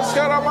boscoske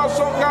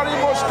skeramason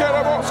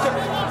moskere boske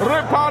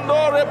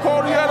repando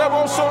reporiere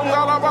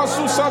bosonga la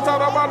basusa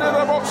tarabane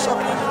de bosa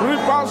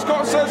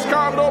ripasko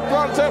seskando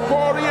plante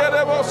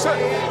poriere bose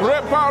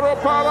reparo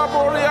para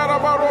poriere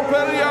baro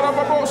periere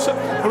babose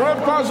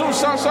repazu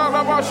sasa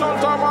la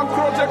basonta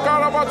macrote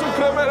carabatu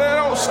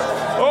cremereos.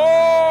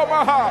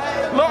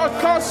 Maha, Lord,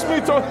 cause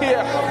me to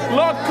hear.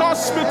 Lord,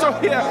 cause me to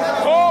hear.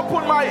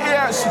 Open my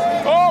ears.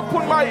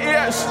 Open my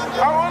ears.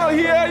 I want to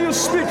hear you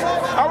speak.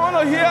 I want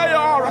to hear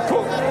your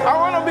oracle. I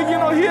want to begin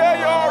to hear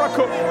your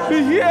oracle.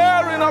 The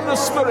hearing of the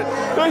Spirit.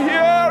 The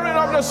hearing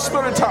of the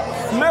Spirit.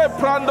 Le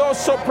prando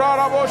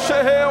soprano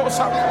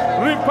sheheosa.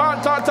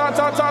 Ripanta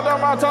tata tata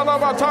matana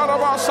matana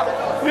basa.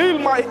 Heal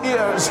my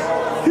ears.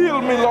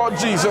 Heal me, Lord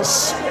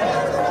Jesus.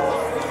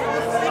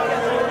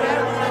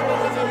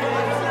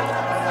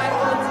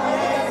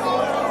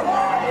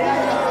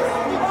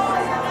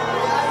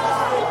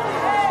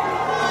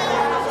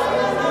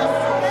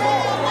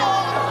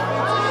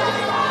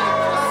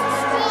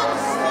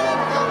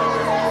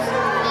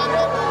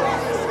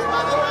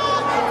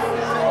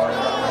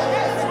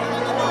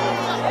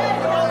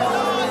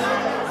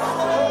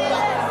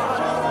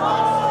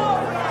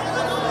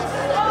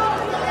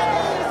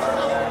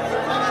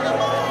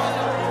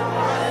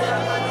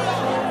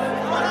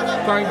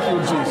 Thank you,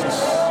 Jesus.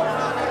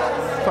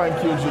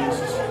 Thank you,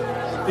 Jesus.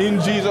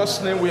 In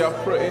Jesus' name we are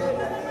praying.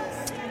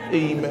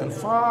 Amen.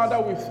 Father,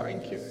 we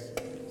thank you.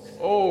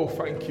 Oh,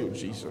 thank you,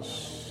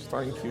 Jesus.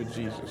 Thank you,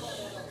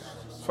 Jesus.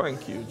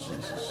 Thank you,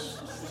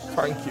 Jesus.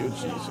 Thank you,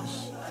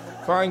 Jesus.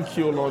 Thank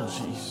you, Lord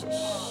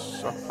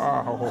Jesus.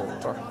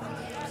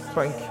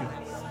 Thank you.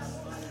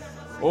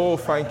 Oh,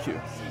 thank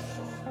you.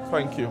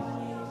 Thank you.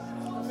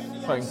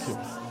 Thank you.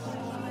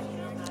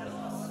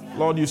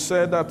 Lord, you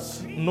said that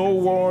no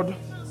word,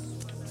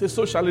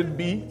 so shall it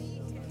be,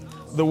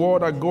 the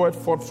word that goeth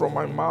forth from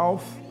my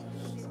mouth,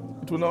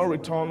 it will not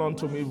return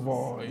unto me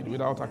void,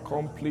 without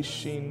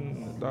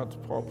accomplishing that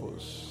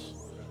purpose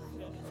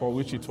for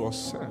which it was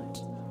sent.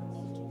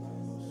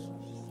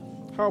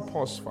 Help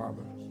us,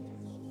 Father.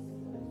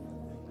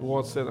 The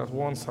word said that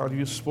once have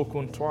you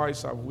spoken,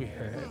 twice have we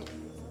heard.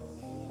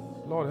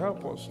 Lord,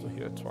 help us to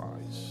hear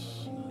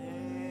twice.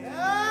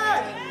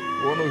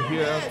 We want to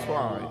hear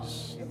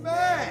twice.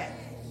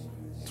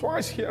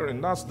 Twice hearing,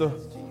 that's the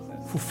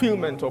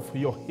fulfillment of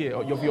your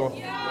hearing.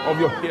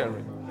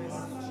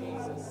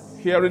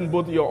 Hearing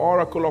both your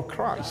oracle of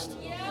Christ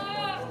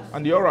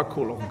and the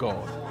oracle of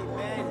God.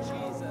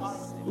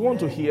 We want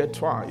to hear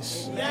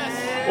twice.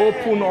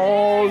 Open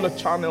all the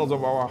channels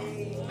of our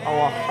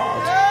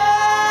heart,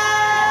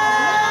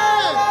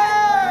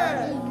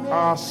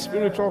 our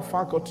spiritual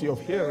faculty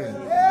of hearing.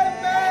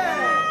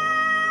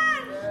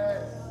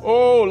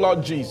 Oh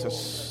Lord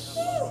Jesus,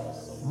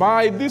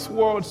 by these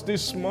words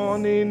this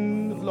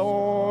morning,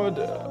 Lord,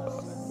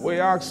 we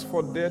ask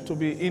for there to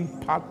be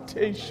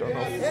impartation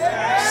of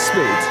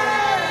spirit,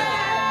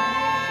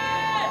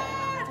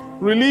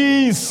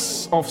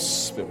 release of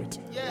spirit.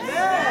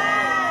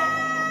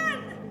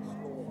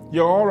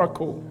 Your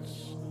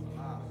oracles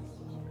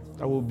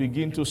that will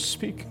begin to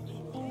speak.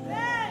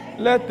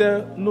 Let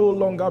there no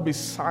longer be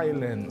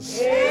silence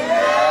in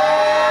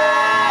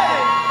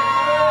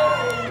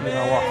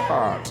our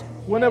heart.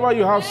 Whenever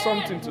you have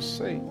something to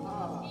say,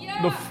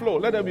 the flow,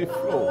 let there be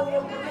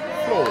flow.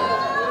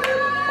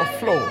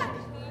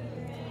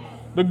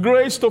 The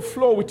grace to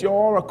flow with your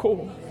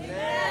oracle.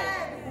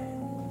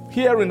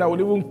 Hearing that will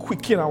even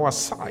quicken our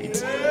sight.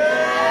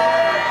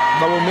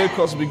 That will make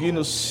us begin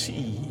to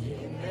see.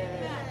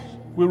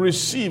 We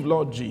receive,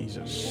 Lord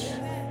Jesus.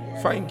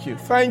 Thank you.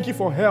 Thank you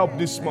for help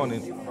this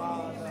morning.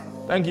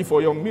 Thank you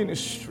for your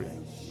ministry.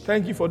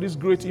 Thank you for this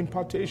great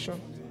impartation.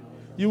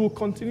 You will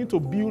continue to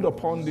build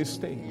upon these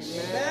things.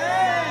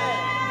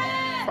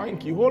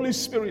 Thank you. Holy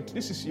Spirit,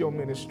 this is your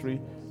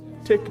ministry.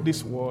 Take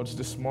these words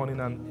this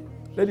morning and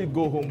let it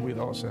go home with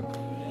us and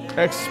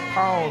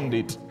expound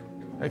it,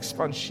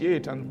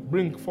 expatiate and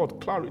bring forth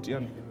clarity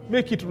and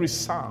make it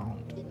resound.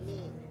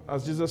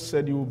 As Jesus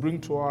said, you will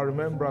bring to our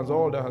remembrance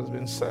all that has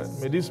been said.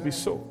 May this be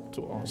so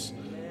to us.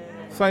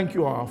 Thank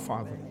you, our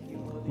Father.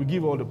 We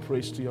give all the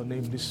praise to your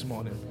name this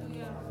morning.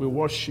 We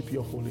worship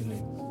your holy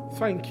name.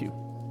 Thank you.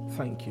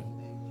 Thank you.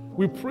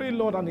 We pray,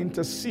 Lord, and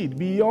intercede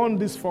beyond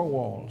these four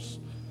walls,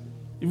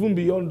 even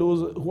beyond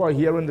those who are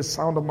hearing the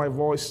sound of my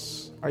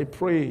voice. I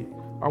pray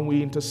and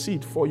we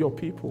intercede for your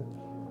people,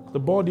 the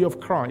body of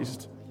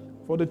Christ,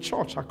 for the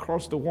church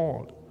across the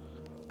world,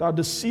 that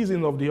the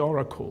season of the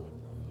oracle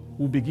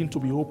will begin to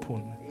be open.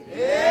 In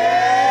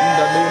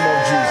the name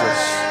of Jesus.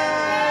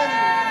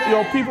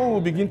 Your people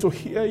will begin to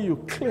hear you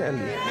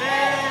clearly,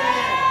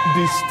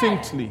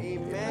 distinctly.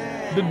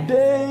 The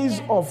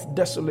days of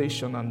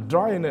desolation and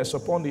dryness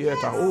upon the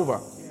earth are over.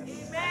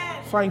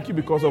 Thank you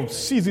because of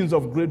seasons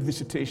of great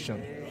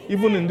visitation.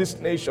 Even in this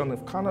nation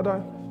of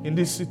Canada, in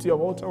this city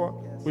of Ottawa,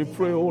 we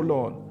pray, oh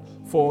Lord,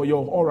 for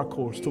your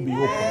oracles to be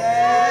open.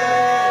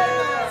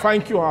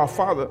 Thank you, our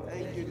Father.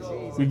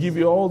 We give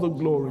you all the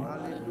glory.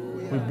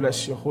 We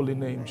bless your holy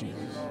name,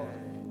 Jesus.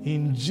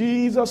 In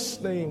Jesus'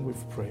 name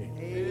we've prayed.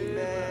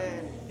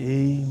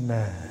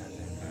 Amen.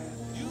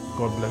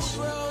 God bless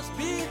you.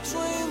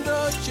 Between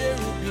the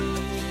cherubim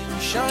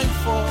shine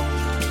forth.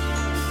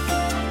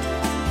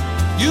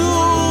 You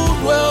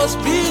dwells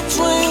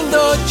between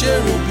the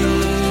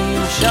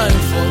cherubim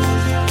shine forth.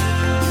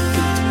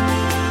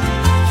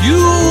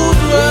 You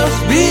dwells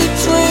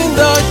between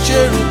the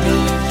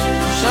cherubim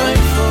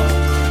shine forth.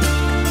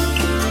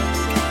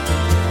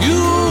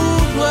 You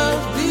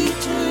dwells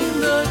between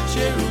the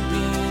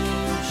cherubim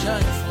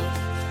shine forth.